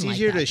conversation it's like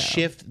easier that, to though?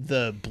 shift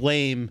the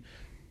blame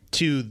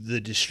to the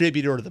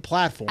distributor or the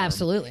platform.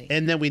 Absolutely.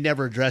 And then we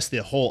never address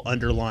the whole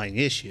underlying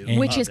issue.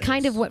 Which is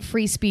kind of what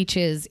free speech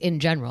is in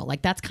general.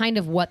 Like, that's kind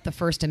of what the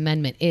First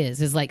Amendment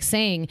is like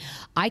saying,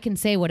 I can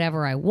say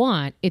whatever I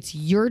want. It's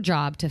your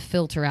job to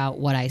filter out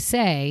what I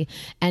say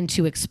and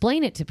to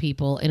explain it to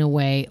people in a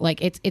way.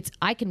 Like, it's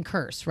I can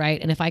curse,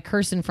 right? And if I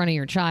curse in front of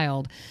your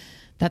child,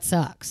 that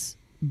sucks.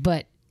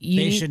 But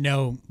They should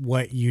know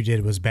what you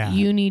did was bad.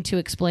 you need to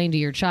explain to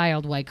your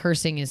child why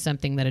cursing is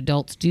something that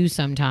adults do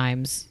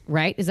sometimes,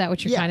 right? Is that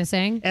what you're kind of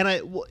saying? And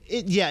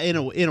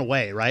in a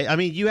way, right? I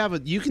mean,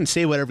 you can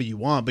say whatever you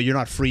want, but you're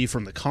not free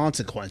from the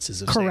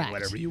consequences of Correct. saying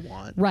whatever you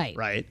want. Right.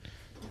 Right.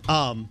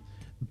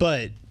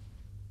 But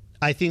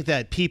I think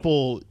that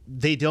people,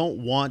 they don't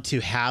want to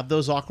have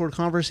those awkward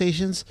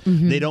conversations.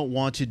 Mm-hmm. They don't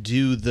want to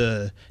do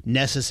the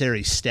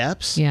necessary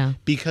steps Yeah.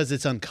 because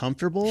it's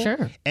uncomfortable.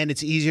 Sure. And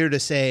it's easier to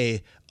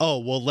say, oh,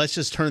 well, let's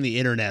just turn the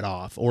internet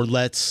off, or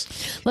let's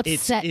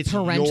set it's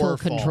parental your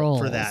fault controls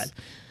for that.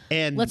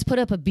 And Let's put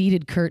up a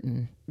beaded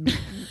curtain.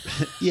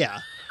 yeah.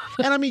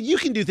 And I mean, you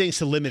can do things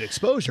to limit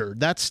exposure.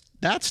 That's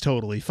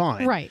totally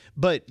fine. Right.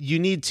 But we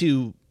need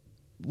to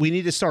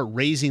start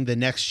raising the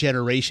next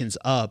generations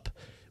up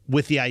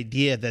with the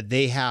idea that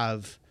they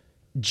have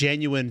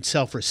genuine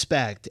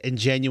self-respect and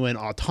genuine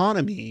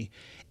autonomy,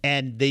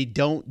 and they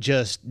don't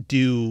just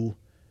do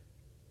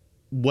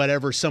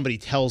whatever somebody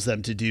tells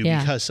them to do Yeah.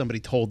 because somebody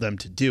told them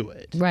to do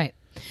it. Right.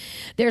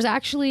 There's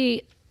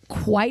actually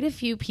quite a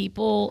few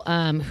people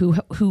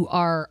who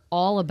are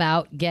all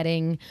about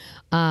getting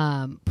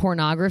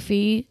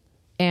pornography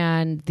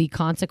and the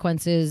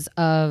consequences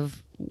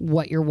of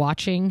what you're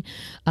watching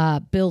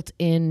built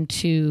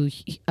into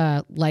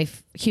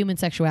human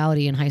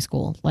sexuality in high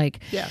school. Like,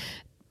 Yeah.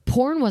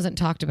 porn wasn't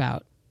talked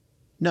about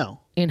No.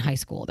 in high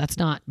school. That's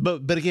not.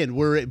 But again,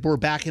 we're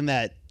back in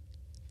that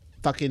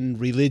fucking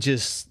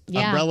religious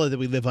Yeah. umbrella that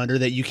we live under,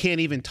 that you can't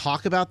even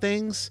talk about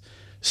things.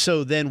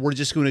 So then we're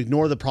just going to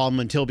ignore the problem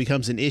until it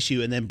becomes an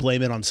issue and then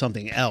blame it on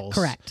something else.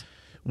 Correct.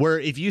 Where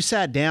if you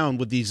sat down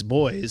with these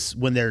boys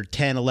when they're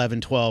 10,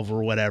 11, 12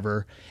 or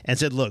whatever and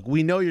said, look,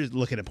 we know you're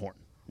looking at porn.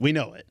 We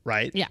know it,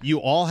 right? Yeah. You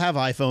all have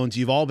iPhones.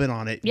 You've all been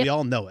on it. Yep. We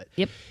all know it.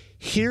 Yep.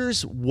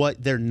 Here's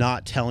what they're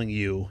not telling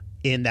you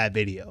in that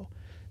video.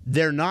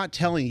 They're not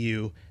telling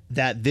you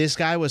that this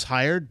guy was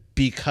hired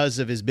because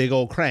of his big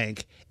old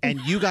crank, and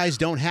you guys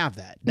don't have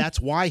that.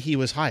 That's why he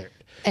was hired.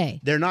 A.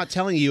 They're not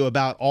telling you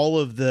about all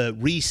of the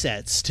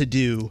resets to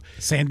do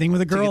Same thing with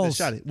the to get girls.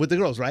 the shot with the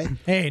girls, right?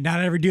 Hey,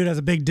 not every dude has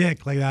a big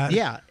dick like that.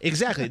 Yeah,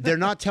 exactly. They're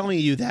not telling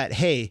you that,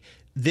 hey,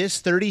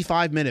 this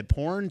 35-minute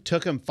porn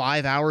took him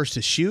 5 hours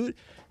to shoot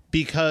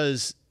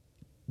because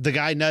the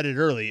guy nutted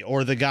early,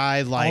 or the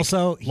guy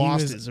Also, he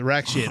lost was- his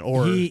erection,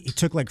 or he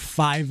took like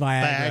 5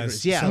 Viagras.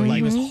 Viagras, yeah, so he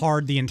like- was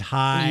hard the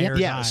entire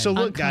yeah. time. So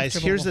look, guys,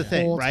 Uncomfortable here's the the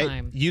thing, whole right?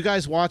 time. You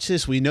guys watch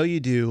this. We know you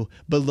do,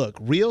 but look,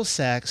 real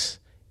sex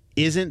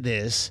isn't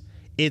this.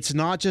 It's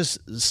not just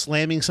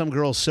slamming some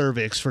girl's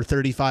cervix for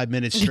 35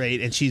 minutes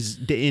straight and she's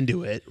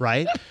into it,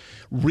 right?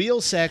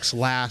 Real sex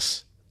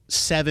lasts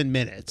 7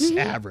 minutes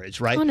average,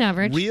 right? On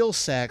average. Real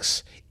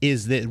sex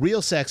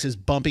is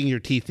bumping your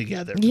teeth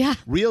together. Yeah.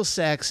 Real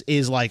sex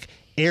is like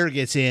air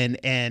gets in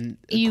and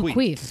You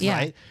queef, yeah.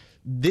 right?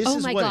 This Oh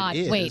is my what God. it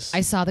is. Wait,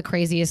 I saw the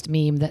craziest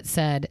meme that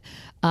said,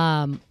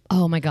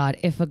 oh my God,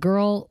 if a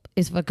girl's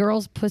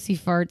pussy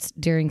farts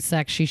during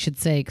sex, she should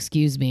say,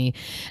 excuse me.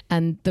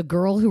 And the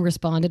girl who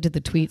responded to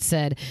the tweet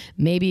said,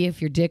 maybe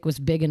if your dick was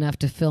big enough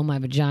to fill my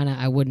vagina,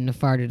 I wouldn't have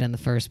farted in the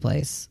first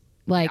place.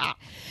 Like,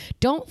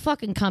 don't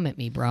fucking come at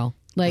me, bro.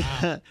 Like,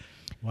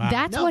 Wow.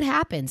 That's what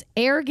happens.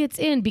 Air gets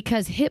in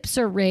because hips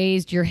are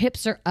raised, your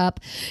hips are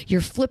up,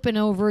 you're flipping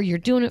over, you're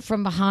doing it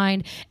from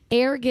behind.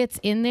 Air gets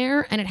in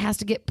there and it has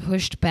to get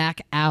pushed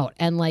back out.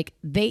 And like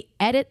they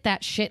edit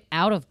that shit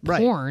out of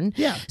Right. porn.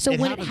 Yeah. So It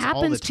when it happens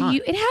all happens the to time.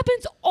 you, it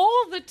happens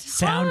all the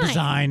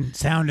time.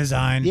 Sound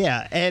design.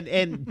 Yeah,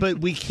 and but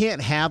we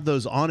can't have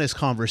those honest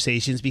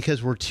conversations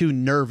because we're too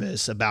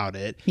nervous about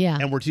it. Yeah.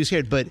 and we're too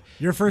scared. But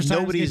Your first time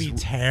is gonna nobody's be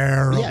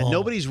terrible. Yeah,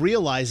 nobody's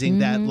realizing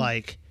that Mm-hmm.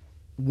 like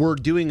we're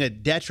doing a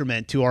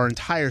detriment to our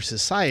entire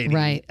society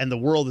Right. and the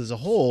world as a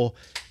whole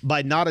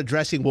by not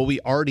addressing what we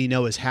already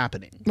know is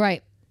happening.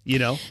 Right. You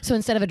know? So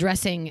instead of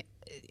addressing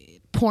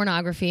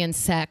pornography and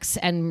sex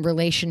and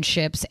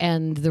relationships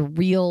and the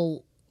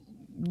real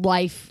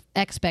life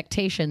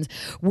expectations,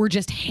 we're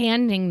just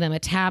handing them a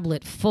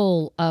tablet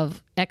full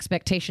of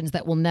expectations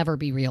that will never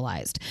be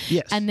realized.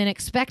 Yes. And then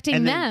expecting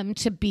And then- them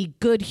to be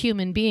good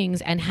human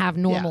beings and have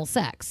normal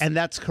Yeah. sex. And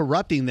that's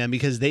corrupting them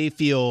because they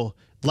feel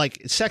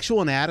like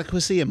sexual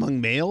inadequacy among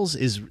males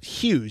is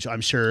huge, I'm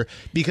sure,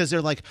 because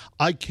they're like,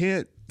 I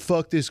can't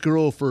fuck this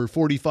girl for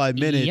 45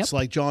 minutes Yep.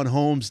 like John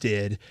Holmes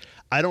did.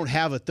 I don't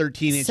have a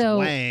 13-inch So-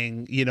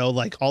 wang, you know,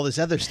 like all this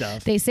other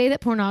stuff. They say that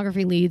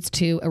pornography leads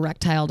to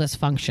erectile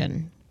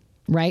dysfunction,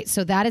 right?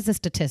 So that is a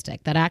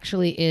statistic that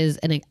actually is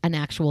an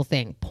actual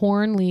thing.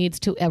 Porn leads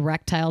to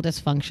erectile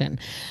dysfunction.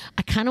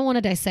 I kind of want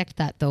to dissect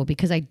that though,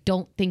 because I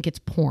don't think it's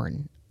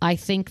porn. I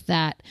think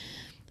that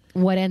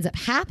what ends up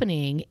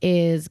happening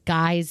is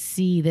guys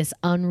see this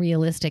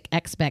unrealistic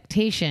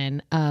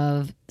expectation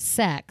of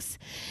sex,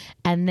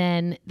 and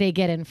then they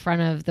get in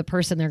front of the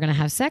person they're going to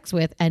have sex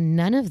with, and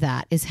none of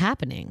that is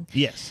happening.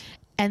 Yes.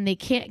 And they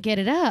can't get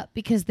it up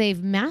because they've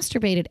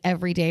masturbated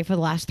every day for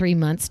the last 3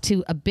 months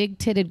to a big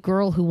titted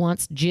girl who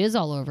wants jizz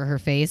all over her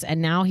face.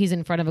 And now he's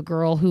in front of a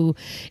girl who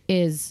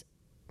is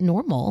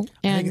normal.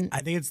 And I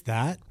think it's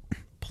that.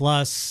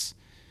 Plus,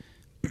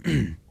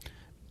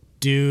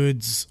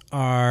 dudes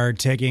are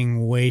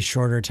taking way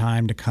shorter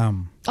time to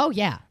come. oh,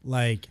 yeah.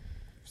 Like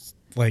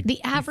The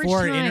average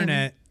before time-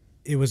 internet,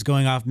 it was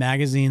going off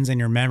magazines and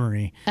your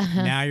memory.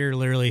 Uh-huh. Now you're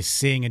literally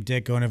seeing a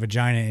dick go in a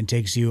vagina and it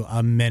takes you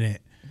a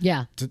minute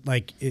Yeah. to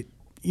like it.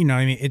 You know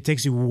what I mean? It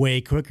takes you way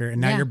quicker. And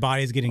now Yeah. your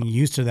body's getting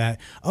used to that.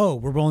 Oh,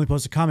 we're only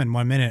supposed to come in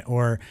 1 minute.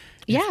 Or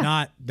Yeah. if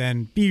not,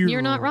 then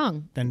You're not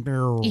wrong. Then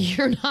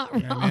You're not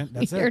what I wrong. mean?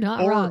 That's You're it.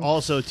 not Or wrong.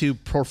 also to all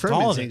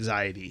performance of it.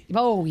 anxiety.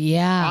 Oh,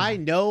 yeah. I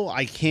know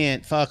I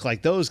can't fuck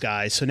like those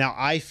guys, so now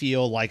I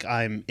feel like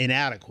I'm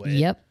inadequate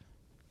Yep.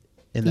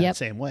 in that Yep.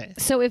 same way.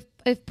 So if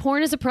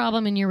porn is a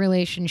problem in your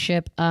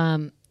relationship,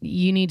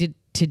 you need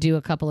to do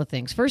a couple of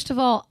things. First of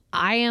all,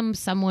 I am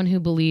someone who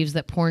believes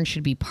that porn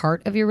should be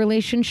part of your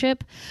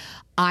relationship.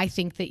 I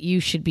think that you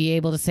should be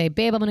able to say,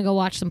 babe, I'm going to go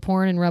watch some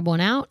porn and rub one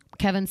out.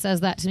 Kevin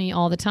says that to me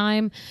all the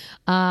time.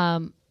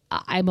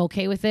 I'm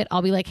okay with it.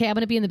 I'll be like, hey, I'm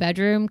going to be in the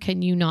bedroom.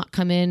 Can you not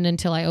come in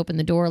until I open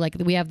the door? Like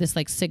we have this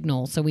like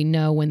signal so we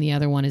know when the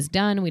other one is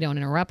done. We don't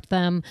interrupt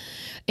them.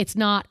 It's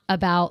not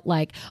about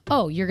like,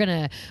 oh, you're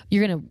going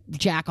to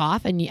jack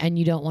off and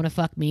you don't want to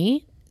fuck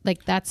me.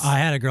 Like that's I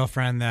had a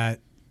girlfriend that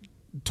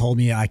told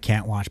me I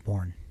can't watch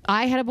porn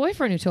I had a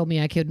boyfriend who told me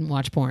I couldn't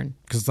watch porn.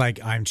 because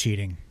like I'm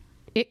cheating.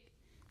 It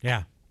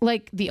Yeah.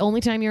 like the only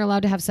time you're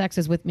allowed to have sex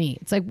is with me.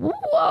 It's like,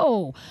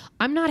 whoa,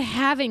 I'm not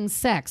having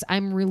sex.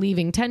 I'm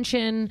relieving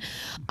tension.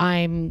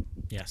 I'm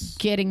Yes.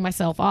 getting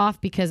myself off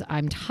because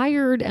I'm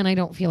tired and I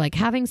don't feel like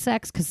having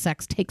sex because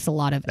sex takes a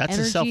lot of That's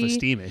energy. a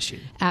self-esteem issue.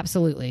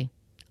 Absolutely.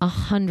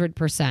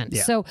 100%.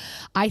 Yeah. So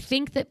I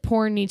think that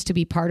porn needs to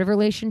be part of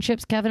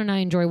relationships. Kevin and I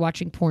enjoy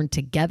watching porn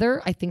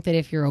together. I think that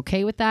if you're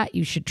okay with that,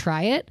 you should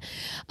try it.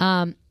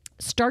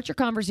 Start your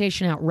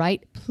conversation out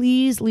right.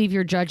 Please leave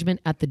your judgment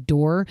at the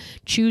door.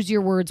 Choose your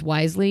words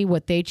wisely.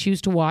 What they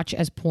choose to watch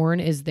as porn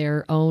is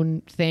their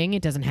own thing.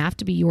 It doesn't have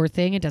to be your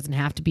thing. It doesn't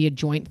have to be a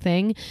joint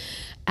thing.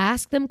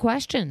 Ask them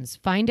questions.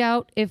 Find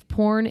out if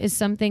porn is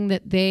something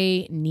that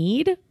they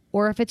need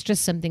or if it's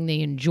just something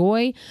they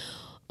enjoy.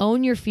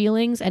 Own your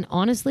feelings. And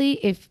honestly,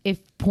 if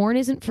porn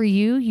isn't for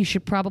you, you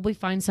should probably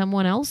find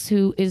someone else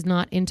who is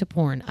not into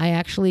porn. I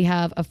actually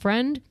have a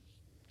friend,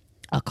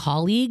 a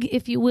colleague,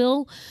 if you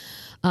will,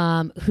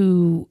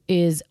 who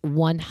is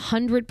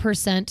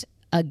 100%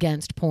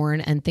 against porn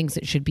and thinks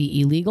it should be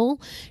illegal.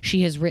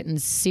 She has written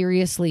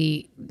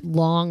seriously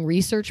long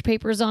research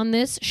papers on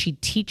this. She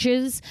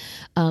teaches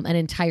an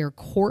entire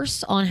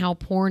course on how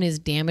porn is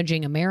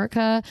damaging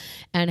America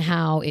and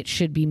how it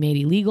should be made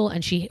illegal.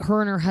 And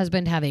her and her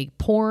husband have a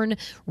porn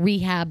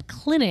rehab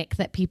clinic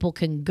that people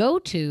can go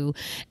to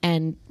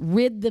and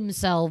rid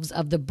themselves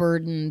of the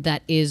burden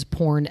that is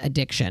porn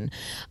addiction.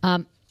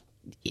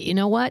 You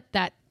know what?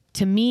 That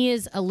to me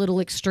is a little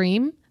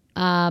extreme.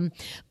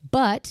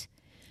 But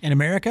In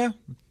America,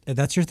 if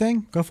that's your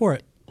thing, go for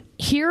it.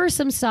 here are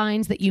some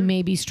signs that you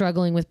may be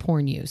struggling with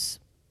porn use.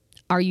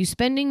 Are you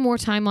spending more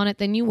time on it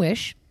than you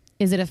wish?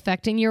 Is it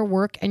affecting your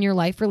work and your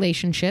life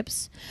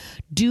relationships?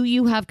 Do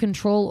you have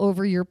control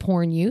over your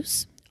porn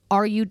use?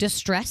 Are you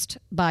distressed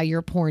by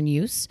your porn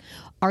use?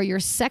 Are your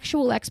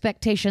sexual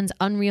expectations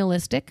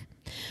unrealistic?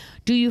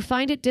 Do you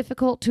find it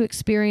difficult to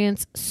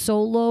experience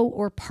solo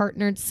or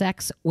partnered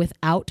sex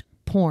without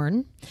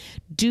porn?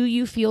 Do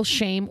you feel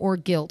shame or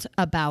guilt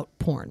about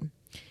porn?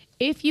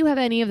 If you have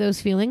any of those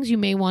feelings, you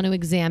may want to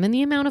examine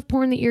the amount of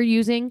porn that you're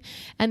using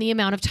and the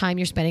amount of time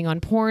you're spending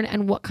on porn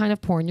and what kind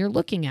of porn you're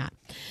looking at.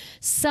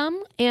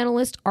 Some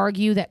analysts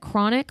argue that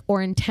chronic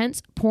or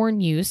intense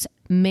porn use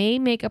may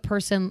make a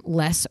person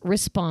less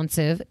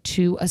responsive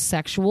to a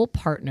sexual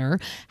partner.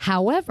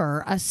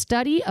 However, a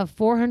study of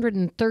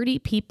 430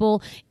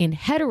 people in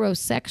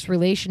heterosex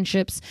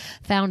relationships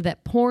found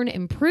that porn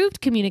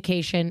improved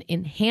communication,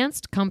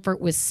 enhanced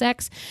comfort with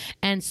sex,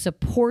 and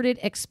supported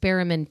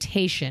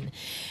experimentation.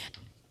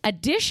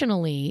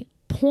 Additionally,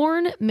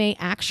 porn may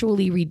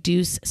actually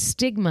reduce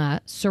stigma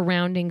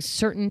surrounding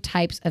certain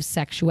types of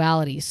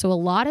sexuality. So a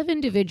lot of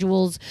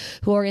individuals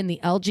who are in the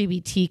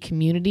LGBT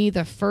community,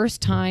 the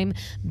first time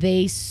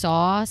they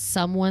saw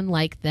someone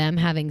like them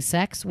having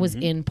sex was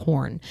in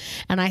porn.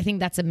 And I think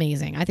that's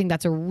amazing. I think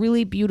that's a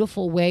really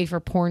beautiful way for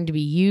porn to be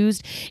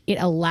used. It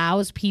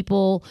allows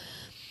people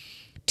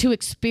to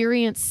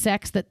experience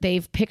sex that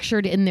they've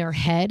pictured in their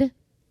head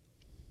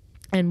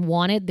and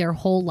wanted their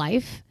whole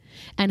life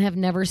and have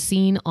never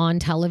seen on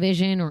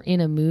television or in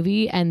a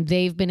movie, and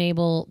they've been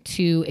able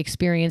to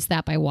experience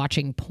that by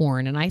watching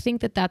porn. And I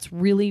think that that's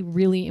really,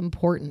 really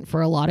important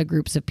for a lot of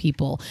groups of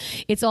people.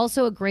 It's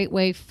also a great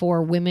way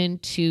for women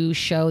to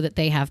show that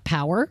they have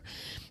power.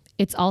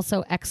 It's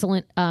also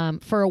excellent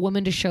for a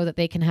woman to show that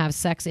they can have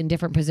sex in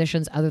different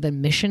positions other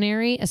than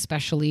missionary,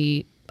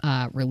 especially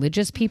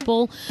religious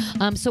people.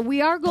 So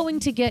we are going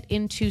to get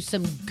into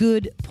some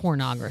good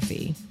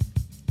pornography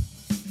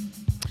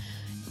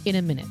in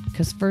a minute,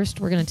 because first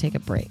we're going to take a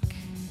break.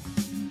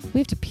 We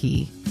have to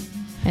pee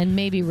and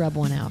maybe rub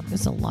one out.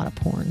 There's a lot of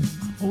porn.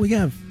 Well, we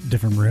have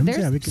different rooms.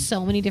 There's we could.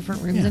 so many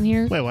different rooms Yeah. in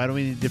here. Wait, why do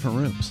we need different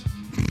rooms?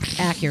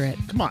 Accurate.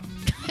 Come on.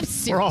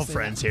 Seriously, We're all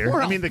friends here.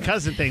 We're I all mean, the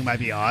cousin thing might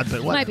be odd,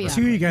 but whatever. Might be odd.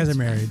 Two of you guys are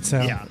married,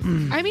 so Yeah.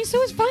 I mean, so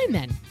it's fine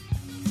then,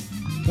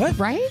 What?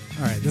 right?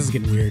 All right, this is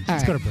getting weird. All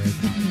Let's right. go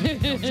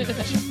to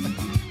break.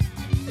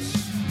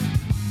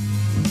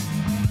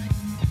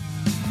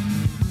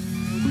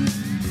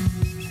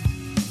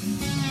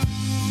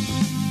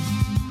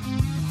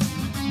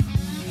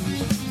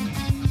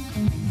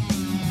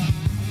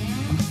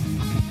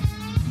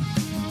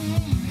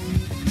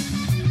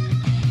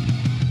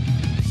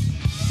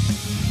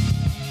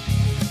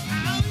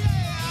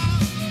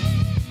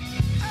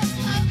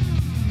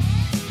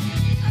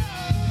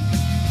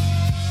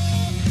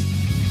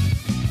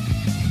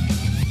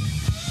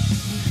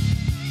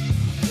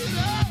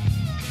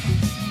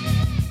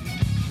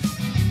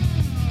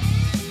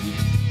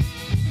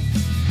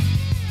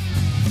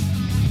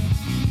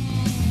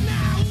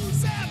 Now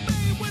who's that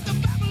babe with the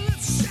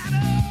fabulous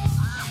shadow?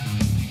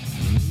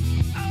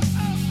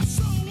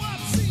 So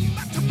obscene,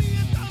 but to me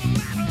it don't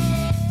matter.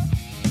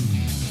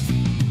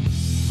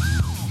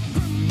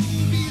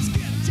 Movies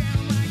get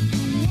down like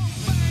you won't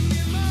find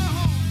in my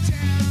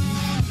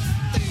hometown.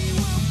 They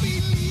won't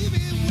believe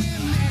it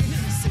when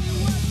they see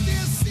what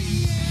they're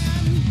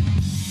seeing.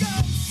 Go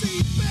see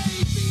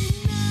baby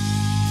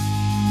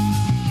now.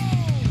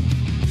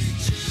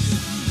 Pictures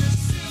of the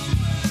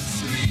silver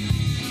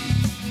screen.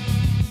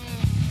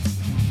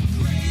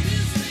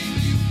 Greatest thing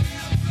you've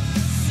ever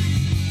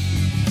seen.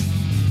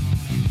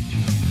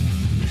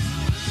 Now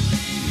her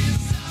name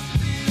is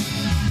up in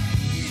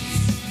lights.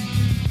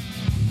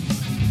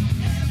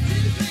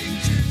 Everything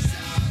turns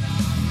out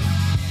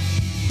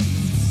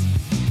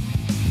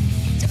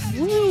alright.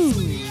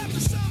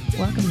 Woo!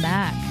 Welcome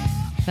back,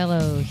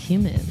 fellow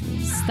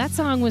humans. That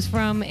song was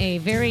from a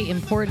very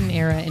important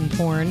era in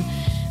porn,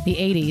 the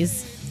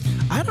 80s.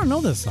 I don't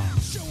know this song.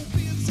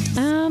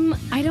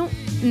 I don't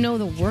know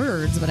the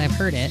words, but I've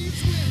heard it.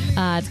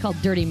 It's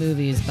called Dirty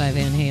Movies by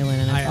Van Halen.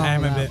 And it's all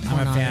I'm about a fan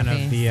of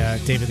pornography.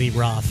 the David Lee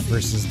Roth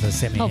versus the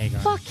Sammy Oh, Hagar.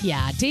 fuck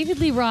yeah. David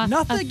Lee Roth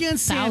Nothing 1,000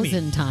 against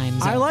Sammy.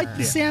 times I over. like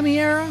the Sammy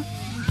era,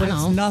 but I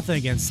it's know. nothing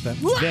against them.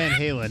 Van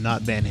Halen,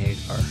 not Van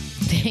Hagar.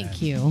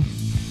 Thank you.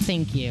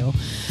 Thank you.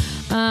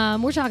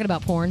 We're talking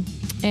about porn.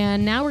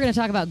 And now we're going to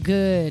talk about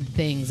good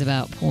things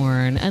about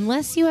porn.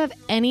 Unless you have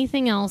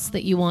anything else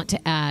that you want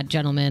to add,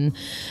 gentlemen,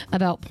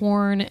 about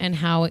porn and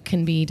how it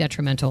can be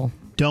detrimental.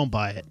 Don't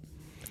buy it.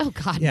 Oh,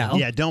 God, Yeah. no.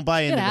 Yeah, don't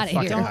buy into the outta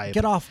fucking here. hype.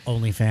 Get off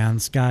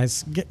OnlyFans,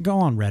 guys. Go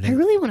on Reddit. I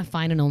really want to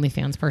find an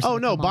OnlyFans person. Oh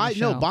to no, come on the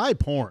show. buy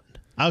porn.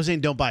 I was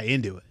saying don't buy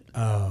into it.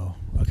 Oh,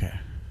 okay.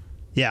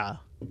 Yeah.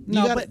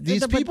 No, You gotta-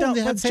 these people don't,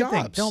 they have same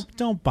thing. jobs.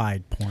 Don't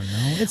buy porn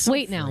though. It's so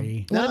Wait now.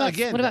 free. What about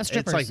It's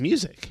strippers? like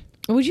music.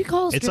 Would you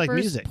call It's strippers like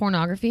music.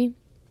 pornography?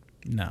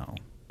 No,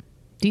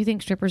 Do you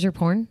think strippers are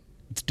porn?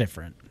 it's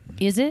different.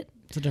 Is it?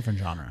 It's a different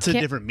genre. It's a Ke-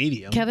 different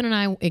medium. Kevin and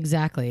I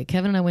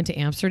went to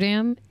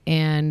Amsterdam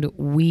and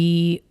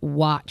we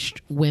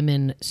watched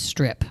women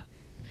strip,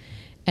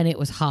 and it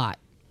was hot,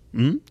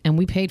 and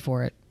we paid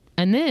for it.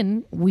 And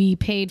then we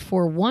paid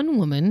for one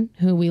woman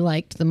who we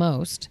liked the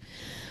most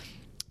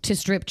to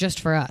strip just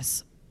for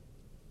us,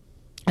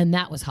 and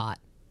that was hot.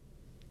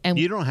 And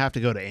You don't have to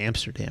go to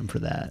Amsterdam for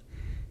that.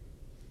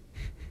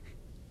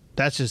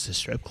 That's just a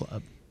strip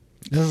club.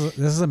 This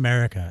is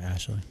America,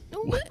 Ashley.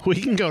 We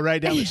can go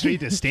right down the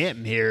street to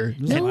Stanton here.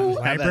 No.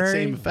 and have that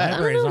same effect. I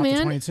don't Library's know, off to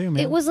man. 22,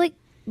 man. It was like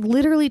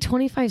literally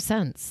 25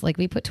 cents. Like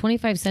we put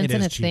 25 cents It in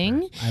is a cheaper.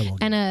 thing, I will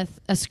and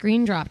a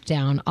screen dropped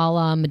down, a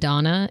la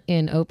Madonna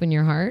in "Open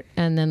Your Heart,"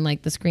 and then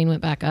like the screen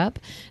went back up,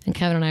 and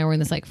Kevin and I were in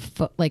this like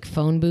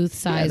phone booth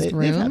sized They've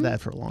room. had that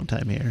for a long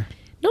time here.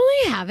 No,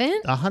 they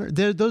haven't.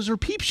 100. Those are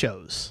peep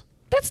shows.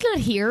 That's not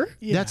here.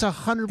 That's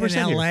 100%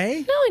 In here. LA?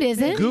 No, it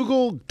isn't.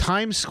 Google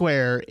Times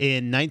Square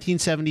in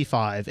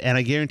 1975, and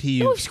I guarantee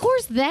you, No, of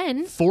course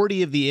then.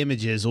 40 of the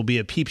images will be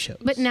a peep show.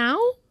 But now,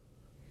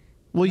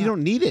 Well, you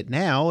don't need it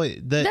now.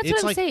 That's It's what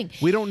I'm like saying.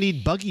 we don't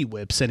need buggy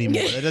whips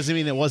anymore. That doesn't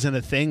mean it wasn't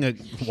a thing a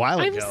while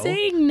I'm ago.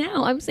 saying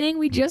now. I'm saying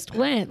we just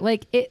went.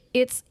 Like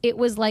it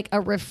was like a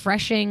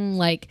refreshing,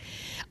 like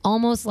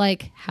almost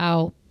like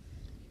how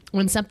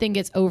when something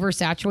gets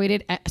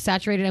oversaturated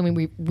saturated and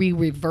we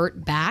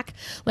revert back.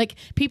 Like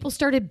people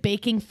started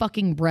baking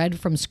fucking bread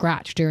from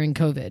scratch during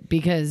COVID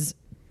because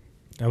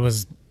That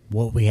was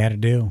what we had to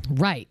do.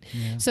 right.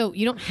 So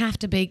you don't have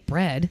to bake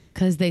bread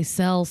because they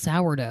sell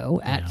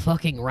sourdough at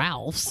fucking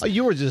Ralph's. Oh,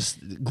 you were just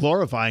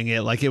glorifying it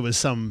like it was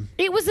some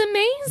It was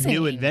amazing.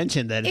 new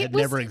invention that It had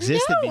was- never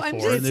existed no, I'm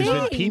before. And just there's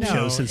been saying. peep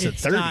shows since the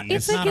it's 30s. not-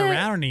 It's not like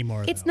around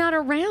anymore, It's though. not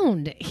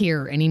around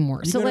here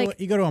anymore. You So go like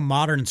to, you go to a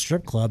modern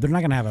strip club, they're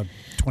not going to have a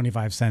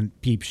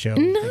 25-cent peep show.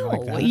 thing no,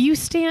 like that.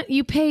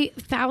 you pay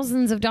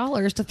thousands of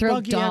dollars to throw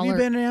Buggy, have you dollar.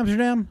 been to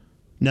Amsterdam?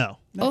 No.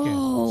 Okay.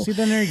 Oh. See,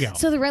 then there you go.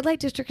 So the red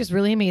light district is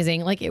really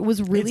amazing. Like it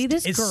was really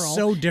It's- this it's girl,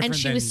 so different and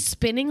she than- was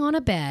spinning on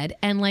a bed,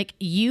 and like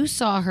you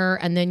saw her,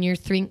 and then your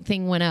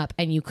thing went up,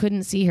 and you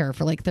couldn't see her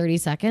for like 30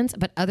 seconds,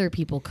 but other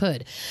people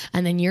could,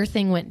 and then your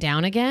thing went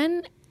down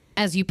again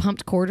as you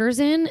pumped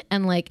quarters in,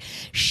 and like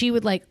she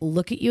would like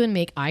look at you and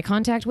make eye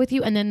contact with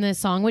you, and then the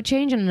song would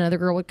change, and another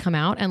girl would come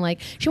out, and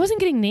like she wasn't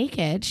getting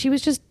naked, she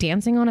was just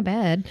dancing on a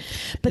bed,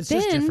 but it's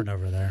then just different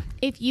over there.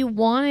 if you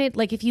wanted,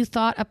 like if you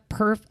thought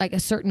like a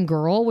certain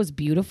girl was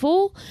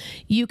beautiful,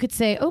 you could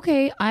say,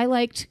 okay, I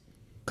liked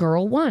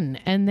girl one,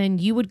 and then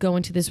you would go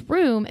into this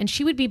room and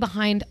she would be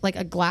behind like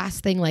a glass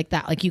thing like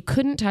that, like you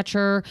couldn't touch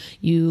her,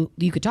 you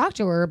could talk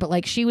to her, but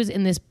like she was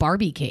in this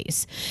Barbie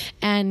case,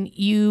 and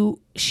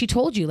she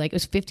told you like it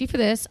was 50 for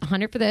this,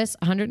 100 for this,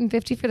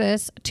 150 for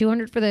this,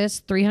 200 for this,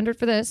 300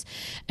 for this,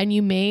 and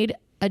you made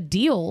a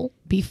deal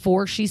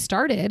before she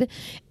started,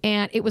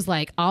 and it was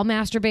like, I'll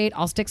masturbate,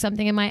 I'll stick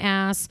something in my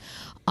ass,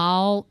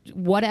 I'll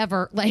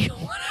whatever, like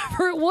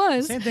whatever it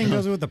was. Same thing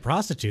goes with the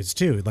prostitutes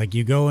too. Like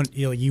you go and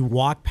you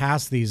walk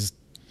past these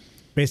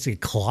basically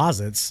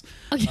closets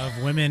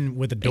of women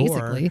with a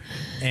door, Basically.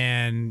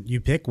 and you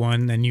pick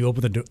one, and you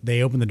open the door.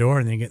 They open the door,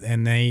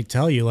 and they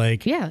tell you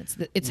like, Yeah,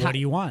 it's what do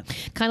you want?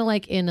 kind of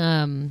like in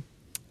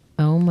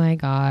oh my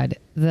god,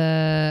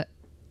 the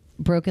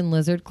Broken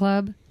Lizard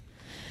Club,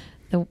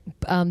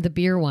 the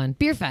beer one,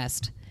 Beer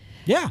Fest.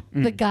 Yeah,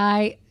 The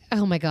guy,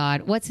 oh my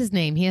god, what's his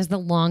name? He has the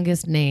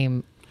longest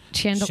name.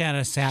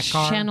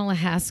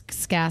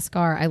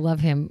 Skaskar. I love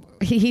him.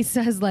 He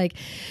says like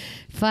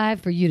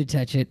 5 for you to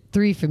touch it,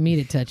 3 for me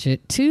to touch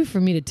it, 2 for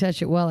me to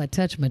touch it while I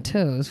touch my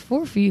toes,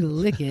 4 for you to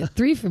lick it,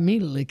 3 for me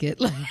to lick it.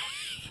 Like,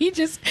 he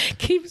just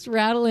keeps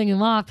rattling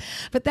him off.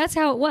 But that's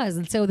how it was.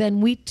 And so then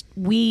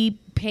we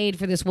paid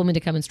for this woman to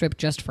come and strip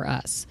just for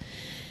us.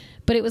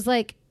 But it was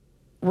like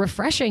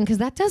refreshing because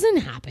that doesn't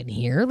happen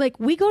here. Like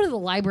we go to the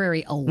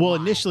library a lot. Well,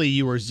 initially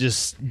you were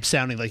just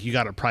sounding like you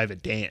got a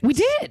private dance. We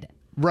did.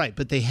 Right,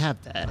 but they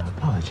have that.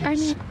 I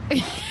mean,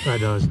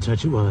 $5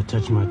 touch it while I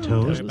touch my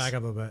toes. back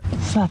up a bit.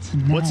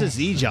 What's a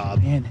Z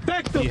job?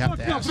 Back the fuck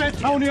up,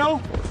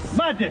 Antonio!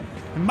 My dick!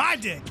 My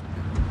dick.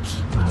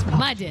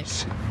 my dick.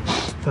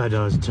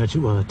 $5 to touch it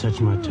while I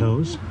touch my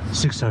toes.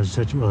 $6 to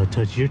touch it while I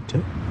touch your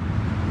toe.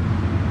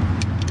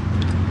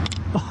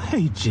 Oh,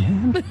 hey,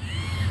 Jen.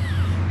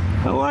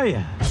 How are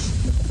you?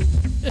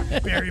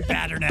 Barry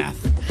Batternath.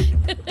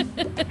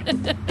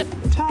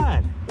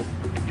 Todd.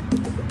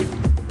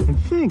 And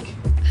think.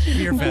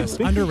 Beer Fest,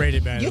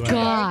 underrated by the way.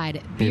 God,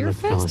 Hey, Beer look,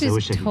 fellas, Fest I is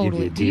wish I could totally. give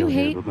you a Do you deal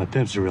here, hate? but my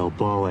pimps are real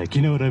ball-like.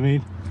 You know what I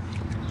mean?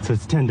 So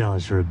it's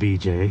 $10 for a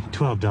BJ,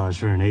 $12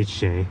 for an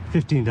HJ,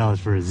 $15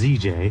 for a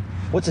ZJ.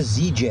 What's a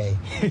ZJ?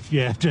 If you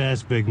have to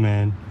ask, big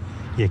man,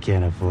 you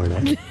can't afford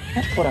it.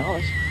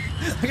 $4.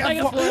 I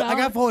got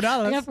 $4.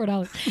 I got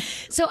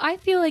 $4. So I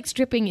feel like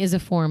stripping is a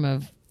form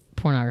of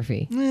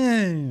pornography.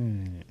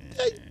 You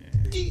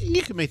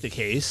can make the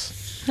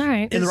case. All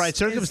right. In the right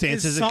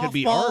circumstances, it could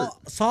be art.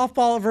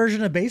 Softball a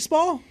version of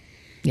baseball?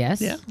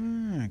 Yes. Yeah.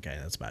 Okay,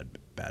 that's bad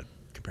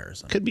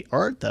comparison. Could be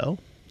art, though.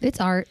 It's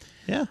art.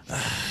 Yeah.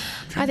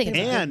 I think it's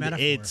And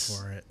Metaphor it's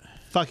for it.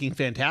 fucking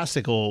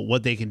fantastical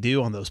what they can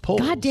do on those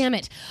poles. God damn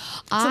it.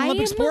 an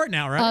Olympic sport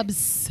now, right?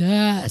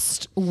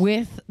 Obsessed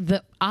with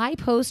I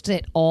post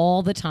it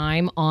all the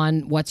time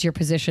on What's Your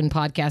Position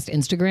podcast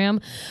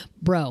Instagram.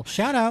 Bro,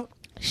 Shout out.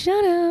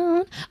 shut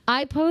up.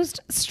 I post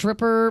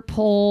stripper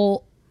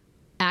pole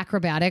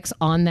acrobatics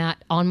on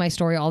my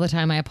story all the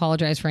time. I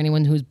apologize for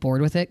anyone who's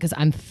bored with it because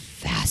I'm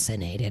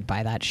fascinated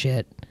by that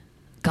shit.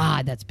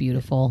 God, that's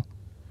beautiful.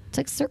 It's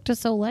like Cirque du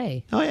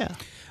Soleil. Oh, yeah.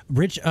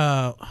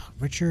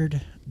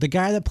 Richard, the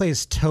guy that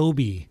plays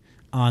Toby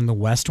on The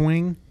West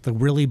Wing, the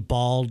really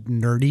bald,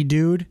 nerdy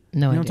dude. No you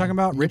know what I'm idea. talking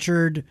about?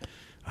 Richard.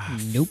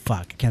 Nope.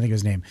 Fuck, I can't think of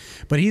his name.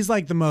 But he's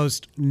like the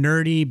most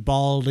nerdy,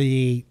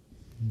 baldy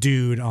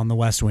dude on The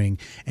West Wing,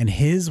 and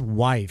his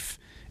wife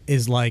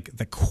is like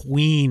the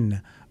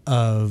queen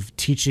of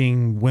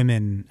teaching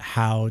women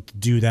how to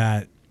do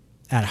that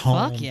at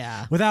home. Fuck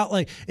yeah. Without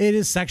like, it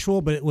is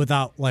sexual, but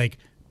without like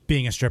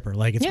being a stripper.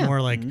 Like it's Yeah.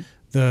 more like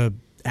the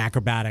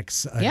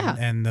acrobatics Yeah.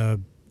 and the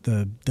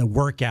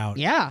workout.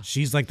 Yeah.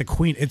 She's like the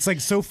queen. It's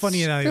like so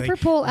funny. that, Stripper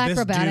like, pole this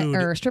acrobatic dude-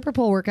 or stripper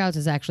pole workouts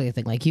is actually a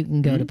thing. Like you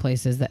can go to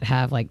places that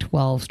have like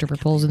 12 stripper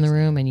poles in the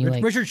room, and you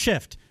like. Richard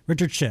Schiff.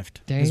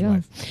 There his you go.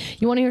 wife.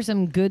 You want to hear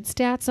some good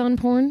stats on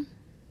porn?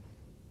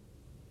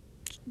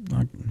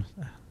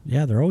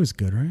 Yeah, they're always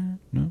good, right?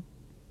 No.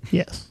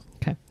 Yes.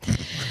 Okay.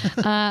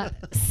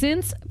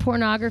 Since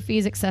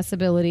pornography's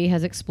accessibility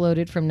has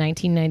exploded from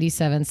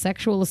 1997,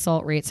 sexual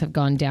assault rates have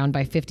gone down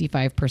by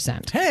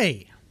 55%.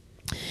 Hey,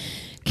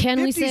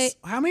 Can we 50 say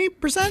how many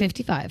percent?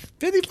 55?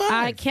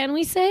 55. Can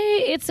we say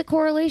it's a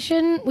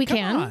correlation? We Come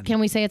can. on. Can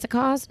we say it's a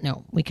cause?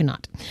 No, we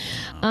cannot.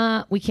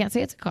 We can't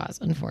say it's a cause,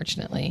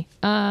 unfortunately.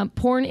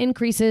 Porn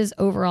increases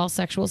overall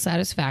sexual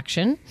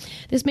satisfaction.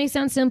 This may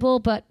sound simple,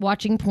 but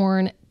watching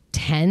porn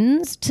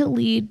tends to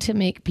lead to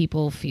make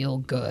people feel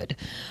good.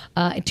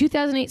 A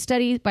 2008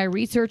 study by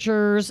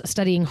researchers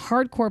studying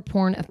hardcore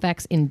porn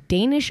effects in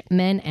Danish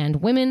men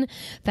and women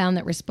found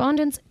that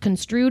respondents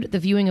construed the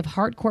viewing of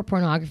hardcore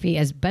pornography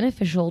as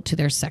beneficial to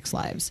their sex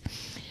lives.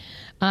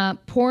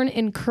 Porn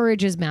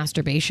encourages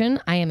masturbation.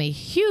 I am a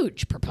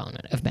huge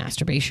proponent of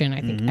masturbation.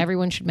 I think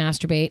everyone should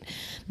masturbate.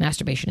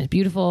 Masturbation is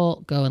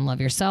beautiful. Go and love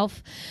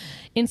yourself.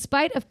 In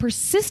spite of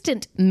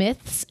persistent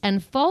myths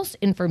and false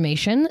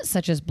information,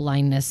 such as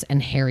blindness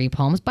and hairy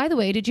palms. By the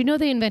way, did you know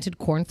they invented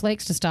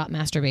cornflakes to stop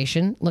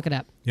masturbation? Look it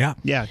up. Yeah.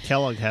 Yeah,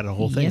 Kellogg had a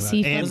whole thing Yes, about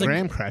he it. And fucking-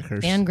 graham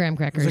crackers. And graham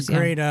crackers. It's a yeah.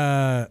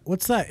 great.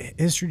 What's that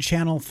History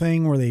Channel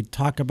thing where they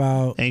talk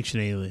about?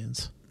 Ancient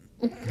aliens.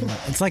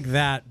 It's like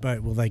that,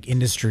 but with like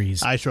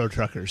industries. Ice road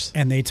truckers.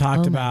 And they talked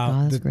Oh my about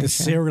God, that's a the great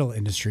show. cereal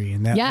industry,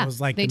 and that Yeah,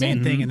 was like they the main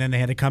did. thing. And then they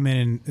had to come in,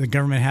 and the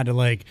government had to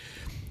like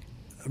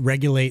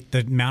regulate the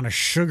amount of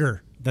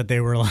sugar that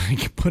they were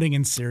like putting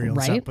in cereal and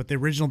Right. stuff. But the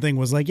original thing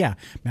was like, yeah,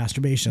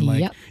 masturbation.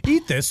 Like, Yep.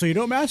 eat this so you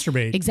don't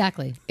masturbate.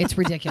 Exactly. It's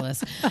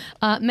ridiculous.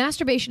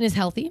 Masturbation is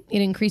healthy.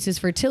 It increases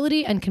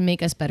fertility and can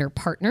make us better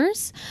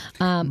partners.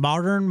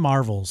 Modern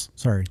Marvels.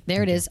 Sorry.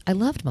 There it is. I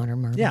loved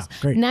Modern Marvels. Yeah,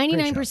 great.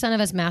 99%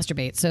 of us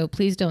masturbate, so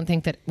please don't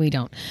think that we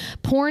don't.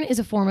 Porn is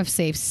a form of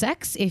safe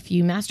sex. If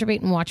you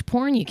masturbate and watch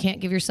porn, you can't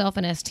give yourself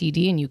an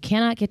STD and you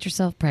cannot get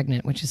yourself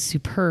pregnant, which is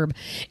superb.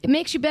 It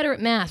makes you better at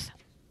math.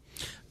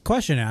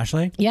 Question,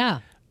 Ashley. Yeah.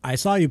 I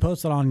saw you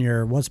posted on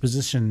your What's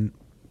Position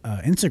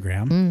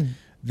Instagram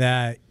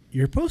that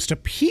you're supposed to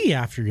pee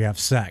after you have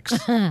sex.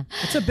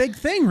 It's a big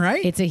thing,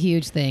 right? It's a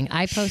huge thing.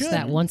 I post Should-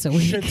 that once a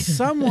week. Should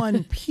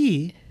someone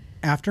pee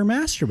after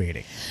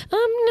masturbating?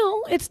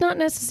 No, it's not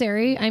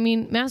necessary. I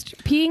mean,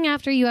 peeing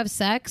after you have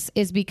sex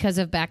is because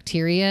of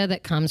bacteria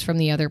that comes from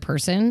the other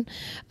person.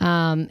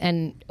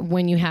 And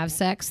when you have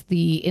sex,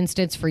 the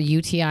instance for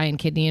UTI and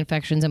kidney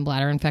infections and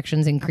bladder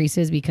infections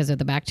increases because of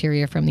the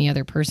bacteria from the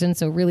other person.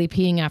 So really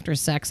peeing after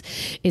sex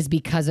is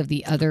because of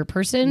the other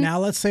person. Now,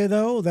 let's say,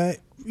 though, that,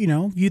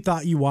 you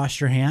thought you washed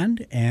your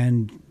hand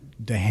and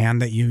the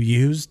hand that you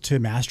used to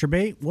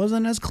masturbate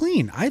wasn't as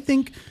clean. I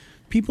think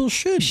people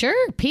should.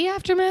 Sure, pee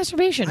after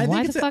masturbation. I think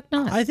Why it's the fuck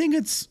not? I think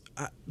it's,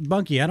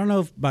 Bunky, I don't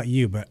know about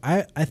you, but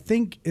I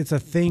think it's a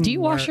thing. Do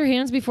you wash your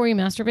hands before you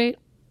masturbate?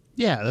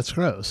 Yeah, that's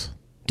gross.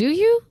 Do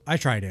you? I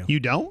try to. You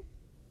don't?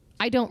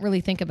 I don't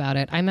really think about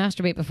it. I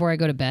masturbate before I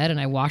go to bed, and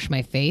I wash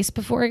my face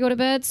before I go to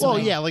bed. So Well,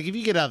 yeah, like if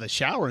you get out of the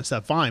shower and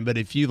stuff, fine. But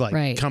if you like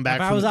Right. come back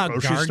If I from was the out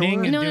grocery gardening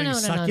store, and No, doing no, no,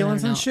 no, no,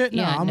 succulents no. and shit,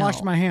 no, Yeah, I'm no.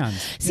 washing my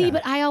hands. See, Yeah.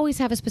 but I always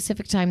have a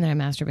specific time that I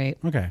masturbate.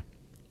 Okay.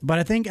 But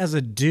I think as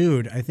a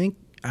dude, I think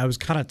I was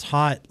kind of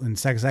taught in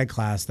sex ed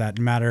class that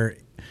no matter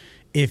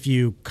if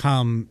you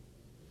come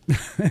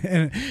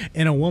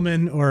in a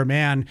woman or a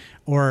man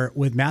or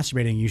with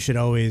masturbating, you should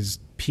always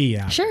pee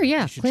after. Sure,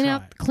 yeah. You should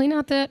Clean try.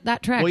 out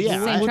that track. well, It's the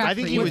yeah, same track I for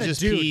think you. you would With a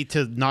just dude. pee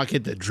to not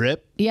get the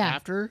drip. Yeah.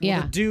 After.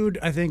 Yeah. The dude,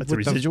 I think That's a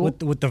residual?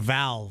 with the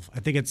valve. I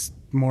think it's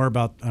more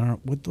about I don't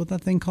know what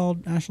that thing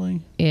called,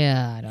 Ashley.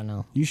 Yeah, I don't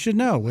know. You should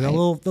know with the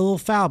little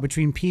valve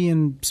between pee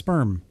and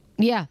sperm.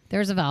 Yeah,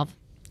 there's a valve.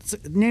 It's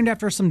named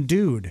after some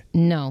dude.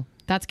 No,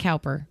 that's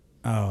Cowper.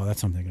 Oh,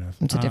 that's what I'm thinking of.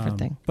 It's a different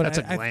thing. But That's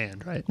I- a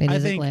gland, right? It I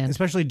is a think, gland.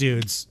 especially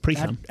dudes,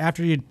 Pre-cum.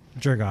 after you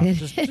jerk off,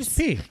 just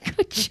pee.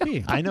 Good Just job.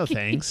 pee. I know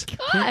things.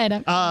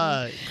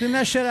 God. Clean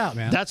that shit out,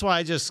 man. That's why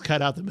I just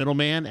cut out the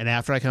middleman, and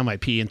after I come, I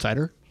pee inside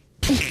her.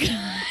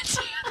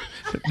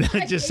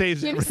 That just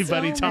saves You're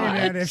everybody so time.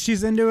 And if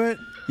she's into it,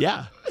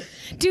 Yeah.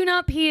 Do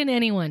not pee in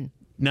anyone.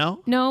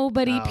 No?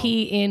 Nobody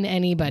pee in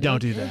anybody.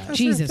 Don't do that.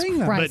 Jesus thing,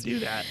 though. Christ. But do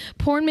that.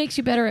 Porn makes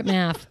you better at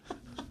math.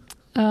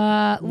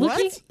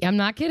 I'm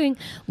not kidding.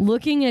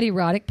 Looking at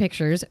erotic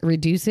pictures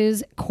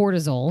reduces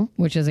cortisol,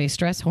 which is a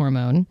stress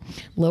hormone.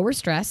 Lower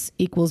stress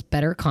equals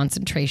better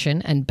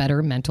concentration and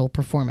better mental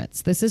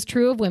performance. This is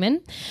true of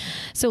women.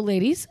 So,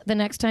 ladies, the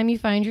next time you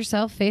find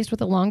yourself faced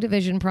with a long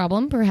division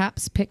problem,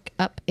 perhaps pick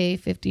up a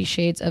 50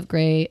 Shades of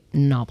Grey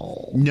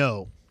novel.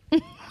 No.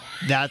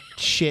 That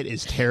shit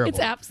is terrible. It's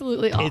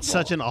absolutely awful. It's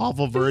such an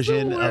awful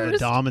version of a worst.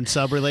 dom and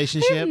sub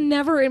relationship. I've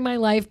never in my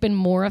life been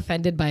more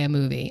offended by a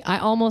movie. I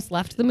almost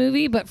left the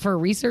movie, but for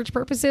research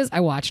purposes, I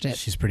watched it.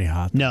 She's pretty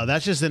hot. No,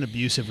 that's just an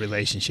abusive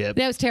relationship.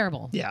 That was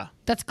terrible. Yeah.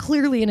 That's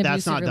clearly an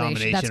That's abusive not relationship.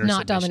 domination That's or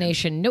not submission.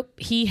 domination. Nope.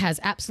 He has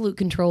absolute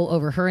control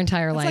over her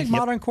entire It's life. like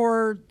modern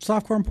core,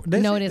 softcore.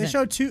 No, it They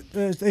isn't. show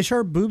they show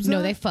her boobs. in No,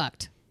 it? they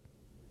fucked.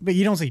 But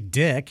you don't see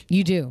dick.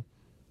 You do.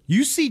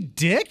 You see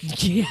dick.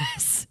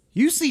 Yes.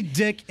 You see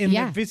dick in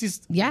Yeah.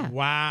 McVitie's. Yeah.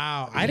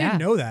 Wow. I Yeah. didn't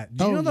know that.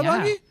 Did you know that,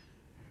 yeah. Bungie?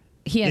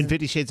 He has In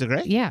 50 Shades of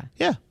Grey? Yeah.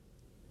 Yeah.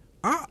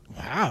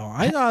 Wow.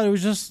 I thought it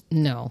was just.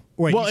 no.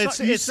 Wait. Well, you it's-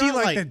 saw, you it's see not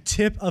like like- the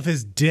tip of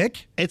his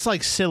dick. It's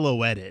like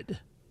silhouetted.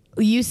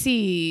 You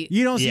see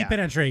You don't see Yeah.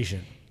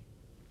 penetration.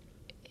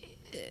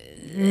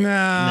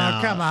 No,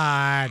 come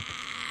on.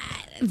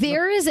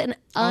 there is an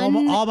All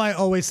my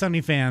Always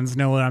Sunny fans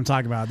know what I'm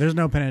talking about. There's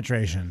no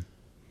penetration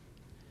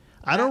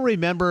I don't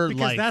remember because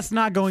like that's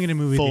not going into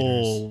movie theaters.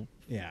 full.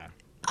 Yeah.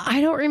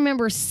 I don't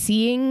remember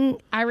seeing.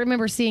 I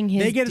remember seeing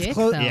his. They get dick, as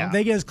close. though. Yeah.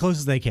 They get as close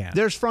as they can.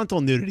 There's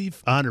frontal nudity,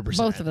 100%.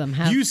 Both of them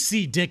have. You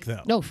see dick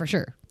though. No, for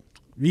sure.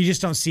 You just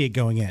don't see it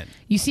going in.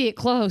 You see it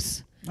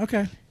close.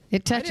 Okay.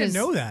 It I touches. didn't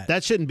know that.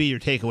 That shouldn't be your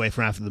takeaway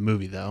from after the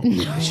movie, though.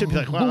 You should be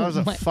like, wow, that was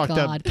Oh a my fucked God.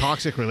 up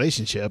toxic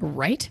relationship.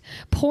 Right?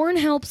 Porn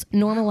helps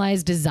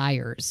normalize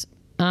desires.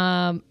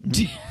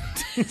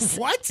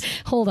 What?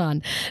 Hold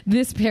on.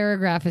 This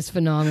paragraph is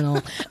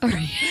phenomenal. All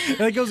right.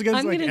 That goes against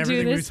I'm like gonna do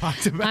everything we this.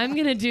 talked about. I'm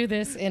going to do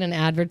this in an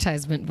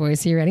advertisement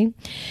voice. You ready?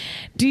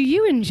 Do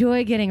you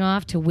enjoy getting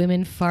off to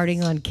women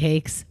farting on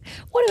cakes?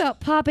 What about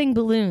popping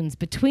balloons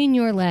between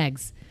your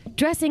legs?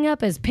 Dressing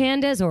up as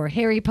pandas or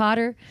Harry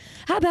Potter?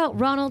 How about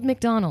Ronald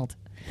McDonald?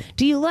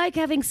 Do you like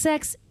having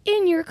sex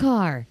in your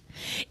car?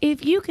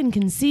 If you can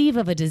conceive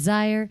of a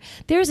desire,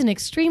 there's an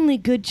extremely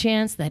good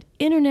chance that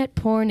internet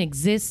porn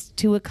exists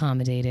to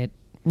accommodate it.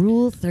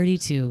 Rule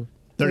 32.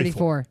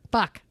 34.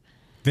 Fuck.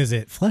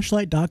 Visit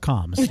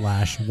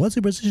fleshlight.com/What's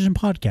a Precision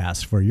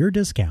Podcast for your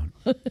discount.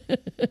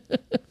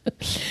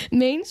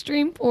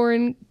 Mainstream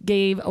porn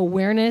gave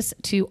awareness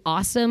to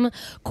awesome,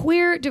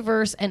 queer,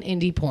 diverse, and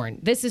indie porn.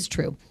 This is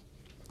true.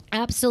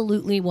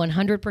 Absolutely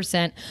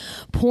 100%.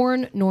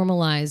 Porn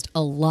normalized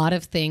a lot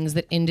of things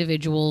that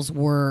individuals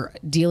were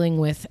dealing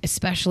with,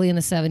 especially in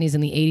the 70s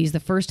and the 80s. The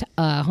first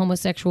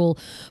homosexual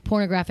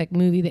pornographic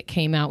movie that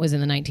came out was in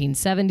the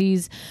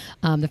 1970s.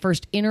 The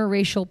first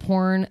interracial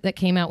porn that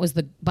came out was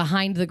the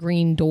Behind the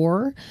Green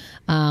Door,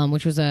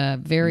 which was a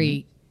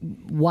very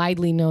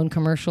widely known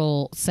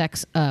commercial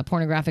sex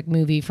pornographic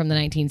movie from the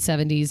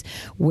 1970s,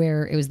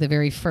 where it was the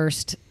very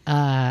first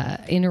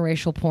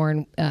interracial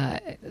porn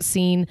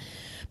scene.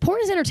 Porn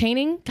is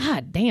entertaining.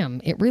 God damn,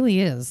 it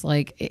really is.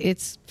 Like,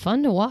 it's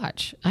fun to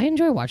watch. I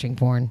enjoy watching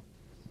porn.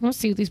 I want to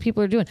see what these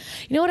people are doing.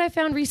 You know what I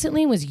found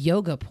recently was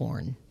yoga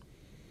porn.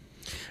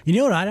 You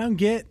know what I don't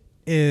get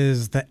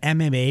is the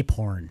MMA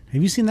porn.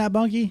 Have you seen that,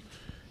 Bunky?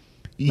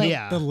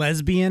 Yeah. The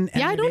lesbian.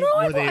 Yeah, I MMA? don't know.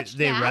 I Where they, watched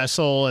they that.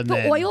 wrestle and The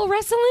then oil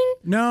wrestling?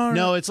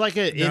 No, it's like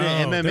in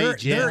an No, MMA they're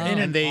gym, in an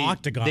and they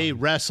octagon.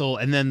 wrestle,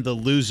 and then the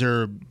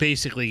loser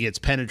basically gets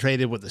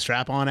penetrated with the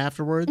strap on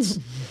afterwards.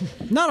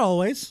 not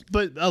always.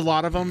 But a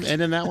lot of them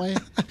end in that way.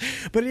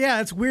 But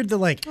yeah, it's weird that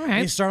like All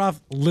right. they start off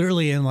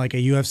literally in like a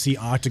UFC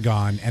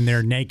octagon and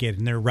they're naked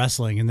and they're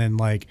wrestling, and then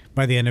like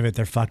by the end of it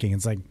they're fucking.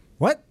 It's like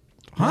what?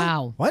 Huh?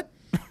 Wow. What?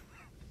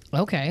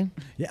 Okay.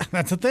 Yeah,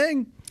 that's a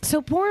thing.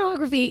 So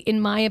pornography,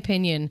 in my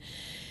opinion,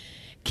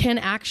 can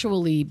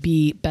actually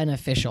be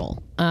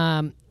beneficial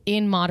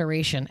in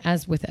moderation,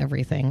 as with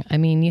everything. I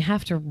mean, you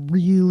have to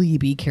really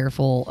be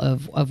careful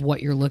of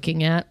what you're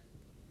looking at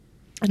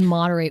and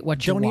moderate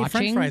what you're Don't eat watching.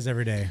 French fries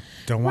every day.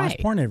 Don't watch Right.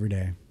 porn every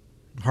day.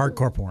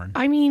 Hardcore porn.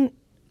 I mean,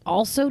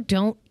 also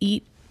don't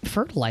eat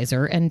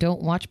fertilizer and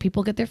don't watch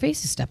people get their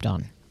faces stepped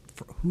on.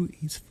 Who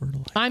eats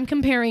fertilizer? I'm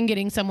comparing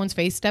getting someone's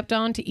face stepped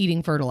on to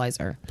eating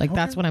fertilizer. Like,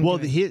 that's what I'm Well,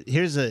 doing.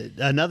 here's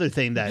another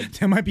thing that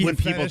That might be when a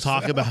people fetish,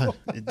 talk though. about,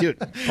 dude,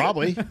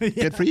 probably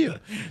good for you.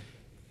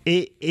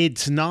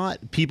 It's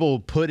not people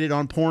put it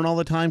on porn all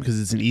the time because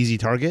it's an easy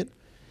target,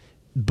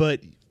 but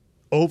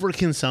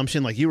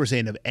overconsumption, like you were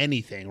saying, of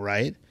anything,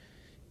 right?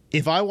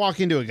 If I walk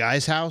into a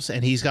guy's house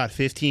and he's got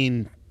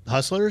 15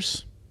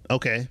 hustlers,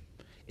 okay.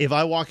 If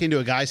I walk into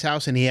a guy's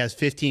house and he has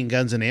 15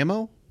 guns and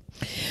ammo,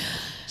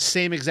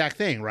 same exact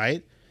thing,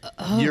 right?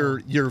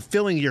 You're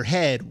filling your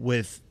head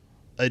with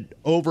an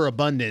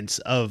overabundance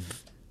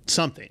of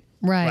something,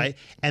 Right.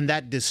 And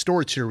that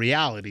distorts your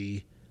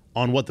reality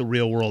on what the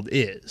real world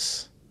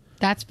is.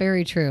 That's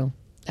very true,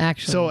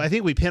 actually. So I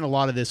think we pin a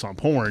lot of this on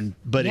porn,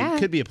 but Yeah. it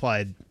could be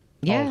applied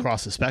Yeah. all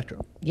across the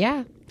spectrum.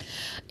 Yeah.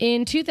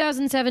 In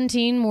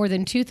 2017, more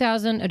than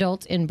 2,000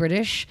 adults in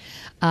British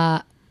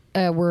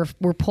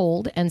were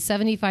polled, and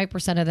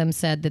 75% of them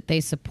said that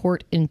they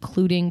support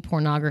including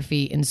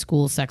pornography in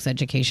school sex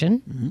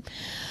education.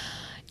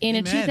 In a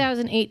Amen.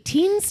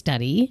 2018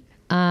 study,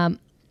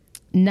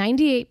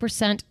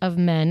 98% of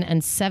men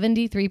and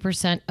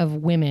 73% of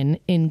women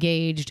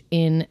engaged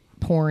in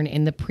porn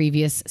in the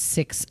previous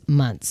 6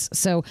 months.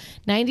 So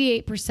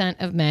 98%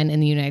 of men in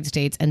the United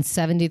States and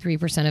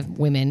 73% of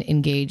women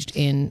engaged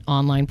in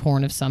online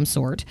porn of some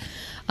sort.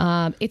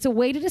 It's a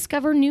way to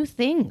discover new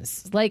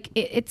things. Like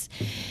it's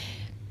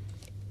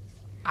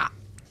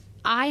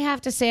I have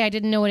to say I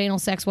didn't know what anal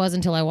sex was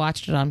until I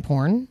watched it on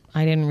porn.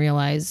 I didn't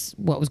realize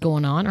what was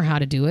going on or how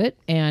to do it,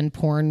 and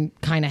porn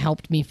kind of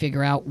helped me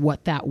figure out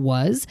what that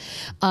was.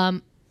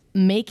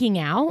 Making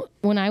out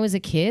when I was a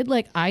kid,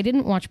 like I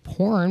didn't watch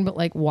porn, but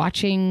like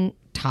watching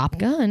Top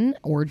Gun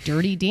or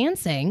Dirty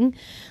Dancing,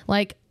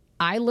 like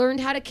I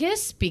learned how to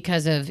kiss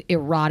because of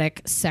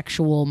erotic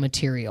sexual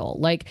material.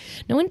 Like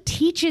no one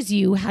teaches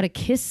you how to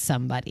kiss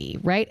somebody,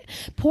 right?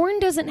 Porn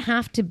doesn't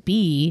have to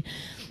be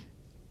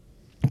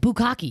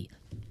bukkake.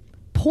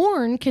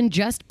 Porn can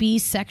just be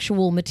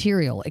sexual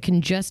material. It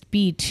can just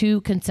be two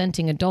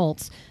consenting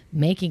adults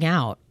making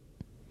out.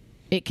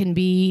 It can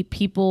be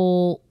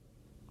people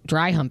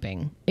dry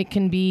humping. It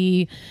can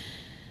be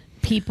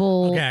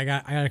people. Okay, I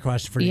got a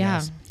question for you Yeah.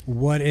 guys.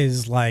 What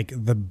is like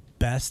the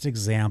best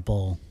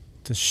example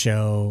to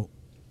show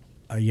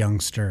a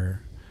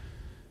youngster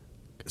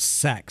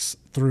sex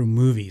through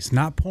movies?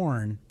 Not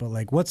porn, but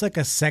like what's like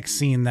a sex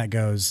scene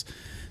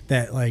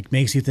that like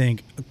makes you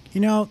think,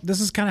 you know,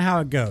 this is kind of how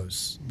it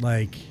goes.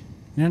 Like,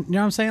 you know what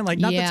I'm saying? Like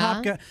not Yeah. the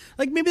Top Gun,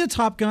 like maybe the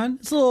Top Gun.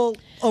 It's a little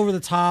over the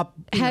top.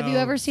 Have you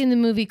ever seen the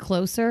movie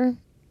Closer?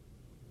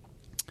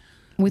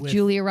 With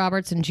Julia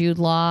Roberts and Jude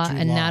Law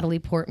and Law. Natalie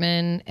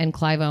Portman and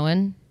Clive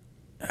Owen.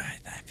 I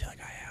feel like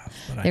I have.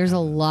 But There's a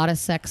lot of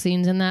sex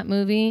scenes in that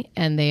movie,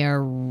 and they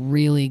are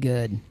really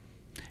good.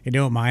 You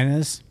know what mine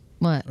is?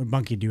 What? Or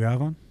Bunky, do you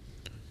have one?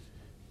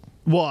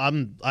 Well,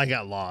 I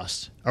got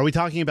lost. Are we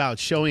talking about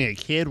showing a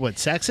kid what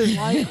sex is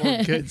like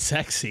or good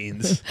sex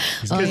scenes?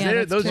 Because Oh, yeah,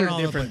 that's those true. are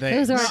different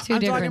things. Those are two I'm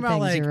different talking about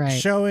things. like You're right.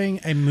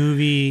 showing a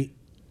movie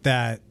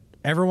that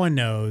everyone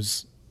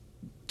knows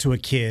to a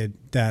kid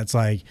that's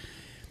like,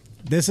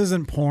 this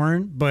isn't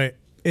porn, but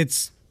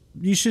it's,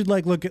 you should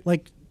like look at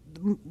like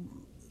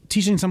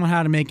teaching someone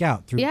how to make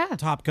out through Yeah.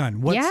 Top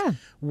Gun. Yeah.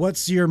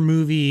 What's your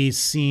movie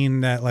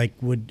scene that like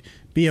would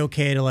be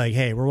okay to like,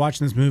 hey, we're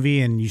watching this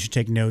movie and you should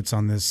take notes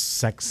on this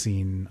sex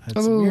scene.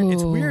 It's weird.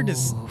 It's weird to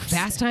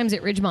Fast Times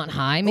at Ridgemont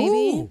High, maybe?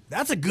 Ooh,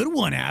 that's a good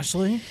one,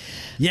 Ashley.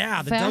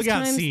 Yeah, the Fast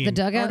dugout Times, scene. the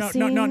dugout no, scene.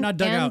 No, no, not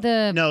dugout.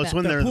 And No, it's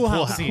when they're in the pool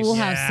house. Pool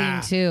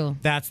house scene, too.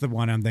 That's the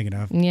one I'm thinking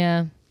of.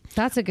 Yeah.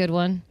 That's a good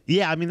one.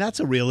 Yeah, I mean, that's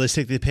a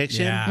realistic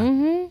depiction. Yeah.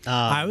 Mm-hmm.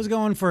 I was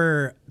going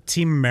for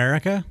Team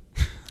America.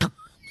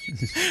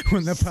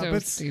 When the So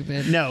puppets.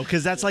 stupid. No,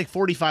 because that's like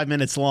 45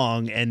 minutes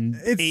long and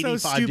It's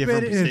 85 so stupid different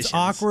and positions. it's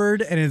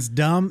awkward and it's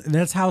dumb. And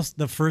that's how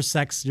the first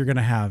sex you're going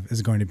to have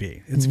is going to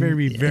be. It's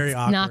very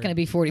awkward. Not going to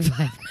be 45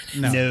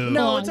 minutes.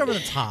 No. it's over the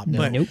top.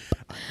 But Nope.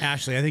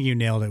 Ashley, I think you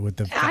nailed it with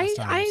the Fast Times.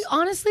 I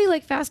honestly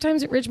like Fast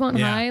Times at Ridgemont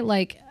Yeah. High.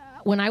 Like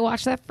when I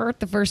watched that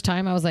the first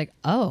time, I was like,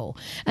 oh.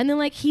 And then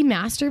like he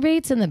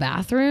masturbates in the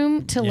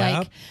bathroom to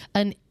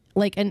Yep.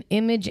 like an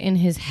image in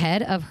his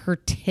head of her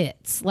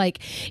tits. Like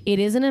it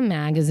isn't a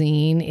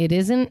magazine. It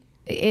isn't.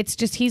 It's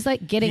just he's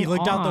like getting. He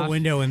looked out the off.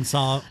 window and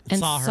saw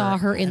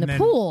her in and the then-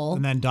 pool.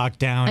 and then docked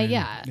down.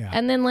 Yeah.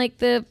 And then like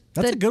That's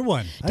the a good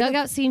one.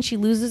 dugout scene, she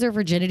loses her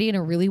virginity in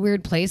a really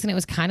weird place, and it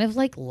was kind of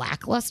like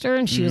lackluster.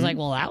 And she was like,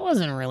 "Well, that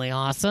wasn't really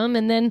awesome."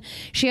 And then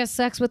she has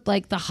sex with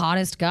like the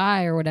hottest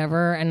guy or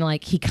whatever, and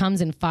like he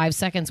comes in 5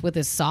 seconds with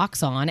his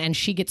socks on, and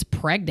she gets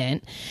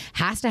pregnant,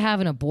 has to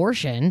have an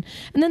abortion,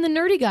 and then the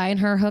nerdy guy and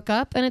her hook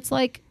up, and it's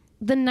like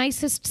the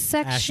nicest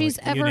sex Ashley, she's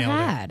you ever nailed it.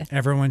 had.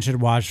 Everyone should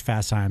watch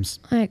Fast Times.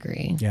 I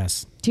agree.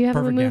 Yes. Do you have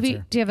Perfect a movie?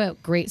 answer. Do you have a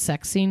great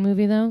sex scene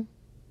movie though?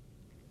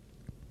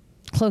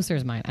 Closer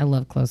is mine. I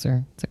love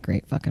Closer. It's a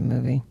great fucking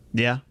movie.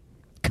 Yeah.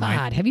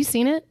 God, have you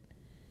seen it?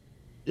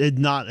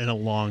 Not in a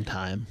long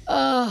time.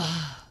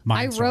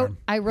 Mindstorm.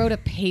 I wrote a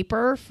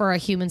paper for a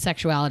human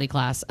sexuality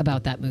class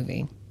about that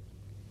movie.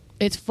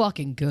 It's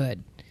fucking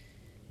good.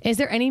 Is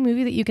there any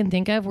movie that you can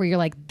think of where you're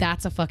like,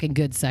 that's a fucking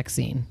good sex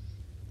scene?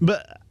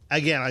 But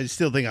again, I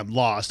still think I'm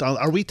lost.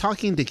 Are we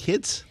talking to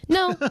kids?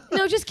 No,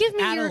 just give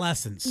me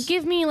Adolescence.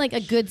 Give me like a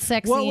good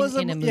sex scene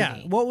in a movie. Yeah.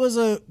 What was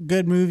a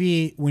good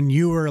movie when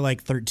you were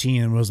like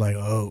 13 and was like,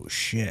 oh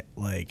shit,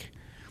 like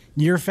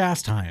your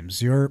Fast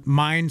Times, your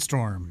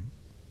Mindstorm?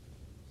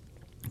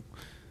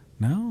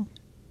 No,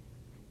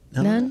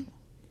 None?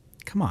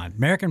 come on,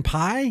 American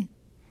Pie.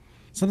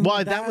 Something Well,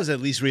 like that was at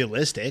least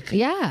realistic.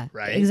 Yeah,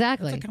 Right?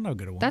 exactly. That's a kind of a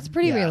good one. That's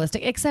pretty Yeah.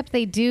 realistic, except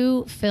they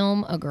do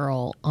film a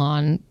girl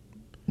on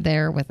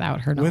there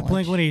without her knowledge. with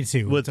Blink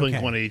 182. With It's Blink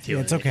okay. 182,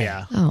 It's okay.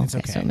 yeah. Oh, It's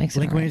okay, okay. so it makes it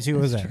Blink all right. 182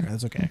 was That's there. true.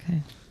 That's okay.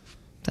 Okay.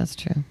 That's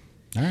true.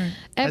 All right.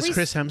 Has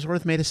Chris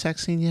Hemsworth made a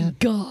sex scene yet?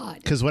 God.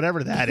 Because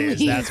whatever that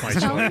is, that's my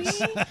Tell choice.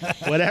 me.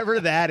 Whatever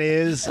that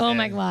is. Oh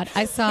my God.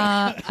 I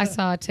saw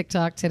a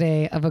TikTok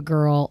today of a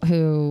girl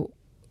who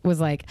was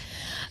like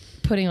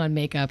putting on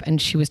makeup and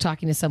she was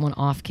talking to someone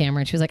off camera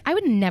and she was like, I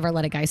would never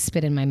let a guy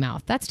spit in my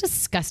mouth. That's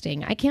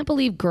disgusting. I can't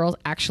believe girls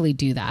actually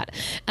do that.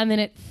 And then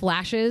it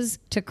flashes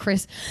to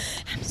Chris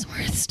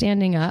Hemsworth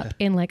standing up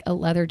in like a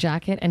leather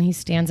jacket, and he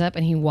stands up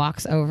and he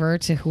walks over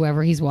to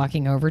whoever he's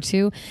walking over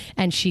to,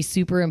 and she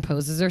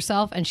superimposes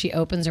herself and she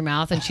opens her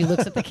mouth and she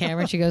looks at the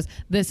camera and she goes,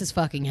 this is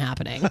fucking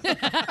happening.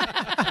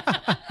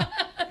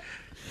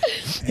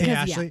 Hey,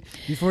 Because, Ashley,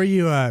 before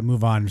you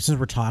move on, since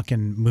we're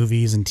talking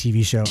movies and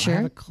TV show, Sure. I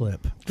have a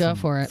clip. Go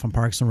for it. From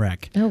Parks and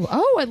Rec.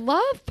 Oh, I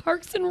love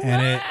Parks and Rec.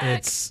 And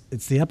it's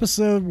the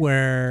episode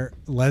where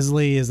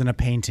Leslie is in a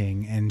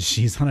painting and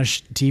she's on a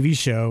TV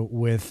show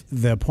with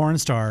the porn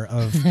star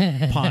of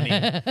Pawnee.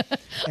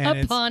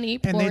 And Pawnee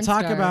and they porn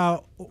talk star.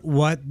 about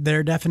what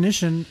their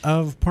definition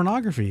of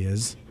pornography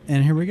is.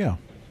 And here we go.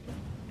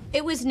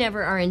 It was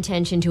never our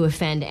intention to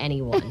offend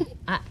anyone.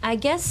 I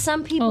guess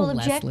some people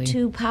object Leslie.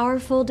 to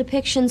powerful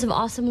depictions of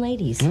awesome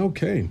ladies.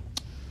 Okay.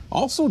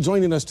 Also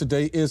joining us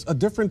today is a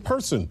different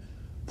person,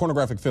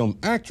 pornographic film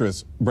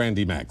actress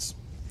Brandy Max.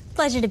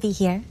 Pleasure to be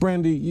here.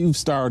 Brandy, you've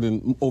starred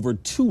in over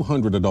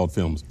 200 adult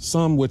films,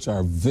 some which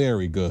are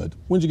very good.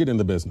 When'd you get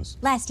into business?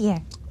 Last year.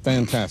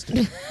 Fantastic.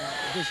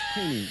 This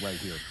painting right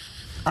here,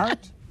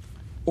 art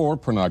or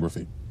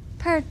pornography?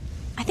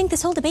 I think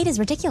this whole debate is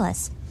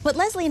ridiculous. What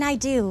Leslie and I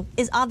do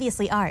is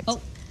obviously art.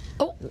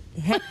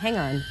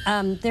 Hang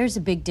on. There's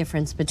a big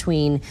difference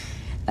between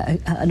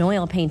an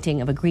oil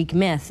painting of a Greek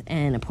myth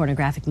and a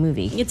pornographic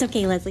movie. It's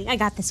okay, Leslie. I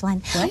got this one.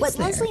 What What is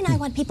there? Leslie and I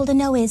want people to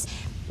know is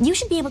you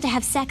should be able to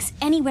have sex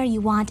anywhere you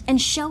want and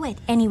show it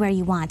anywhere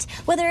you want.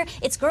 Whether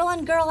it's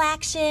girl-on-girl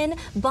action,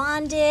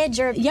 bondage,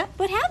 or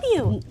what have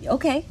you.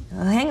 Okay,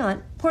 hang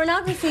on.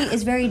 Pornography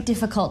is very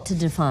difficult to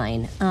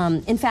define.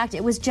 In fact,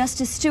 it was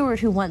Justice Stewart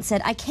who once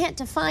said, I can't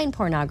define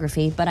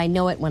pornography, but I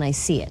know it when I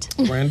see it.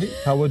 Brandy,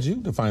 how would you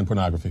define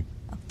pornography?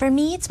 For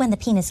me, it's when the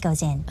penis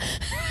goes in.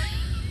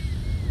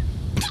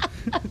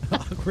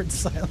 Awkward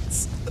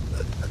silence.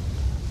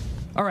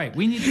 All right,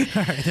 we need.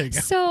 All right, there you go.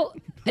 So,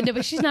 no,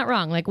 but she's not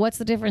wrong. Like, what's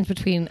the difference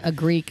between a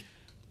Greek?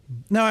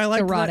 No, I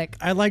liked Erotic.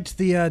 I liked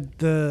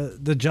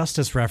the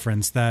justice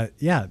reference that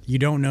you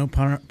don't know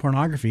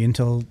pornography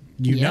until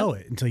you Yep. know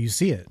it, until you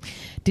see it.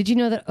 Did you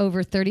know that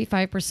over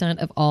 35%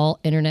 of all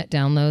internet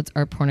downloads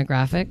are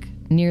pornographic?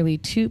 Nearly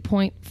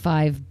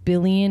 2.5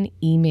 billion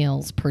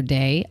emails per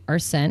day are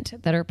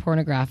sent that are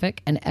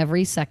pornographic, and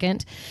every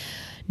second,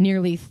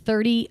 nearly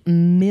 30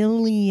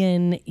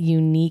 million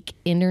unique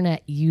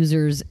internet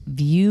users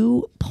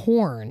view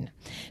porn.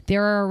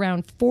 There are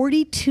around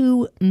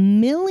 42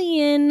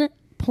 million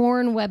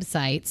porn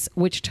websites,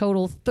 which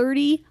total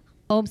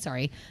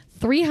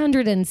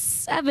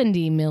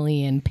 370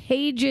 million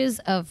pages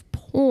of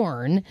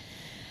porn.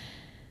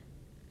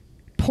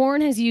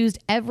 Porn has used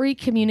every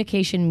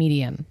communication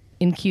medium,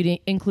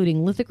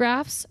 including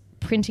lithographs,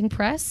 printing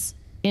press,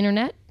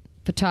 internet,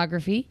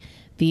 photography,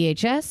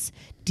 VHS,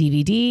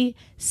 DVD,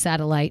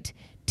 satellite,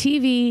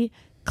 TV,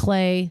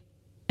 clay,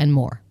 and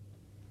more.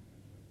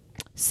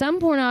 Some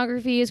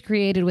pornography is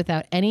created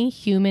without any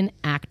human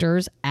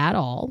actors at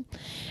all.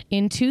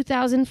 In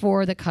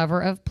 2004, the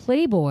cover of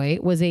Playboy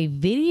was a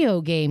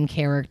video game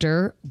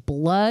character,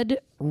 Blood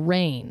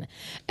Rain.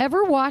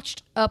 Ever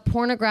watched a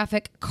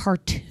pornographic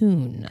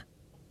cartoon?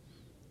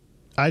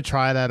 I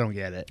tried. I don't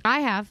get it. I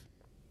have.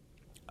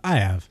 I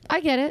have. I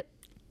get it.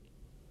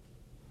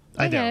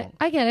 I get it. don't.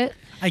 I get it.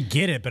 I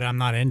get it, but I'm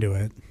not into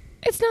it.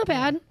 It's not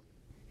bad.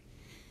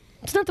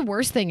 It's not the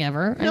worst thing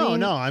ever.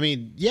 I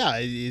mean, yeah,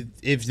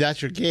 if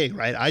that's your gig,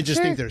 right? I just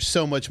Sure. think there's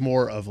so much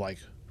more of like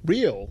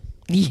real.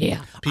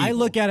 Yeah. People. I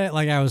look at it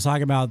like I was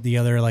talking about the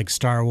other like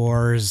Star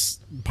Wars,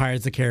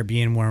 Pirates of the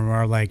Caribbean, where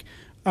we're like,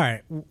 all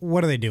right,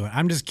 what are they doing?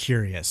 I'm just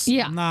curious.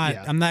 Yeah.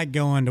 I'm not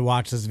going to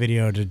watch this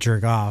video to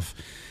jerk off.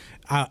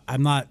 I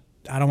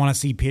don't want to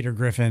see Peter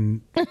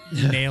Griffin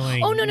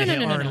nailing. Oh,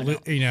 no.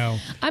 You know,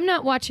 I'm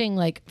not watching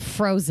like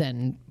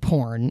Frozen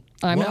porn.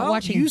 I'm not Well,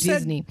 watching you said-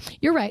 Disney.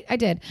 You're right. I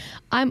did.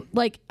 I'm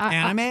like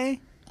anime.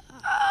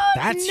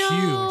 That's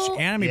no. huge.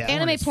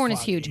 Anime porn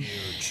is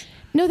huge.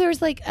 No,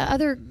 there's like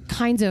other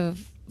kinds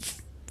of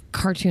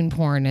cartoon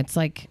porn. It's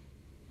like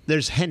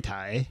There's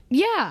hentai.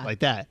 yeah, Like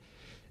that.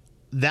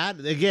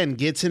 That again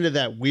gets into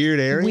that weird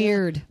area.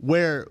 Weird.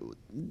 Where,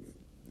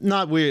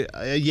 not weird.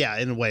 Yeah,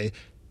 in a way.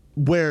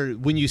 Where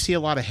when you see a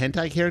lot of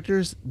hentai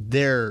characters,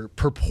 their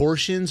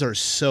proportions are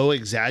so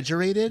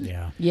exaggerated.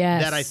 Yeah.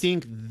 Yes. That I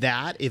think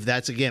that if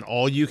that's again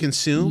all you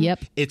consume,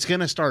 Yep. it's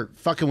gonna start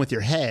fucking with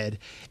your head.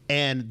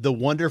 And the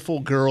wonderful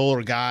girl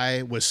or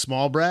guy with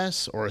small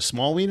breasts or a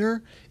small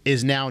wiener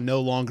is now no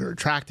longer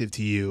attractive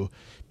to you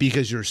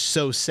because you're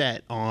so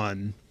set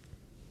on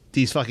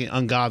these fucking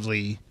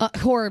ungodly.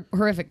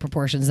 horrific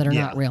proportions that are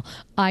not real.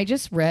 I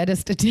just read a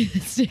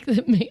statistic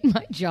that made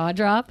my jaw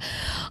drop.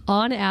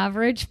 On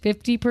average,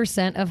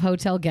 50% of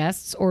hotel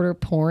guests order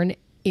porn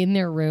in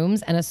their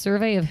rooms, and a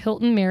survey of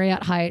Hilton,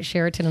 Marriott, Hyatt,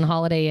 Sheraton, and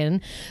Holiday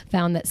Inn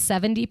found that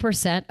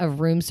 70%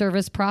 of room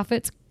service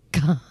profits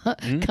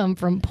come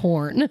from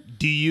porn.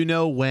 Do you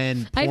know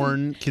when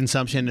porn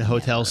consumption in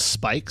hotels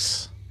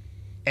spikes?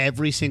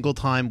 every single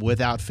time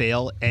without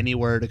fail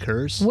anywhere it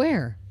occurs?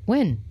 Where?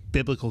 When?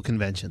 Biblical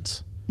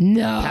conventions.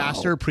 No.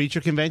 Pastor,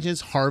 preacher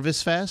conventions,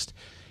 Harvest Fest.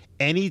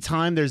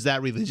 Anytime there's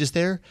that religious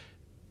there,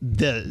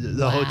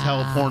 the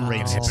hotel porn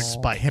rates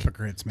spike.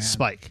 Hypocrites, man.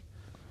 Spike.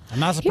 I'm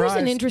not surprised.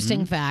 Here's an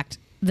interesting fact.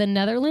 A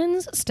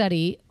Netherlands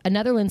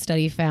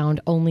study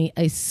found only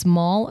a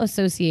small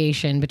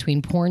association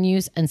between porn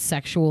use and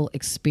sexual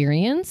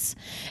experience,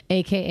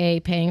 aka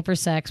paying for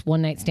sex,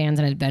 one-night stands,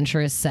 and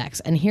adventurous sex.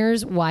 And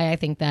here's why I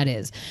think that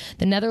is.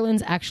 The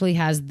Netherlands actually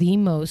has the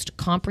most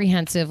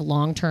comprehensive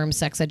long-term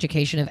sex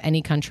education of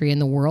any country in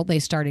the world. They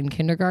start in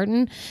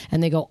kindergarten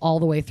and they go all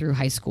the way through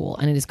high school.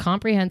 And it is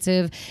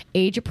comprehensive,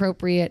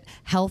 age-appropriate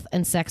health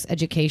and sex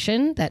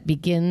education that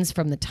begins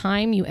from the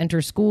time you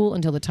enter school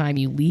until the time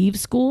you leave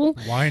school.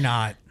 Why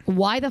not?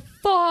 Why the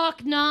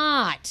fuck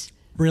not?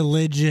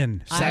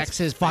 Religion. Sex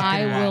is I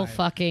fucking will why.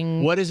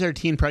 fucking. What is their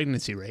teen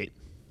pregnancy rate?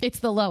 It's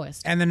the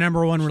lowest. And the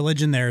number one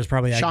religion there is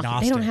probably Shocking.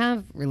 agnostic. They don't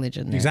have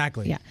religion there.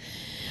 Exactly. Yeah.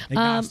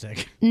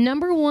 Agnostic.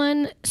 Number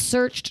one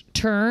searched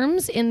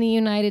terms in the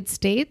United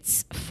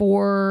States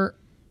for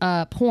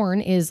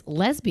porn is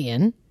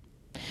lesbian,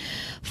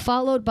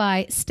 followed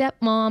by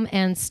stepmom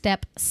and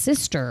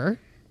stepsister,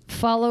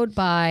 followed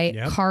by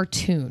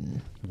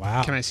cartoon.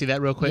 Wow. Can I see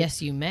that real quick?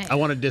 Yes, you may. I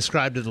want to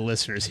describe to the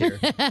listeners here.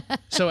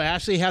 So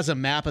Ashley has a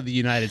map of the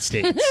United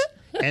States,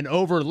 and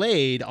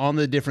overlaid on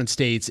the different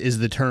states is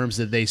the terms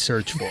that they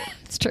search for.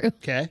 It's true.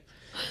 Okay.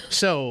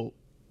 So,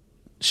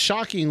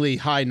 shockingly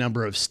high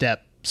number of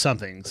step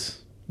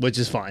somethings, which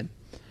is fine.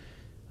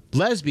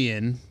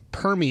 Lesbian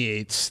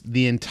permeates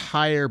the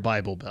entire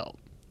Bible Belt.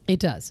 It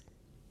does.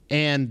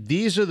 And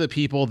these are the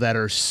people that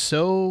are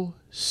so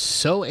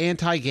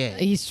anti-gay.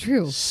 It's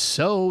true.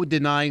 So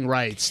denying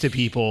rights to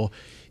people,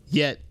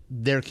 yet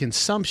their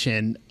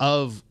consumption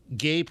of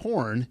gay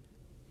porn,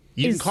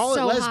 you Is can call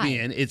so it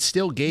lesbian, it's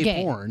still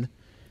gay porn,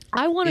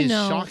 I want to is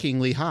know.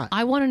 shockingly high.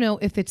 I want to know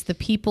if it's the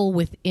people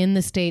within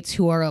the states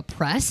who are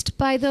oppressed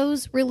by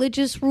those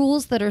religious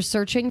rules that are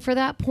searching for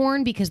that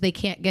porn because they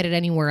can't get it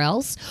anywhere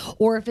else,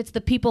 or if it's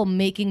the people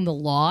making the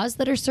laws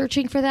that are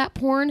searching for that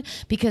porn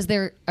because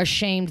they're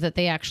ashamed that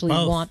they actually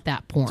want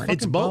that porn.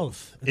 It's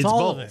both. It's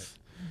all of both.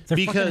 it. They're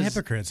because fucking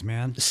hypocrites,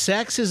 man.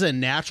 Sex is a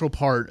natural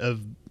part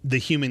of the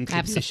human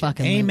condition.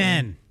 Abso-fucking-lutely.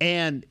 Amen.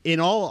 And in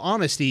all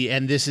honesty,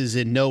 and this is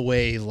in no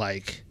way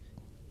like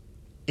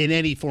in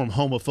any form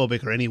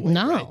homophobic or any way.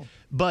 No. Right?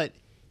 But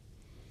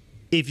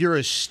if you're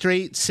a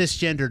straight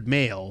cisgendered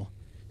male,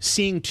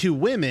 seeing two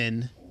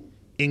women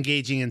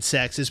engaging in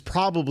sex is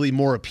probably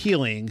more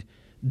appealing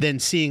than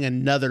seeing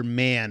another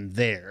man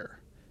there.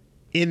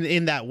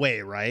 In that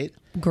way, right?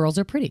 Girls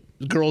are pretty.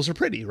 Girls are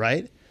pretty,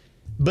 right?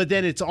 But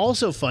then it's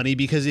also funny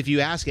because if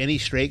you ask any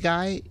straight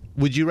guy,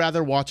 would you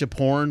rather watch a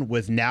porn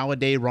with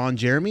nowadays Ron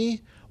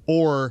Jeremy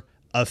or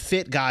a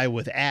fit guy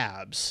with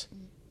abs?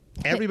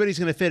 Everybody's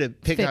going to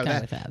pick Fit out guy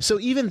that. with abs. So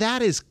even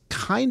that is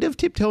kind of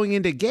tiptoeing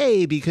into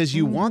gay because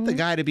you want the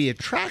guy to be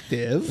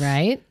attractive.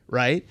 Right.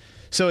 Right?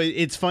 So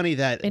it's funny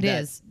that, It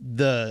that is.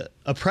 the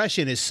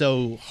oppression is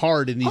so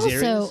hard in these Also,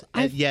 areas,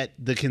 and I've- yet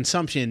the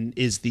consumption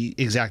is the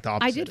exact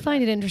opposite. I did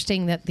find it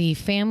interesting that the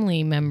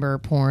family member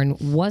porn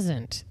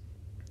wasn't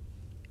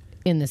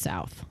in the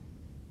South.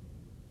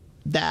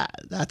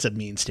 That's a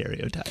mean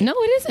stereotype. No,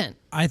 it isn't.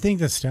 I think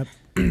the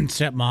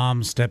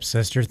stepmom,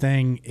 stepsister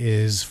thing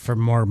is for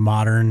more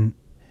modern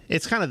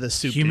It's kind of the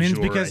soup du humans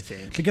jour, I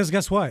think. because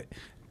guess what?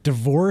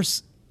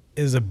 Divorce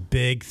is a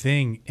big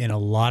thing in a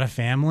lot of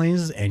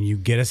families, and you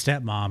get a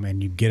stepmom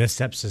and you get a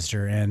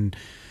stepsister, and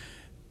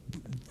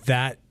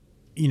that,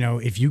 you know,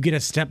 if you get a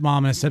stepmom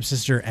and a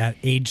stepsister at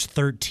age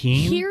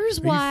 13, Here's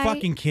are why. you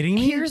fucking kidding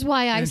me? Here's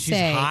why I And she's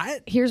say. hot?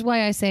 Here's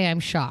why I say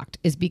I'm shocked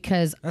is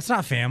because That's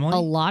not family. a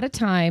lot of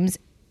times,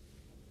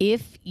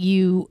 if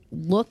you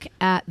look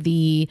at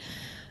the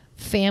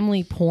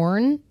family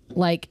porn,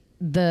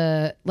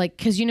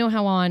 because you know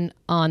how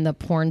on the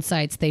porn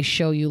sites they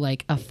show you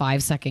like a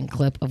 5-second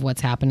clip of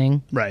what's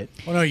happening. Right.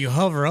 Well, no, you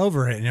hover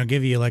over it and it'll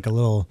give you like a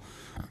little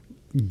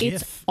GIF.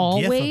 It's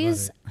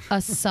always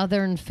a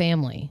Southern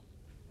family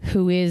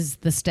who is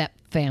the step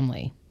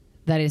family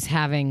that is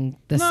having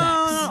the No, sex.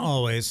 not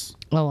always.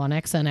 Well, on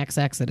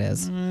XNXX it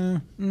is.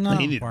 No,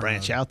 You need to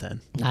branch out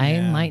then. I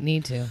might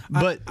need to.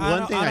 But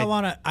one thing I don't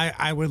want to.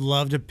 I would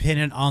love to pin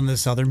it on the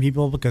Southern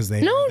people because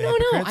they. No. are the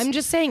hypocrites. I'm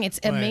just saying it's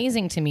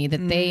amazing to me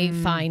that they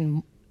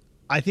find.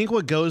 I think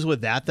what goes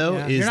with that though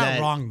Yeah, is you're that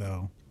not wrong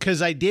though.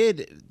 because I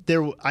did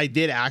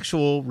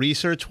actual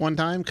research one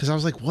time because I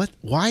was like, what?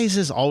 Why is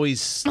this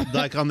always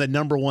like on the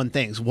number one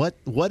things? What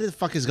the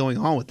fuck is going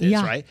on with this?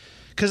 Yeah. Right?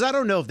 Because I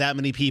don't know if that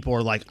many people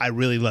are like, I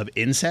really love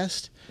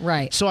incest.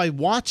 Right. So I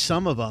watched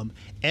some of them.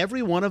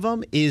 Every one of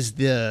them is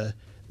the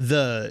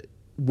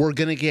we're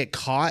gonna get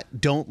caught.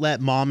 Don't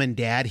let mom and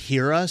dad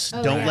hear us.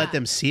 Don't yeah. let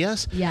them see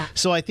us. Yeah.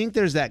 So I think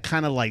there's that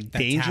kind of like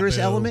dangerous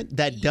taboo. element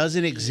that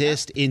doesn't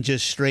exist in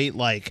just straight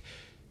like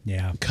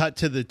Yeah. cut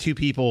to the two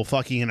people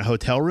fucking in a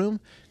hotel room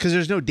because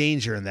there's no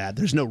danger in that.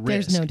 There's no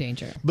risk. There's no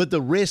danger. But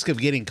the risk of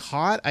getting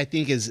caught, I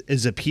think,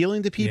 is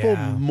appealing to people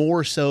Yeah.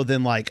 more so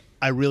than like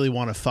I really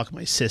want to fuck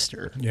my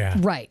sister. Yeah.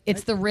 Right.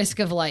 It's the risk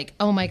of like,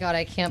 oh my God,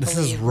 I can't This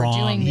is believe we're wrong.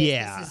 doing this.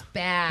 Yeah. This is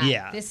bad.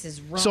 Yeah. This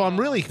is wrong. So I'm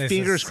really This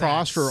fingers is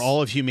crossed sex. for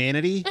all of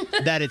humanity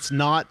that it's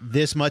not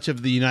this much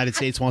of the United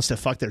States wants to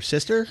fuck their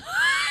sister.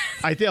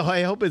 I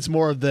hope it's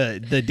more of the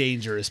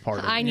dangerous part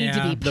of it. I need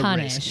to be The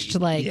punished, risky.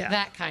 like Yeah.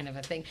 that kind of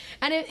a thing.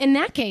 And in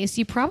that case,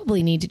 you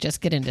probably need to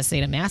just get into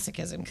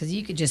sadomasochism because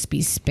you could just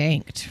be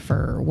spanked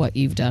for what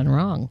you've done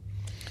wrong.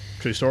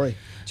 True story.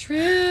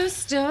 True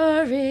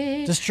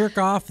story. Just jerk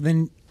off,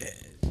 then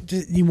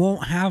you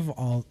won't have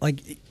all like.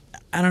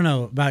 I don't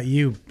know about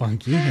you,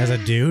 Bunky, as a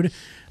dude,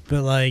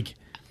 but like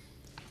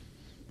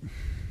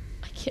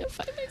I can't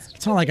find myself.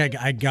 it's not like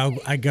I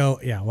go.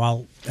 Yeah,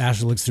 while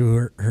Ashley looks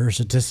through her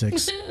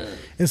statistics,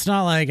 it's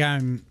not like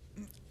I'm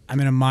in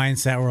a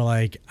mindset where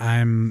like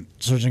I'm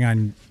searching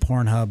on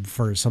Pornhub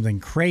for something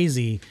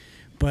crazy,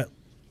 but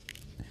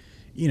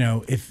you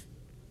know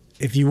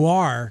if you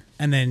are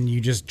and then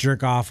you just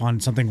jerk off on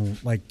something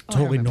like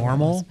totally remember what it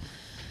normal, was.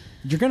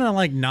 you're gonna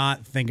like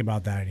not think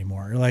about that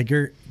anymore. Like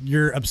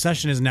your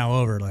obsession is now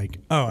over. Like,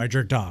 oh, I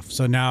jerked off,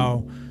 so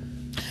now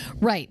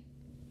Right.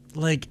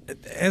 like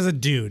as a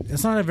dude,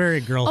 it's not a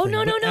very girl Oh, thing. no,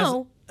 but no, as-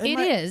 no. It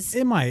might- is,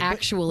 It might but-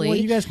 actually. well,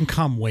 you guys can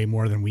come way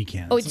more than we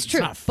can. Oh, it's true.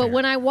 not fair. But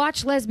when I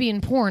watch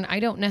lesbian porn, I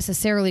don't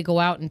necessarily go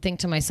out and think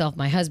to myself,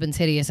 my husband's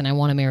hideous and I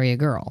want to marry a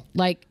girl.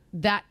 Like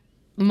that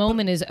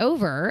moment is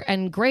over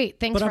and great.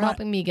 Thanks But I for might-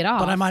 helping me get off.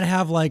 But I might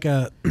have like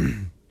a,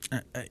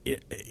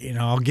 you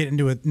know, I'll get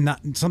into it, not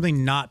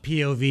something not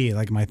POV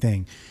like my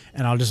thing,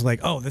 and I'll just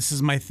like, oh, this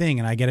is my thing,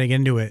 and I get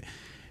into it.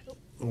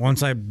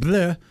 Once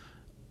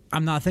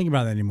I'm not thinking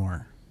about it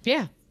anymore.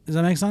 Yeah. Does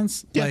that make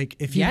sense? Yeah. Like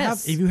if you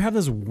Yes. have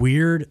this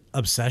weird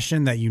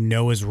obsession that you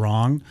know is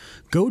wrong,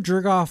 go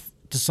jerk off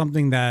to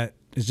something that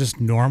is just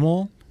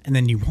normal, and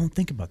then you won't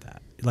think about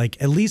that.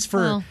 Like at least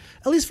for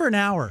an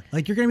hour.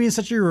 Like you're gonna be in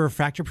such a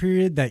refractory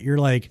period that you're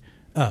like,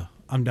 oh,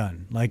 I'm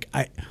done. Like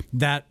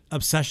that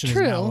obsession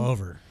True. is now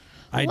over.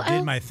 I Well,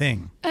 did my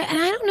thing. And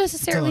I don't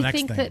necessarily next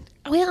think thing.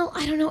 that. Well,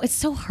 I don't know. It's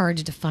so hard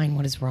to define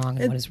what is wrong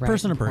and what is right.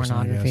 person in to person, I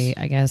pornography. guess.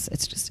 I guess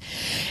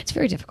it's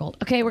very difficult.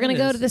 Okay, we're gonna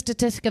go to the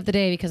statistic of the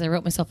day because I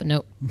wrote myself a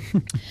note.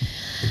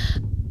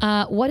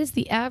 What is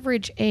the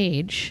average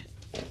age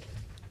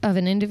of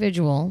an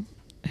individual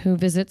who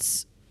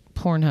visits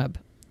Pornhub?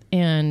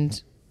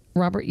 And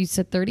Robert, you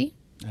said 30.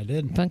 I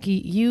did.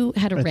 Bunky, you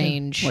had a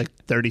range, Like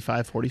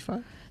 35,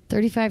 45?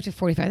 35 to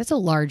 45. That's a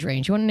large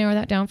range. You want to narrow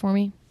that down for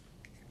me?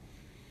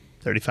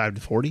 35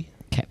 to 40?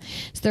 Okay,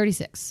 it's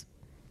 36.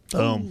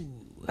 Boom.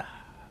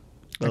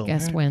 Our Boom.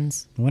 guest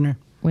wins. Winner.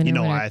 Winner, You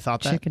know winner, why I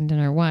thought that? chicken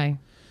dinner. Why?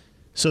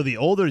 So the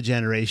older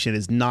generation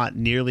is not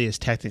nearly as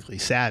technically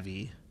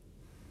savvy.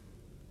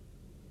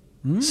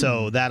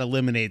 So that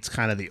eliminates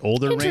kind of the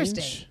older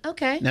Interesting. range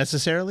Okay.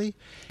 necessarily.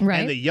 Right.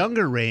 And the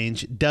younger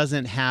range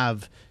doesn't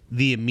have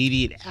the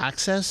immediate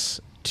access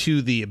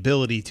to the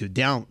ability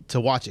to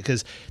watch it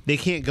because they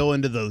can't go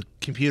into the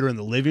computer in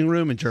the living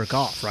room and jerk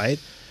off, right?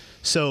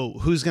 So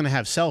who's going to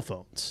have cell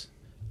phones?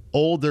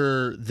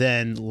 Older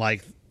than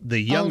like the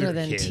younger Older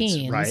than kids,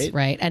 teens,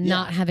 right? And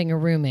not having a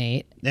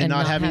roommate. And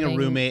not having a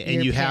roommate, and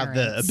your you have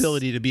the parents.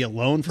 ability to be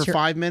alone for It's your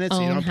 5 minutes.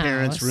 You don't own have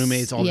parents, house.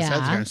 roommates, all this other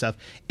Yeah. kind of stuff,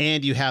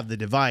 and you have the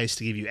device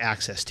to give you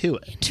access to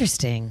it.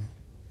 Interesting.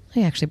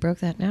 I actually broke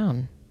that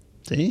down.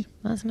 See,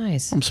 That's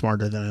nice. I'm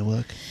smarter than I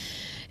look.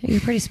 You're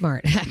pretty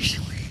smart,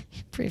 actually.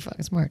 You're pretty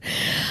fucking smart.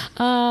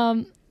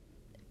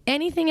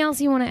 Anything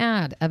else you want to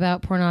add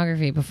about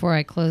pornography before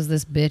I close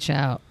this bitch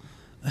out?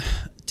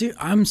 Dude,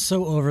 I'm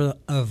so over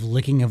of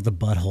licking of the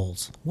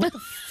buttholes. What the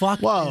fuck?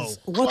 Whoa,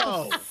 What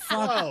whoa, the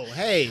fuck? whoa!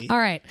 Hey, All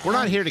right. we're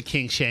not here to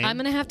kink shame. I'm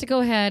going to have to go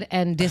ahead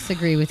and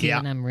disagree with you, Yeah.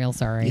 and I'm real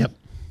sorry. Yep.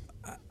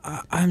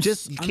 I'm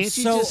Just I'm can't you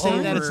so just say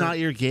that over- it's not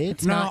your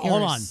gig? No, not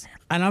hold on. yours.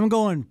 And I'm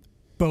going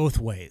both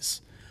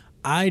ways.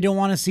 I don't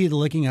want to see the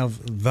licking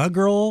of the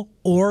girl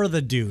or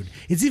the dude.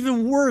 It's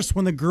even worse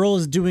when the girl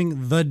is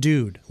doing the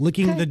dude,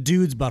 licking the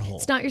dude's butthole.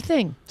 It's not your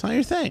thing. It's not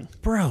your thing.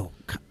 Bro,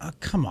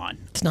 come on.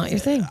 It's not your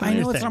thing. I know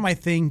your it's thing. not my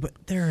thing, but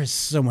there is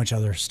so much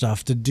other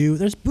stuff to do.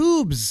 There's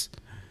boobs.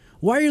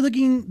 Why are you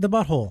licking the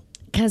butthole?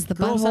 Because the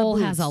Girls have butthole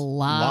boobs. has a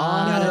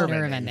lot of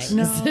nerve endings.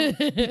 No,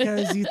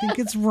 because you think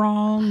it's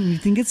wrong. You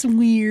think it's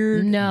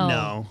weird. No.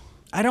 No.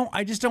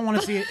 I just don't want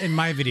to see it in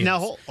my videos. Now,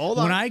 hold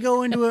on. When I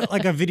go into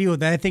a video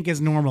that I think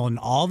is normal, and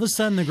all of a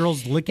sudden the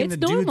girl's licking It's the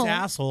dude's normal.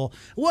 asshole,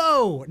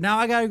 whoa! Now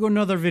I gotta go to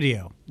another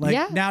video. Like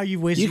Yeah. now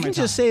you've wasted You my can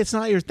time. just say it's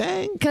not your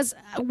thing. Because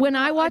when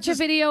I watch a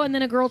video and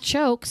then a girl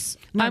chokes,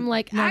 I'm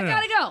like, no, I no.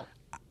 gotta go.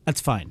 That's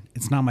fine.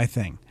 It's not my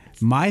thing.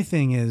 My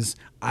thing is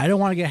I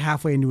don't want to get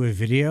halfway into a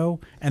video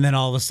and then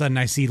all of a sudden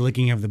I see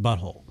licking of the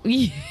butthole.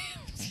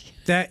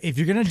 That if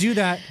you're gonna do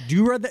that,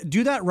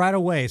 do that right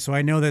away, so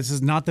I know this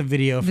is not the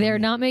video. For They're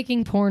me. not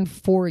making porn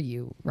for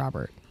you,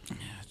 Robert.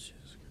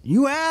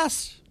 You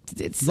asked.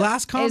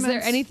 Last comments. Is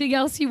there anything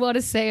else you want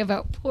to say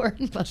about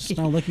porn, Bucky?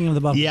 No licking of the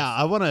butthole. Yeah,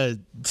 I want to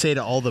say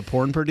to all the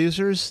porn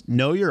producers,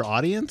 know your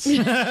audience,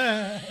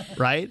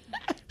 right?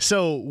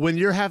 So when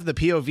you have the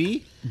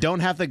POV, don't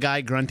have the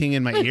guy grunting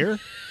in my ear.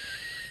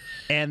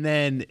 And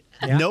then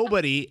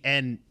Nobody,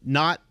 and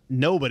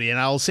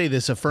I'll say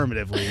this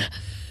affirmatively,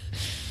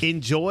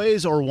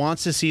 enjoys or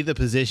wants to see the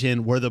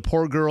position where the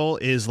poor girl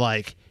is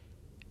like,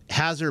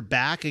 has her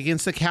back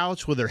against the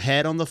couch with her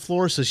head on the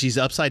floor, so she's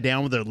upside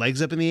down with her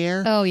legs up in the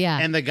air. Oh, yeah.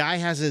 And the guy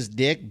has his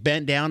dick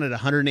bent down at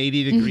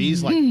 180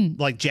 degrees, like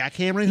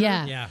jackhammering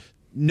her. Yeah.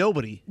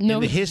 Nobody in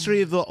the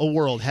history of the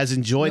world has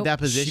enjoyed that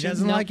position. She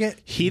doesn't like it.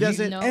 He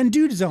doesn't. And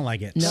dudes don't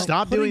like it.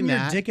 Stop Putting doing your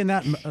that. dick in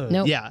that.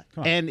 Yeah,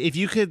 and if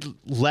you could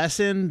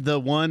lessen the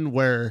one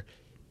where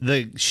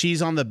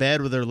she's on the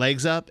bed with her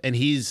legs up and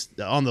he's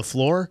on the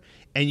floor,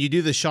 and you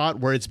do the shot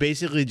where it's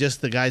basically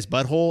just the guy's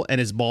butthole and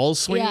his balls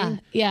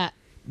swinging. Yeah.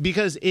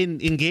 Because in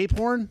gay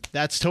porn,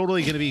 that's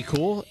totally going to be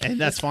cool, and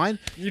that's fine.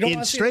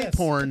 In straight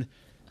porn,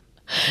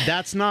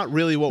 that's not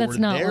really what we're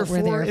there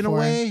for in a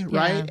way,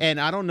 right? And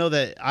I don't know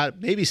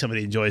that maybe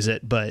somebody enjoys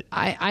it, but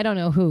I don't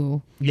know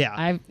who. Yeah,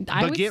 I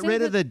but would get say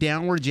rid of that the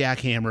downward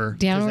jackhammer.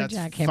 Downward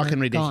That's jackhammer, fucking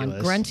ridiculous.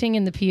 Gone. Grunting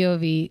in the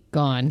POV,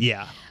 gone.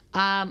 Yeah.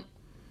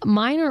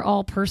 Mine are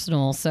all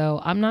personal, so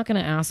I'm not going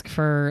to ask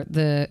for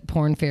the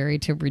porn fairy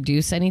to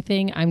reduce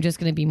anything. I'm just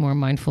going to be more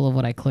mindful of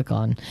what I click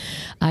on.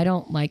 I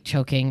don't like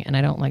choking, and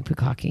I don't like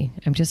bukkake.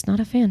 I'm just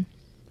not a fan.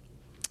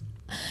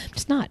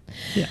 Just not.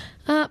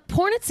 Yeah.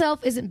 Porn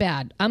itself isn't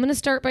bad. I'm going to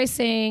start by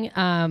saying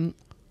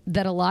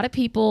that a lot of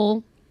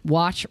people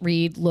watch,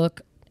 read,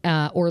 look,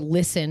 or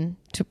listen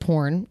to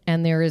porn,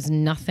 and there is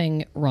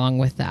nothing wrong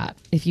with that.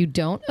 If you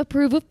don't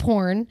approve of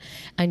porn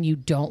and you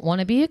don't want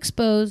to be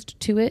exposed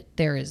to it,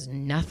 there is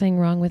nothing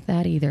wrong with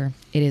that either.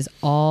 It is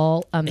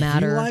all a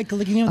matter like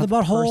licking in the of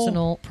butthole,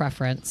 personal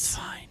preference.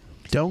 Fine.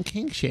 Don't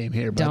kink shame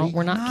here, buddy.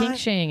 We're not kink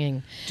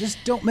shaming. Just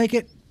don't make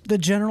it the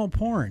general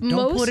porn.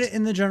 Don't put it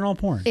in the general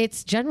porn.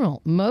 It's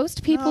general.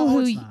 Most people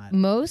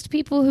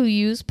who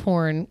use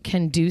porn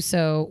can do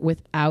so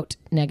without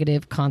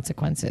negative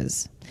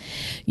consequences.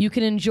 You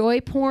can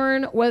enjoy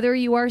porn whether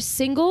you are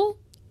single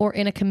or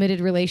in a committed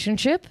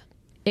relationship.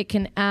 It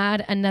can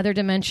add another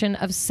dimension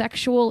of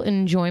sexual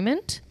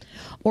enjoyment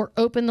or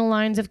open the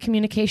lines of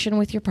communication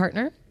with your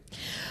partner.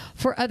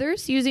 For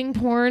others, using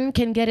porn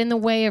can get in the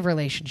way of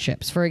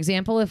relationships. For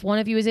example, if one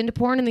of you is into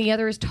porn and the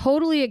other is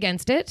totally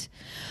against it,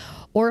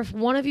 or if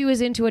one of you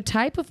is into a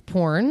type of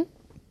porn,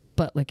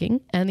 butt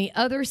licking, and the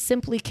other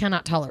simply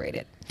cannot tolerate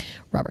it.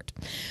 Robert.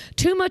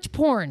 Too much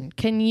porn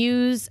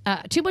use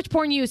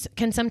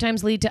can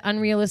sometimes lead to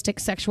unrealistic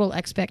sexual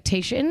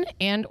expectation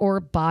and or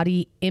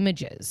body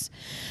images.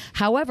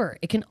 However,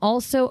 it can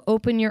also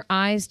open your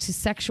eyes to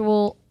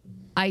sexual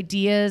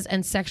ideas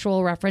and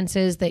sexual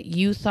references that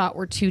you thought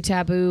were too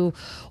taboo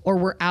or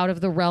were out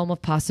of the realm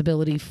of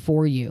possibility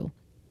for you.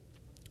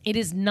 It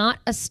is not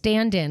a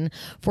stand-in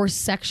for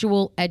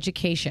sexual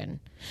education.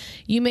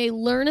 You may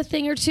learn a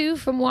thing or two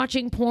from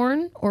watching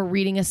porn or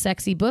reading a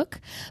sexy book,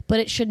 but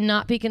it should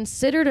not be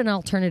considered an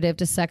alternative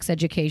to sex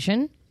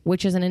education,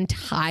 which is an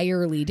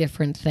entirely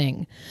different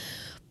thing.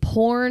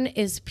 Porn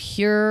is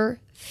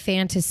pure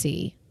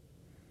fantasy.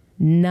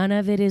 None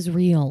of it is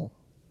real.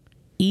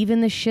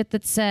 Even the shit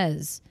that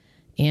says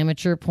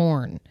amateur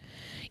porn.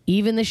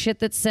 Even the shit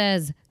that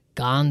says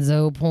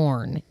gonzo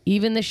porn.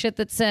 Even the shit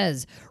that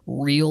says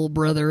real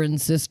brother and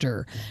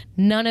sister.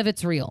 None of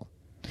it's real.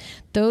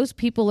 Those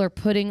people are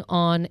putting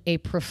on a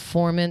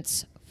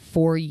performance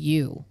for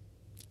you.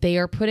 They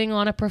are putting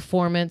on a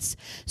performance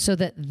so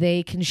that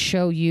they can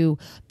show you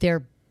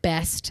their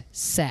best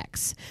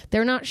sex.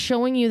 They're not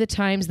showing you the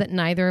times that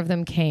neither of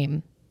them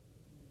came.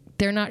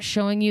 They're not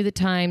showing you the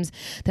times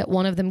that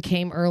one of them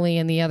came early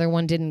and the other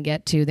one didn't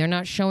get to. They're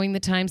not showing the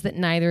times that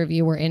neither of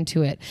you were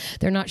into it.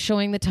 They're not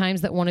showing the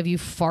times that one of you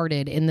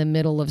farted in the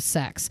middle of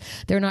sex.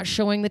 They're not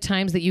showing the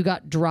times that you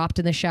got dropped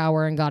in the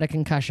shower and got a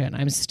concussion.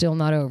 I'm still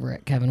not over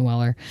it, Kevin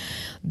Weller.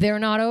 They're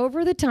not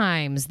over the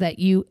times that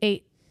you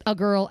ate a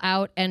girl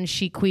out and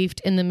she queefed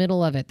in the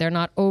middle of it. They're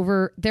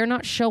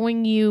not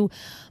showing you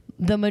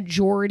the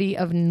majority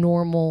of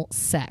normal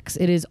sex.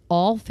 It is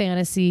all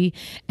fantasy,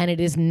 and it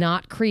is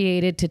not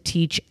created to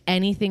teach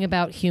anything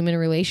about human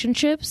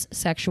relationships,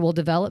 sexual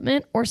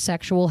development, or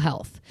sexual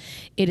health.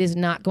 It is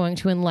not going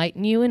to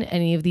enlighten you in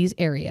any of these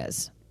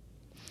areas.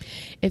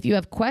 If you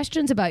have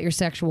questions about your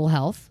sexual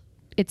health,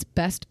 it's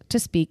best to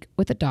speak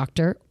with a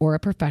doctor or a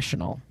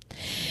professional.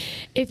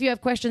 If you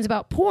have questions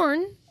about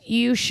porn,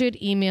 you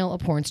should email a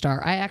porn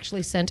star. I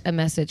actually sent a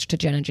message to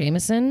Jenna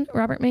Jameson,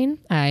 Robert Maine.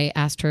 I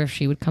asked her if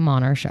she would come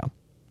on our show.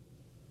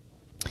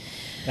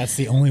 That's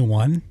the only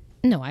one?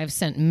 No, I've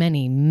sent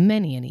many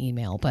an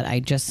email, but I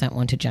just sent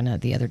one to Jenna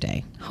the other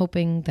day,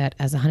 hoping that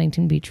as a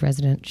Huntington Beach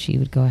resident, she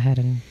would go ahead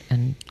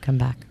and come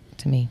back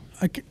to me.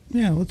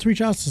 Let's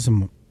reach out to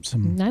some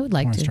I would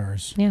like porn to.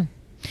 stars. Yeah.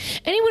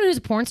 Anyone who's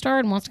a porn star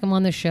and wants to come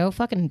on this show,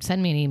 fucking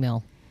send me an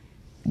email.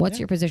 What's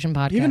your position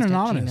podcast? Even at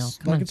anonymous.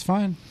 Gmail. Come on. It's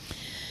fine.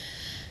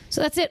 So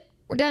that's it.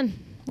 We're done.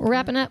 We're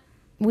wrapping up.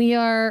 We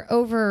are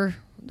over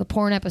the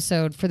porn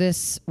episode for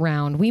this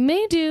round. We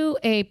may do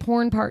a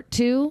porn part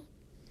 2.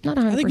 Not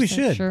 100% I think we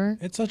should. Sure.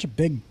 It's such a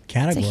big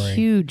category. It's a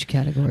huge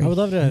category. I would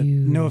love to,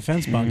 no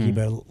offense, Bunky,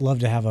 but love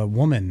to have a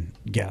woman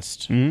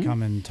guest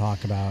come and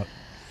talk about,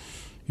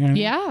 you know what I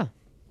mean? Yeah.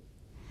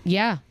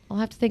 Yeah, I'll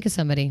have to think of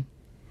somebody.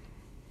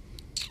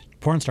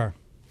 Porn star.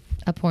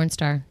 A porn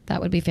star.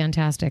 That would be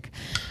fantastic.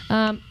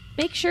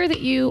 Make sure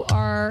that you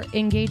are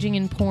engaging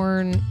in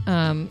porn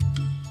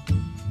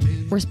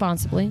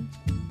responsibly.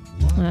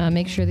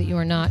 Make sure that you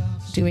are not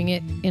doing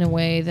it in a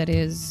way that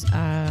is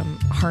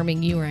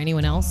harming you or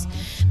anyone else.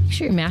 Make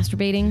sure you're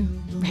masturbating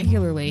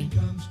regularly.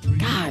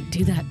 God,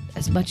 do that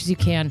as much as you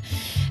can.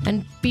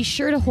 And be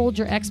sure to hold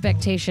your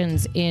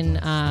expectations in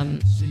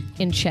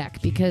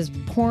check, because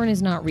porn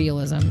is not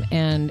realism,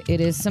 and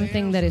it is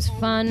something that is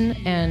fun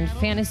and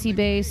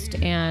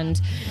fantasy-based and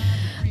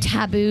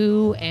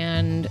taboo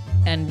and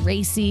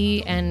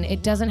racy, and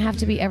it doesn't have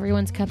to be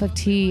everyone's cup of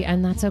tea,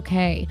 and that's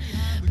okay.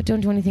 But don't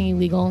do anything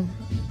illegal.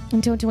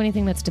 And don't do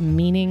anything that's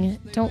demeaning.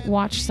 Don't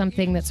watch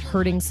something that's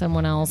hurting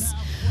someone else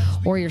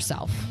or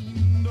yourself.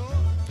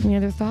 Any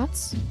other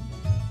thoughts?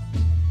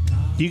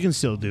 You can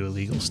still do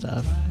illegal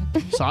stuff.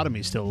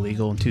 Sodomy's still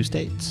illegal in 2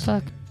 states.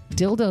 Fuck.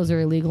 Dildos are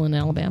illegal in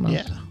Alabama.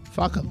 Yeah.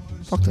 Fuck them.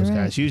 Fuck those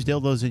guys. Use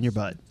dildos in your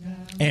butt.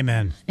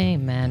 Amen.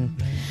 Amen.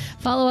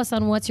 Follow us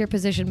on What's Your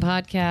Position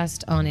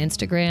Podcast on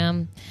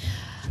Instagram.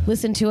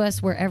 Listen to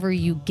us wherever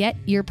you get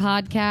your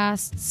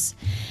podcasts.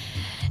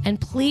 And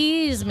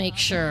please make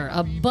sure,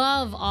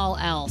 above all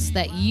else,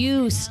 that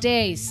you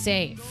stay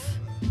safe,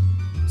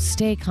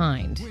 stay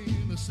kind,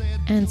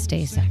 and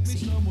stay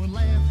sexy.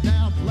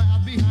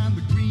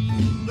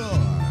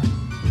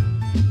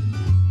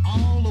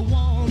 All I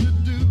want to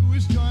do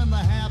is join the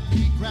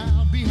happy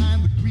crowd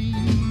behind the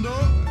green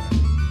door.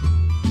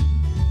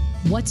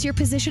 What's Your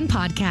Position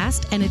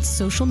podcast and its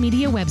social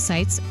media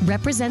websites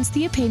represents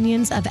the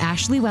opinions of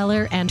Ashley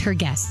Weller and her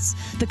guests.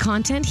 The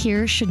content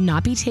here should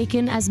not be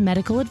taken as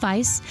medical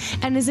advice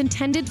and is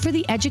intended for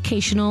the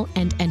educational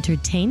and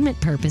entertainment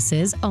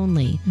purposes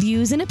only.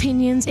 Views and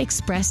opinions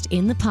expressed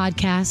in the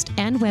podcast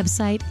and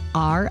website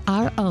are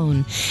our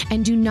own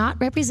and do not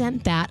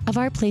represent that of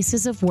our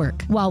places of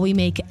work. While we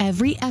make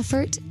every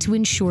effort to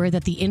ensure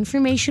that the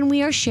information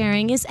we are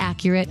sharing is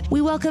accurate, we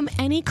welcome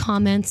any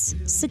comments,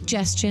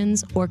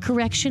 suggestions, or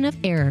corrections of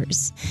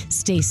errors.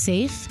 Stay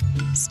safe,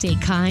 stay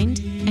kind,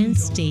 and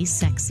stay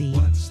sexy.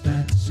 What's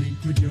that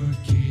secret you're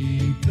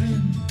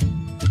keeping?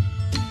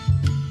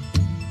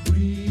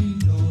 Green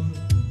door.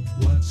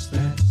 What's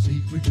that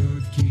secret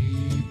you're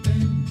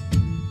keeping?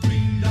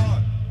 Green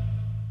door.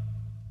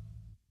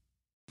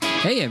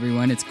 Hey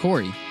everyone, it's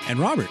Corey and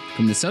Robert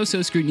from the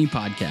So-So Scrutiny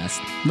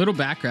podcast. Little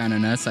background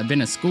on us: I've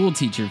been a school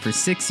teacher for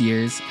 6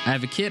 years, I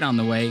have a kid on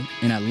the way,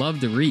 and I love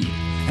to read.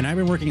 And I've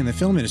been working in the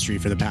film industry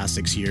for the past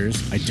 6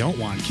 years. I don't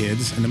want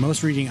kids, and the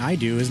most reading I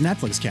do is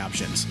Netflix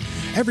captions.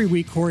 Every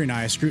week, Corey and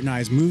I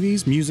scrutinize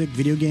movies, music,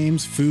 video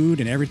games, food,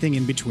 and everything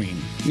in between.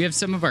 We have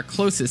some of our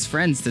closest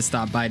friends to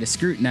stop by to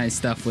scrutinize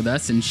stuff with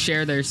us and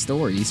share their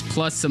stories,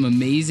 plus some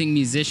amazing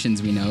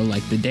musicians we know,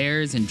 like the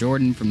Dares and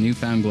Jordan from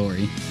Newfound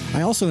Glory.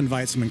 I also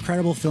invite some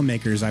incredible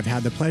filmmakers I've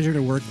had the pleasure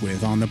to work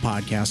with on the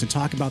podcast to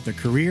talk about their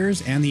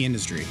careers and the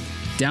industry.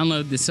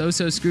 Download the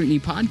So-So Scrutiny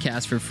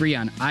podcast for free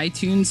on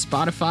iTunes,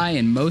 Spotify,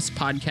 and most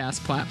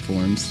podcast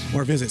platforms.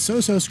 Or visit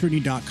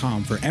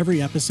sososcrutiny.com for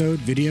every episode,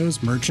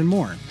 videos, merch, and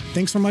more.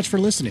 Thanks so much for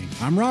listening.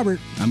 I'm Robert.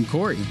 I'm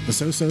Corey. The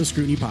So-So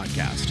Scrutiny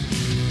Podcast.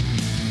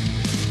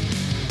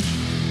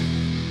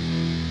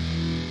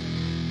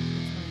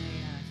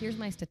 Here's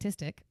my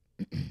statistic.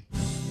 I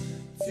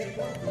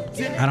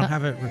don't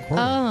have it recorded.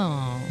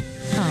 Oh.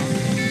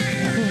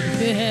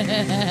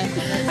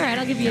 All right,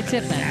 I'll give you a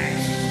tip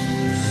then.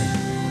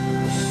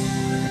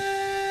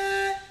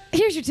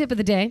 Here's your tip of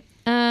the day.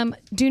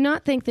 Do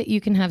not think that you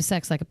can have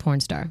sex like a porn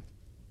star.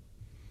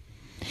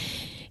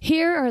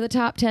 Here are the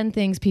top 10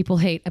 things people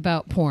hate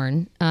about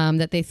porn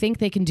that they think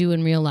they can do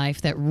in real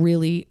life that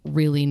really,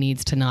 really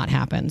needs to not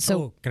happen.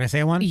 So, can I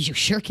say one? You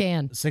sure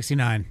can.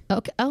 69.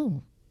 Okay.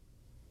 Oh.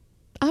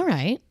 All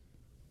right.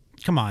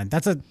 Come on,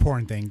 that's a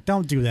porn thing.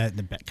 Don't do that in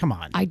the bed. Come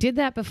on. I did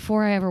that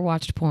before I ever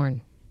watched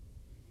porn.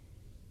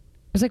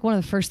 It was like one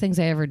of the first things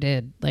I ever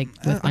did, like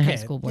with my high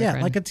school boyfriend.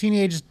 Yeah, like a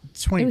teenage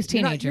 20. It was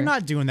teenager. You're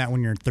not doing that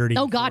when you're 30.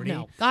 Oh, God, 40.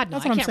 no. God, no.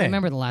 That's I what I'm can't saying.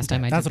 remember the last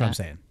time I did that. That's what I'm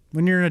saying.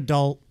 When you're an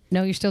adult.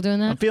 No, you're still doing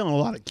that? I'm feeling a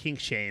lot of kink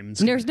shames.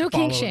 There's no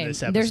kink shame.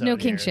 There's no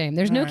kink shame.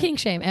 There's no kink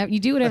shame. You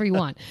do whatever you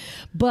want.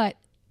 But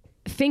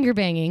finger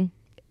banging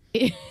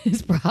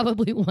is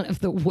probably one of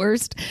the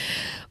worst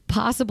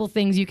possible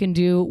things you can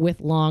do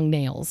with long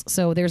nails.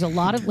 So there's a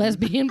lot of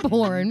lesbian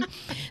porn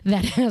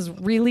that has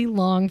really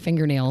long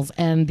fingernails,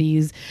 and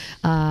these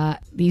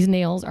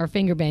nails are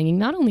finger banging.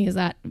 Not only is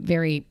that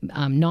very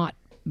not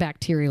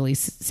bacterially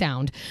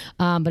sound,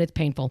 but it's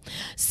painful.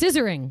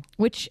 Scissoring,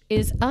 which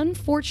is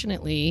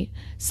unfortunately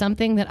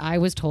something that I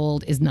was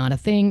told is not a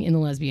thing in the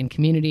lesbian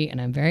community, and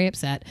I'm very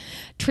upset.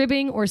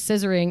 Tribbing or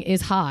scissoring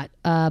is hot,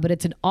 but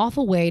it's an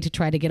awful way to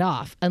try to get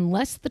off,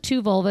 unless the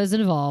two vulvas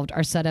involved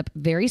are set up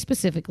very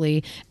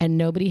specifically and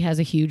nobody has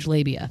a huge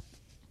labia.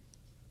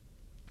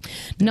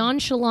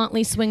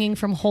 Nonchalantly swinging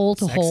from hole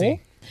to hole.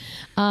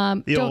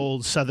 The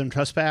old Southern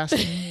trespass.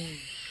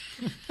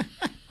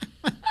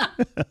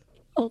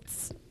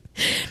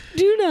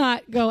 Do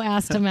not go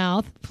ass to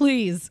mouth,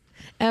 please.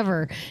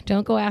 ever.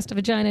 Don't go ass to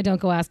vagina. Don't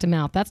go ass to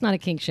mouth. That's not a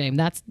kink shame.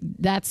 That's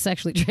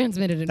sexually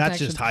transmitted infection. That's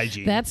just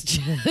hygiene. That's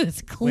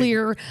just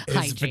clear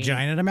hygiene. Is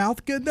vagina to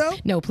mouth good though?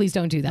 No, please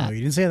don't do that. Oh,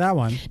 you didn't say that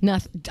one.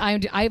 Nothing.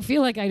 I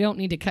feel like I don't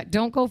need to cut.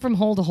 Don't go from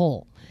hole to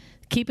hole.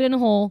 Keep it in a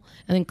hole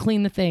and then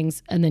clean the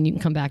things, and then you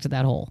can come back to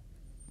that hole.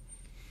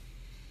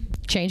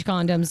 Change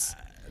condoms.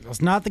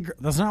 That's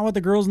not what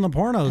the girls in the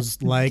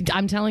pornos like.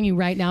 I'm telling you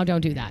right now,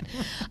 don't do that.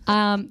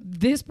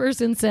 This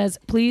person says,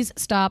 please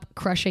stop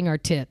crushing our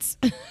tits.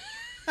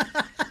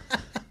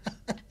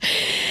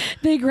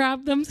 They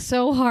grab them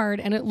so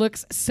hard and it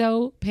looks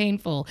so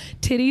painful.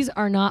 Titties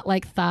are not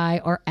like thigh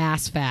or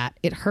ass fat.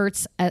 It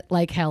hurts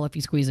like hell if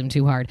you squeeze them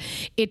too hard.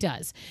 It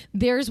does.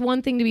 There's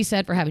one thing to be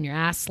said for having your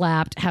ass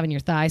slapped, having your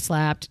thigh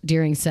slapped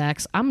during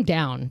sex. I'm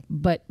down,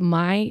 but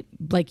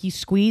you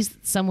squeeze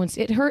someone's,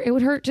 it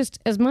would hurt just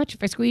as much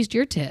if I squeezed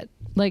your tit.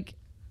 Like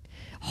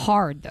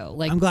hard though.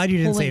 Like I'm glad you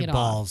didn't pulling say it off.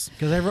 balls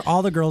because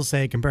all the girls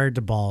say compared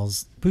to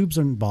balls, boobs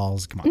and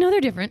balls. Come on. No, they're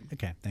different.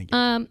 Okay, thank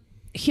you.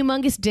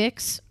 Humongous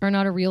dicks are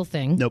not a real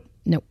thing.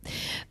 Nope.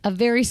 A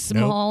very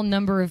small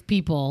number of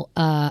people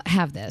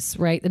have this,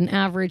 right? An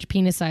average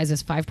penis size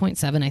is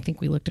 5.7. I think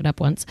we looked it up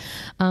once.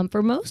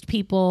 For most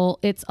people,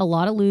 it's a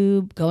lot of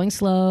lube, going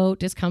slow,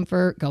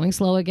 discomfort, going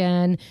slow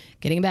again,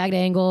 getting a bad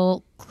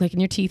angle, clicking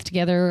your teeth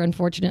together,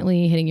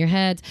 unfortunately, hitting your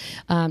head,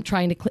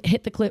 trying to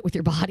hit the clit with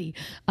your body.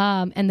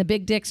 And the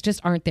big dicks just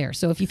aren't there.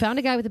 So if you found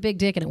a guy with a big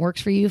dick and it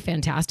works for you,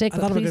 fantastic.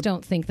 But please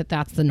don't think that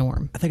that's the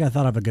norm. I think I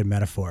thought of a good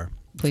metaphor.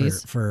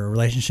 Please. For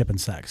relationship and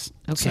sex.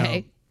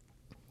 Okay. So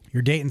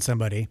you're dating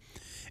somebody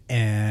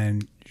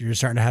and you're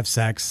starting to have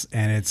sex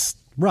and it's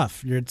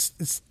rough.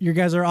 You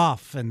guys are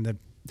off and the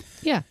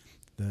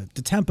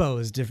tempo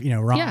is different,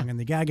 wrong, and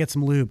the guy gets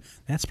some lube.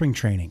 That's spring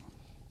training.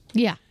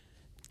 Yeah.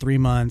 3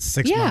 months,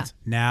 6 months.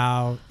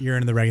 Now you're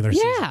in the regular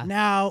season.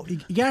 Now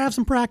you gotta have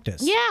some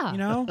practice.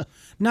 Yeah.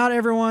 Not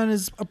everyone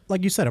is,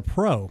 like you said, a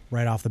pro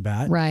right off the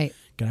bat. Right.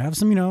 Gotta have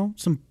some,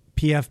 some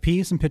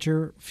PFP, some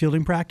pitcher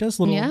fielding practice,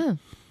 little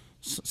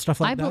stuff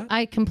like that.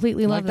 I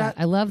completely love that.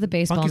 I love the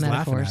baseball Funky's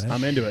laughing metaphors. at it.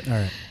 I'm into it.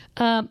 All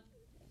right.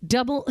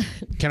 Double.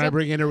 Can I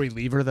bring in a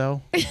reliever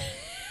though?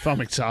 If I'm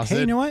exhausted.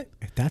 Hey, you know what?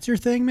 If that's your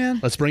thing, man.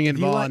 Let's bring in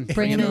Vaughn.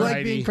 Bring him in.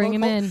 Heidi. Bring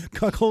him in.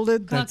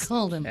 Cuckolded.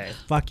 Cuckold him.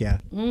 Fuck yeah.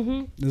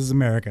 Mm-hmm. This is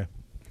America.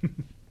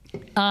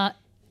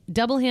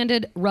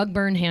 Double-handed rug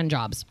burn hand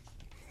jobs.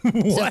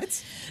 What?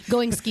 So,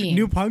 going skiing.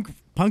 New punk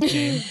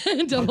name.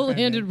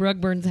 Double-handed rug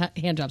burn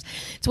hand jobs.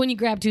 It's when you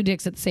grab two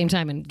dicks at the same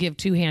time and give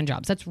two hand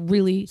jobs. That's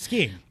really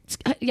skiing.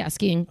 Yeah,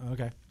 skiing.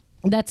 Okay.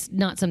 That's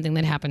not something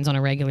that happens on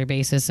a regular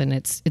basis, and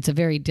it's a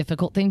very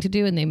difficult thing to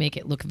do, and they make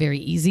it look very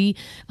easy.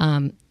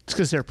 It's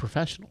because they're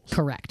professionals.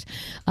 Correct.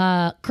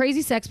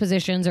 Crazy sex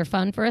positions are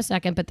fun for a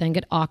second, but then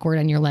get awkward,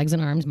 and your legs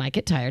and arms might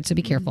get tired, so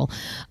be careful.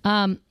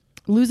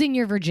 Losing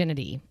your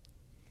virginity.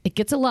 It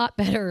gets a lot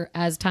better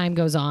as time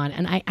goes on,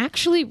 and I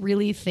actually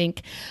really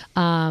think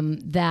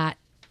that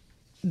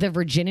the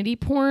virginity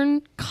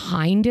porn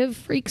kind of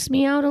freaks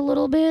me out a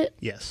little bit.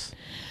 Yes.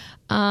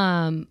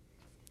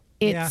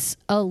 It's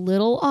a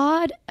little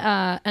odd.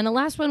 And the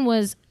last one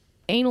was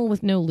anal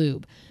with no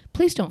lube.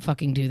 Please don't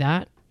fucking do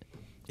that.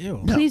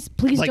 Ew. Please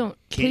Like, don't.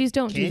 Please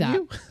don't do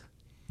that.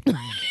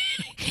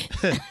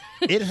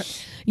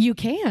 You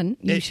can.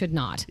 You should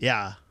not.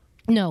 Yeah.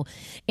 No,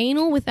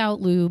 anal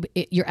without lube,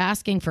 you're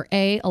asking for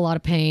A, a lot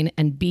of pain,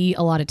 and B,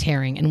 a lot of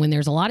tearing. And when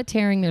there's a lot of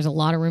tearing, there's a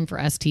lot of room for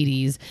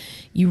STDs.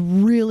 You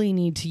really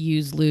need to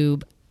use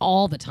lube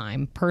all the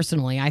time.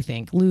 Personally, I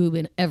think lube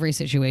in every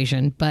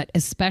situation, but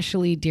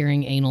especially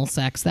during anal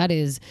sex. That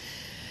is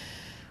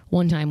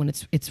one time when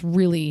it's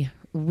really,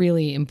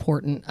 really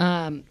important.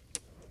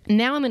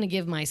 Now I'm going to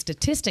give my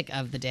statistic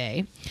of the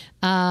day.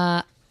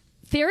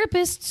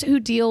 Therapists who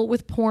deal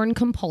with porn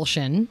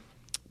compulsion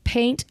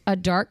paint a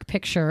dark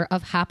picture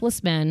of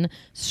hapless men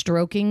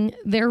stroking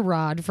their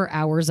rod for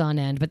hours on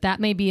end, but that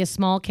may be a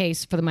small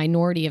case for the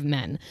minority of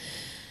men.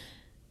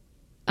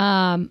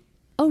 Oh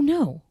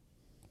no,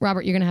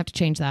 Robert, you're going to have to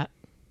change that.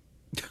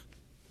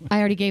 I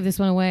already gave this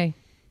one away.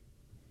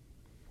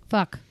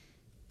 Fuck.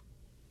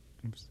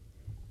 Oops.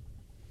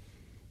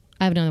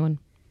 I have another one.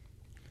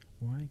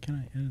 Why can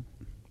I edit?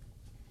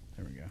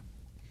 There we go.